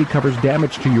not only covers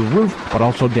damage to your roof, but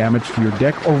also damage to your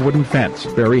deck or wooden fence?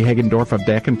 Barry Hagendorf of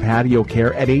Deck and Patio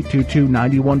Care at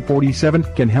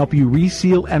 822-9147 can help you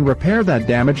reseal and repair that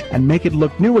damage and make it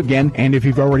look new again. And if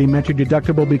you've already met your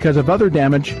deductible because of other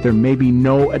damage, there may be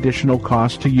no additional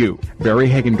cost to you. Barry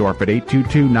Hagendorf at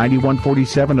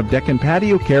 822-9147 of Deck and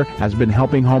Patio Care has been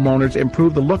helping homeowners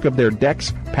improve the look of their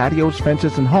decks, patios,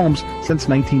 fences, and homes since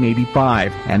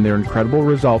 1985, and their incredible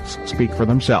results speak for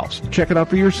themselves. Check it out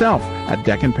for yourself at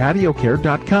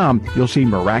deckandpatiocare.com. You'll see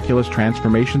miraculous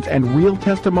transformations and real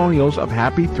testimonials of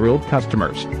happy, thrilled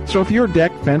customers. So if your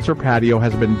deck, fence, or patio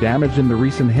has been damaged in the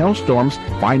recent hailstorms,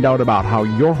 find out about how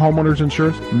your homeowner's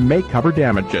insurance may cover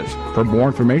damages. For more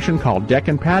information, call Deck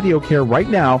and Patio Care right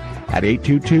now at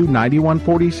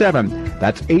 822-9147.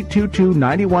 That's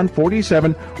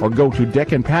 822-9147, or go to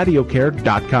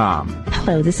deckandpatiocare.com.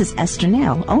 Hello, this is Esther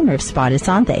Nell, owner of Spa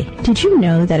Desante. Did you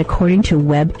know that according to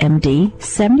WebMD,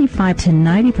 75 to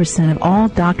 90% of all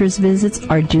doctor's visits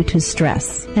are due to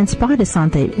stress? And Spa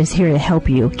Desante is here to help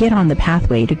you get on the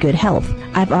pathway to good health.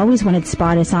 I've always wanted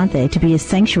Spa Desante to be a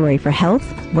sanctuary for health,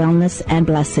 wellness, and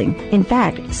blessing. In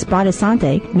fact, Spa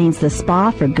Desante means the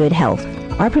spa for good health.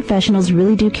 Our professionals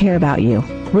really do care about you.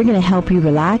 We're going to help you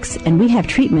relax, and we have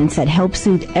treatments that help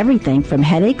soothe everything from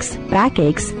headaches,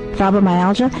 backaches,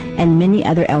 fibromyalgia, and many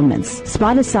other ailments.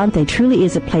 Spa Desante truly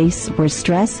is a place where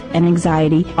stress and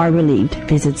anxiety are relieved.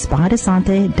 Visit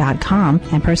spadesante.com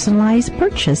and personalize,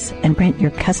 purchase, and print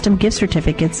your custom gift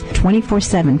certificates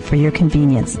 24/7 for your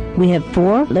convenience. We have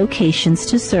 4 locations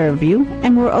to serve you,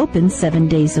 and we're open 7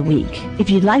 days a week. If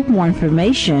you'd like more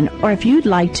information, or if you'd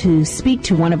like to speak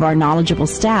to one of our knowledgeable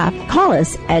staff, call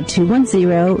us at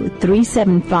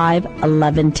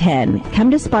 210-375-1110.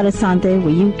 Come to Spa Desante,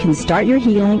 where you can start your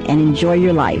healing and enjoy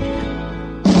your life.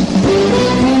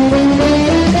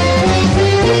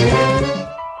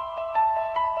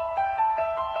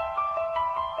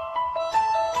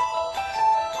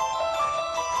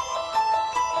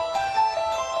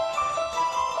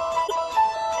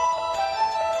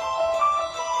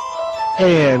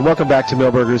 And welcome back to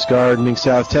Millburgers Gardening,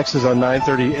 South Texas on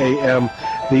 9:30 a.m.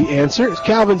 The Answer.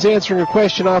 Calvin's answering a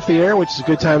question off the air, which is a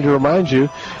good time to remind you,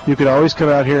 you can always come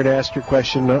out here and ask your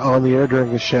question on the air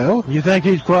during the show. You think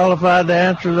he's qualified to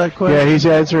answer that question? Yeah, he's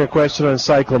answering a question on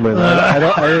cyclamen.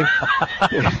 I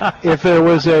if there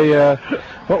was a...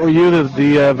 what were you,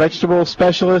 the vegetable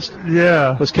specialist?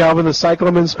 Yeah. Was Calvin the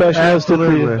cyclamen specialist?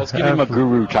 Absolutely. Let's give him a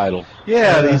guru title.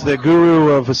 Yeah, he's the guru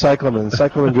of a cyclamen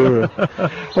guru.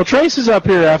 Well, Trace is up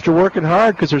here after working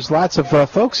hard because there's lots of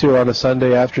folks here on a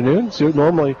Sunday afternoon. So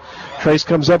normally Normally, Trace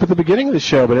comes up at the beginning of the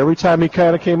show, but every time he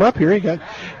kind of came up here, he got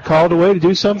called away to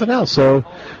do something else. So,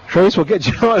 Trace, we'll get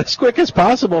you on as quick as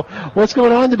possible. What's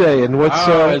going on today, and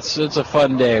what's? It's a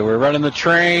fun day. We're running the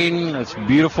train. It's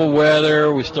beautiful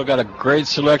weather. We still got a great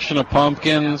selection of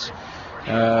pumpkins,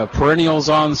 perennials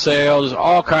on sale. There's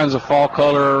all kinds of fall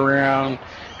color around.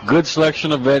 Good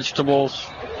selection of vegetables.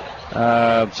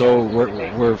 So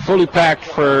we're fully packed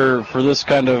for this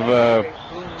kind of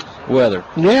weather.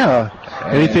 Yeah.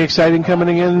 Anything exciting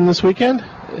coming in this weekend?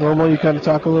 Normally you kind of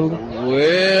talk a little bit.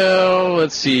 Well,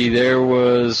 let's see. There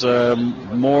was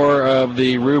more of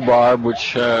the rhubarb,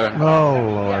 which... oh,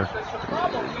 Lord.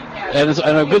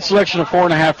 And a good selection of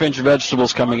 4.5-inch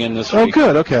vegetables coming in this week.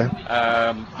 Oh, good. Okay.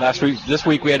 This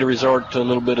week we had to resort to a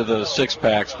little bit of the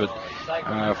 6-packs, but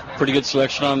pretty good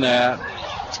selection on that.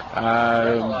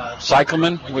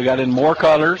 Cyclamen, we got in more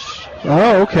colors.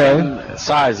 Oh, okay. And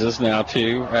sizes now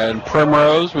too, and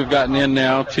primrose we've gotten in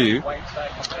now too.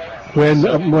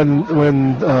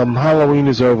 When Halloween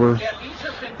is over,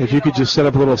 if you could just set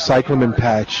up a little cyclamen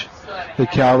patch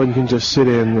that Calvin can just sit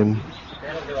in and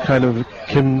kind of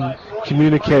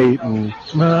communicate and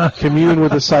commune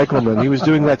with the cyclamen. He was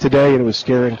doing that today, and it was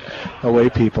scaring away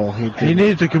people. He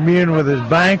needs to commune with his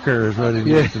banker, is what he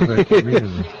needs to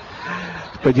commune.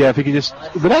 But yeah, if you could just,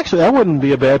 but actually that wouldn't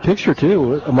be a bad picture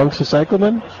too, amongst the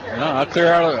cyclamen. No, I'll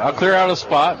clear out a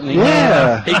spot.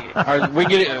 And we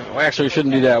get it. Well, actually, we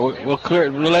shouldn't do that. We'll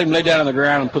let him lay down on the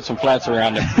ground and put some flats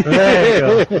around him.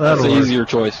 There you go. That's an easier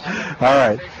choice. All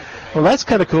right. Well, that's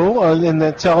kind of cool. And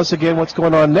then tell us again what's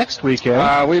going on next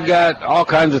weekend. We've got all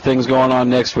kinds of things going on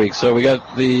next week. So we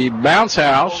got the bounce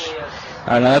house.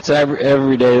 That's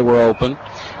every day that we're open.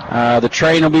 The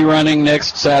train will be running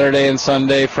next Saturday and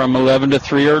Sunday from 11 to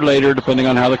 3 or later, depending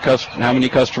on how many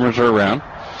customers are around.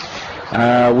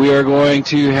 We are going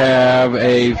to have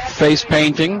a face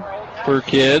painting for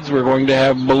kids. We're going to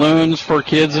have balloons for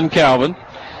kids in Calvin.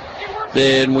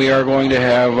 Then we are going to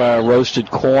have roasted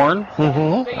corn.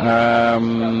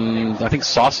 Mm-hmm. I think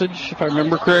sausage, if I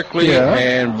remember correctly, yeah.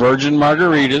 And virgin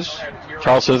margaritas.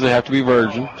 Charles says they have to be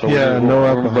virgin. So no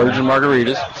alcohol. Virgin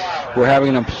margaritas. We're having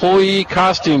an employee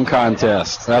costume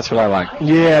contest. That's what I like.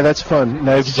 Yeah, that's fun.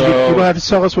 Now, you don't have to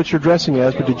tell us what you're dressing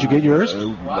as, but did you get yours?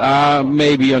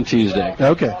 Maybe on Tuesday.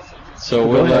 Okay. So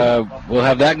we'll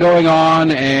have that going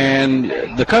on,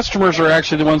 and the customers are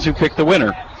actually the ones who pick the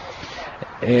winner.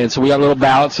 And so we got little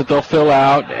ballots that they'll fill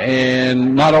out,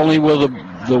 and not only will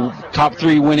the top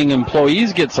 3 winning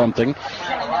employees get something,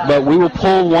 but we will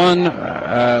pull one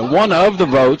of the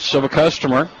votes of a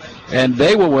customer, and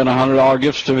they will win a $100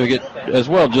 gift certificate as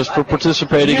well, just for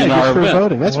participating in our event.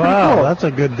 Voting. That's pretty cool. That's a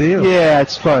good deal. Yeah,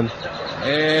 it's fun.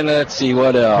 And let's see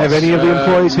what else. Have any of the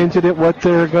employees hinted at what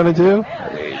they're going to do?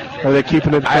 Are they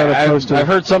keeping it kind of close to? I've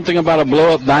heard something about a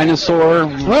blow-up dinosaur.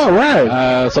 Oh,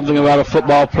 right. Something about a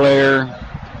football player.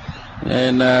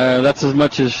 And that's as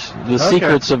much as the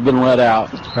secrets have been let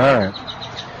out. All right.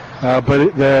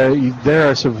 But there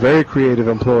are some very creative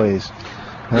employees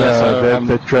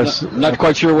that dress. Not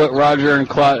quite sure what Roger and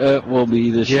Claudette will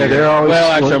be this year. They're always.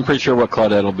 Well, actually, I'm pretty sure what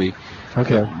Claudette will be.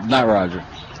 Okay. Not Roger.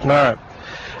 All right.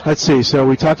 Let's see. So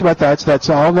we talked about that. So that's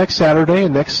all next Saturday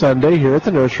and next Sunday here at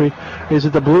the nursery. Is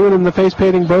it the balloon and the face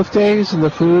painting both days and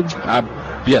the food?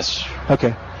 Yes.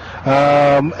 Okay.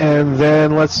 And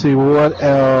then let's see what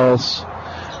else.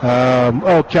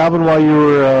 Calvin, while you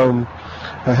were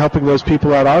helping those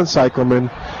people out on Cyclamen,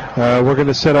 we're going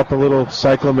to set up a little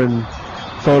Cyclamen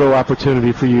photo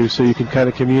opportunity for you, so you can kind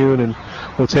of commune, and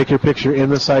we'll take your picture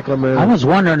in the Cyclamen. I was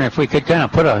wondering if we could kind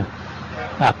of put a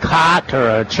cot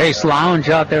or a Chase lounge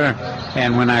out there,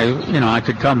 and when I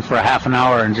could come for a half an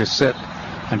hour and just sit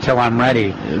until I'm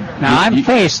ready. Now I'm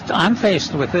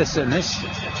faced with this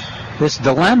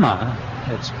dilemma.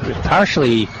 It's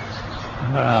partially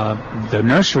the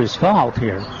nursery's fault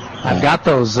here. I've got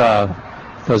those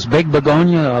big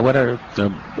begonia, what are the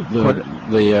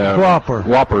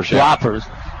Whoppers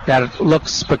that look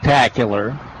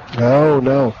spectacular. Oh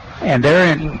no! And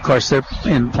they're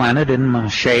planted in my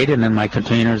shade and in my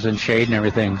containers in shade and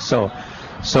everything. So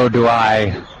do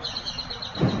I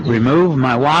remove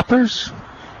my whoppers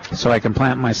so I can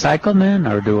plant my cyclamen,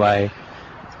 or do I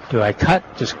cut?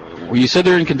 Well, you said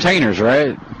they're in containers,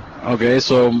 right? Okay,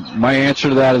 so my answer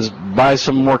to that is buy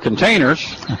some more containers.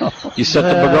 You set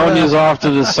the begonias off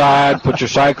to the side, put your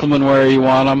cyclamen where you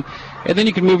want them, and then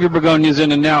you can move your begonias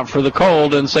in and out for the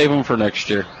cold and save them for next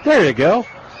year. There you go.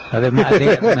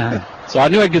 So I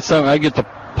knew I'd get the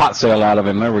pot sale out of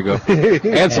him. There we go.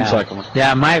 And some cyclamen.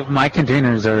 Yeah, my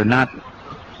containers are not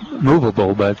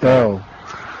movable, but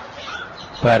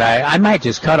I might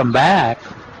just cut them back.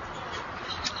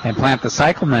 and plant the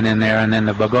cyclamen in there, and then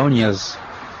the begonias.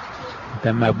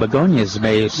 Then my begonias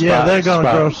may sprout. Yeah, they're going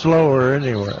to grow slower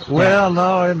anyway. Well,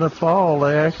 no, in the fall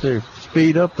they actually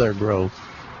speed up their growth.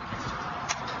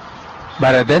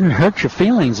 But it doesn't hurt your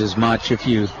feelings as much if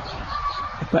you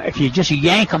just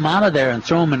yank them out of there and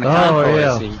throw them in the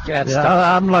compost.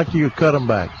 Yeah, I'm like you, cut them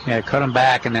back. Yeah, cut them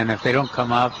back, and then if they don't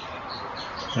come up,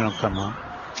 they don't come up.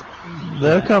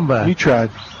 They'll come back. You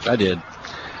tried. I did.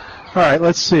 All right,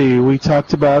 let's see. We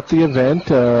talked about the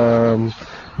event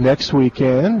next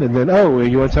weekend, and then,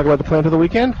 you want to talk about the plant of the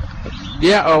weekend?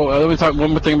 Yeah, let me talk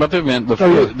one more thing about the event.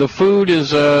 The food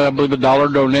is, I believe,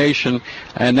 $1 donation,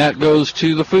 and that goes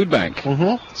to the food bank.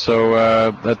 Mm-hmm. So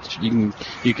that's you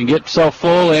can get yourself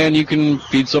full, and you can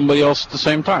feed somebody else at the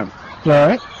same time. All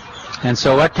right. And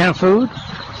so what kind of food?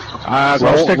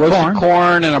 Roasted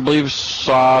corn, and I believe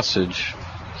sausage.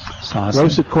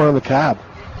 Roasted corn on the cob.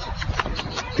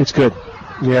 It's good.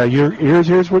 Yeah,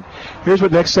 here's what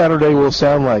next Saturday will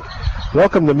sound like.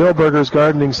 Welcome to Millburgers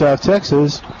Gardening, South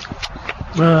Texas.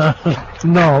 So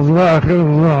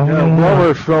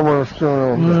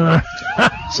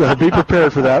be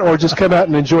prepared for that, or just come out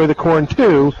and enjoy the corn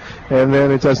too, and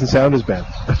then it doesn't sound as bad.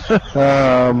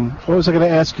 What was I going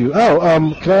to ask you?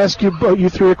 Can I ask you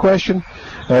through a question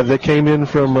that came in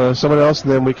from someone else,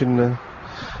 and then we can.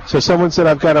 So someone said,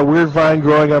 I've got a weird vine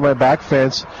growing on my back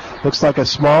fence. Looks like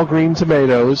small green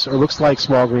tomatoes,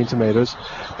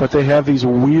 but they have these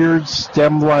weird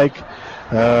stem-like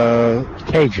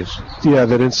cages. Yeah,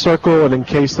 that encircle and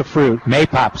encase the fruit.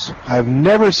 Maypops. I've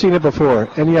never seen it before.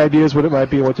 Any ideas what it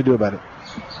might be and what to do about it?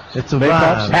 It's a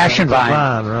vine. Passion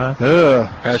vine. Right?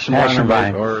 Passion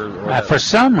vine. Or for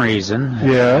some reason,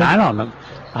 I don't know.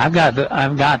 I've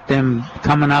got them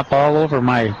coming up all over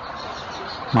my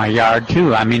yard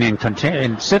too. I mean, in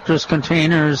citrus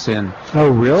containers and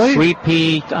sweet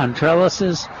pea on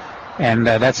trellises, and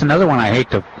that's another one I hate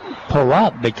to pull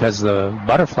up because the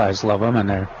butterflies love them, and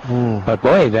they're. But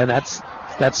boy, that's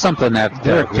something that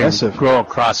can grow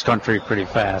across country pretty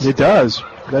fast. It does.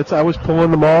 I was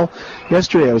pulling them all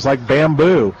yesterday. It was like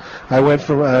bamboo. I went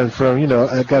from I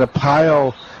got a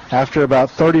pile after about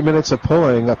 30 minutes of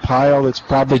pulling. A pile that's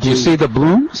probably. Did you see the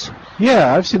blooms?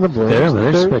 Yeah, I've seen the blooms.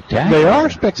 They're spectacular. They are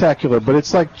spectacular, but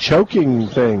it's like choking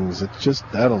things. It's just,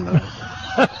 I don't know.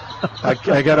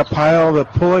 I got a pile of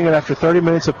pulling, and after 30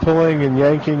 minutes of pulling and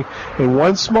yanking in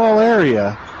one small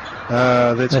area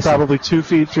that's probably 2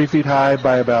 feet, 3 feet high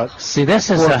by about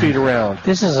 4 feet around.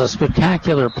 This is a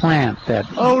spectacular plant that...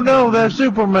 Oh, no, that's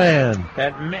Superman.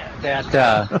 That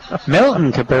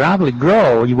Milton could probably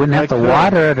grow. You wouldn't have to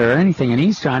water it or anything, and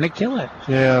he's trying to kill it.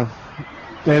 Yeah.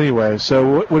 Anyway,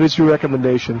 so what is your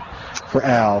recommendation for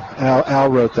Al?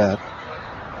 Al wrote that.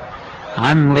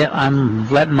 I'm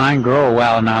letting mine grow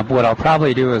well now. What I'll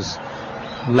probably do is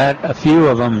let a few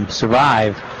of them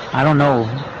survive. I don't know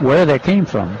where they came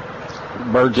from.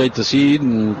 Birds ate the seed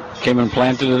and came and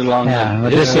planted it along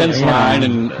the fence line.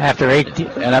 And after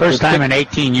first time in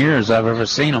 18 years I've ever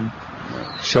seen them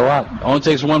show up. Only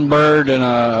takes one bird and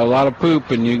a lot of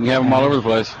poop, and you can have them all over the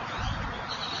place.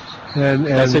 And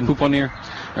did I say poop on the air?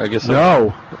 I guess so.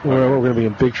 No, we're going to be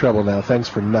in big trouble now. Thanks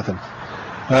for nothing.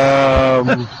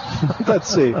 Let's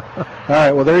see. All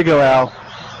right, well, there you go, Al.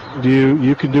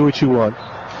 You can do what you want.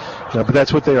 No, but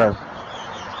that's what they are.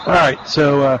 All right,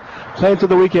 so plant of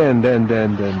the weekend, and.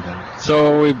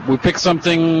 So we picked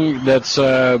something that's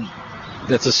a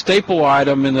staple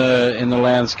item in the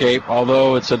landscape,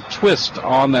 although it's a twist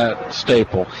on that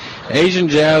staple. Asian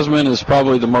jasmine is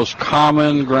probably the most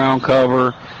common ground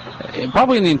cover,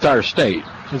 probably in the entire state.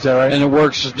 Is that right? And it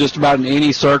works just about in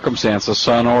any circumstance, a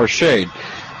sun or shade.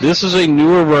 This is a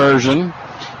newer version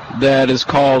that is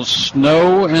called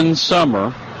Snow in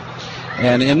Summer.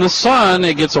 And in the sun,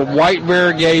 it gets a white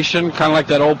variegation, kind of like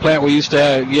that old plant we used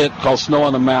to get called Snow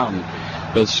on the Mountain.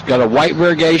 But it's got a white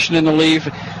variegation in the leaf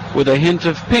with a hint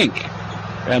of pink.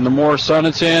 And the more sun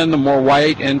it's in, the more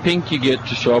white and pink you get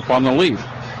to show up on the leaf.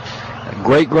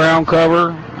 Great ground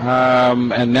cover.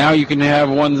 And now you can have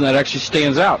one that actually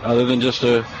stands out other than just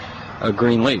a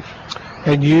green leaf.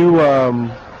 And you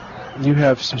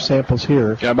have some samples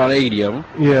here. Got about 80 of them.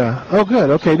 Yeah. Oh,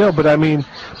 good. Okay. No, but I mean,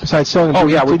 besides selling them,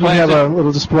 did you have a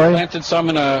little display? We planted some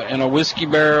in a whiskey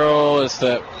barrel. It's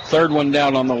the third one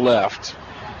down on the left.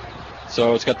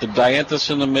 So it's got the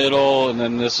dianthus in the middle, and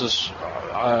then this is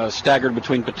staggered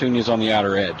between petunias on the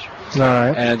outer edge. All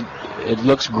right. And it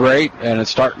looks great, and it's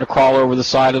starting to crawl over the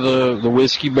side of the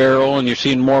whiskey barrel, and you're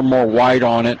seeing more and more white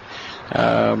on it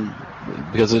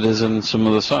because it is in some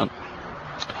of the sun.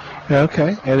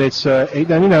 Okay, and it's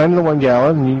 $8.99 in the 1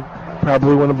 gallon, and you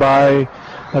probably want to buy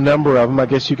a number of them. I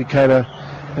guess you could kind of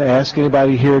Ask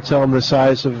anybody here, tell them the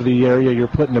size of the area you're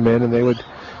putting them in, and they would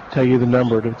tell you the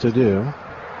number to do.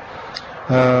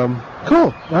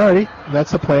 Cool. Alrighty.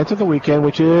 That's the plant of the weekend,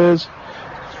 which is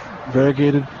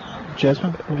variegated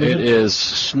jasmine? It is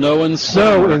Snow in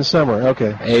Summer. Snow in Summer.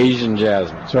 Okay. Asian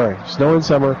jasmine. Sorry. Snow in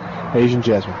Summer, Asian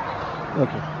jasmine.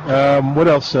 Okay. What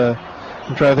else? I'm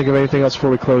trying to think of anything else before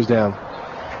we close down.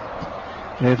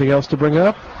 Anything else to bring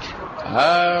up?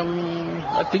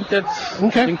 I think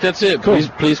that's it. Cool.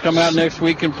 Please come out next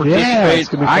week and participate. Yeah, it's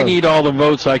gonna be fun. I need all the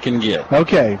votes I can get.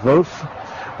 Okay, vote.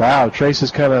 Wow, Trace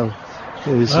is kind of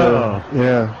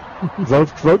yeah.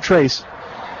 Vote Trace.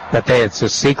 But it's a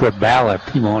secret ballot.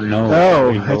 He won't know.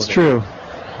 Oh, that's true.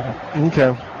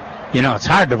 Okay. You know, it's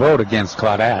hard to vote against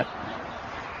Claudette.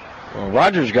 Well,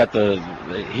 Roger's got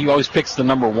he always picks the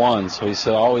number one, so he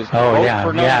said always vote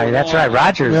for number one. That's right.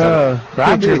 Roger's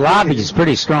lobby is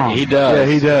pretty strong. He does. Yeah,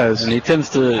 he does. And he tends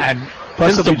to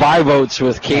buy votes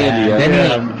with candy.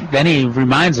 Then he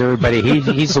reminds everybody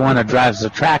he's the one that drives the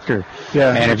tractor.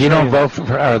 Yeah. And if you don't vote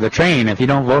for the train, if you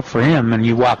don't vote for him and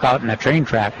you walk out in a train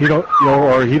track, he don't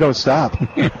stop.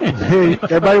 Hey,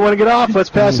 everybody want to get off? Let's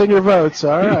pass in your votes.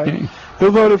 All right. Who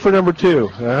voted for number 2?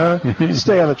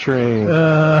 Stay on the train.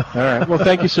 All right. Well,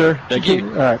 thank you, sir. Thank you.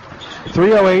 All right.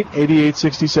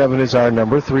 308-8867 is our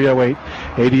number.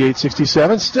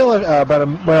 308-8867. Still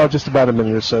just about a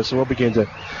minute or so. So we'll begin to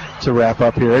wrap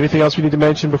up here. Anything else we need to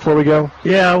mention before we go?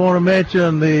 Yeah, I want to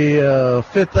mention the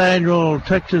 5th annual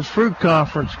Texas Fruit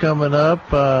Conference coming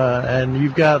up, and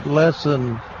you've got less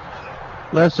than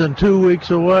 2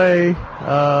 weeks away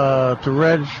to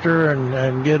register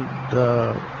and get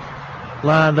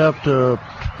lined up to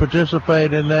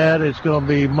participate in that. It's going to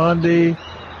be Monday.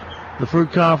 The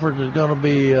fruit conference is going to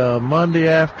be Monday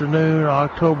afternoon,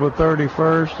 October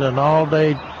 31st, and all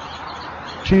day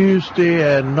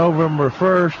Tuesday and November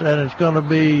 1st, and it's going to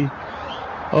be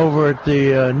over at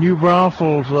the New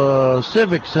Braunfels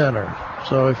Civic Center.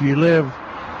 So if you live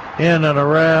in and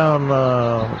around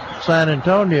San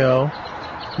Antonio,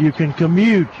 you can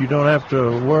commute. You don't have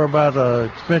to worry about an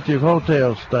expensive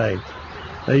hotel stay.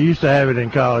 They used to have it in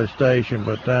College Station,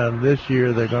 but this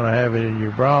year they're going to have it in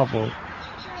New Braunfels.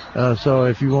 So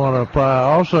if you want to apply,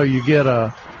 also you get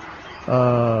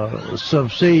some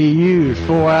CEUs,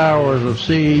 4 hours of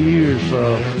CEUs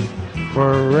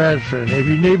for registering. If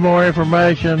you need more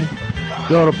information,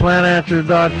 go to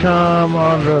plantanswers.com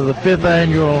under the 5th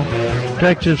annual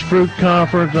Texas Fruit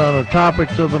Conference on the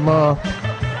topics of the month.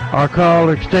 Our call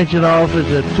extension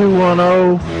office at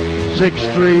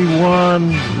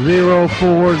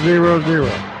 210-631-0400.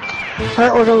 All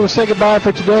right, we're going to say goodbye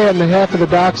for today. On behalf of the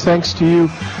Docs, thanks to you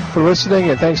for listening,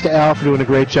 and thanks to Al for doing a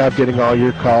great job getting all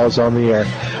your calls on the air.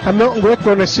 I'm Milton Glick. We're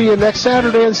going to see you next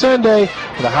Saturday and Sunday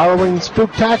for the Halloween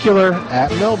Spooktacular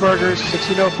at Millburgers,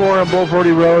 1604 on Bull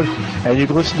Verde Road, and you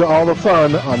can listen to all the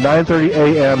fun on 9:30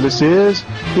 a.m. This is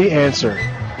The Answer.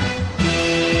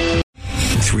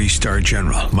 3-star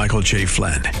General Michael J.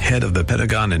 Flynn, head of the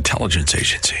Pentagon Intelligence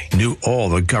Agency, knew all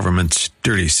the government's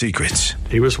dirty secrets.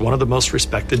 He was one of the most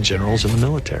respected generals in the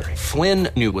military. Flynn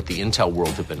knew what the intel world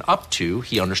had been up to.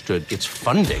 He understood its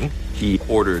funding. He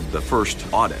ordered the first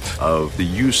audit of the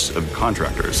use of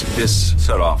contractors. This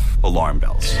set off alarm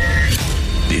bells.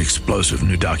 The explosive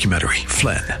new documentary,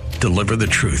 Flynn, Deliver the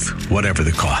Truth, Whatever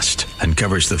the Cost,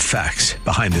 uncovers the facts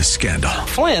behind this scandal.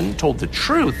 Flynn told the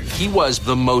truth. He was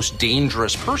the most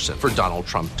dangerous person for Donald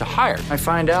Trump to hire. I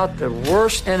find out the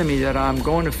worst enemy that I'm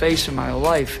going to face in my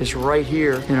life is right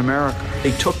here in America.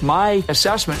 They took my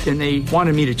assessment and they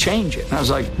wanted me to change it. And I was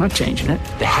like, I'm not changing it.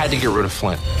 They had to get rid of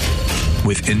Flynn.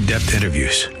 With in-depth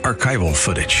interviews, archival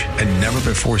footage, and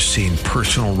never-before-seen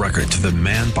personal records of the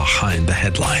man behind the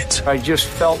headlines. I just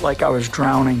felt like I was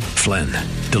drowning. Flynn,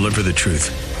 Deliver the Truth,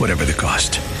 Whatever the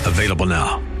Cost. Available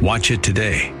now. Watch it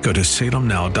today. Go to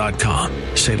salemnow.com.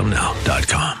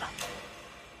 salemnow.com.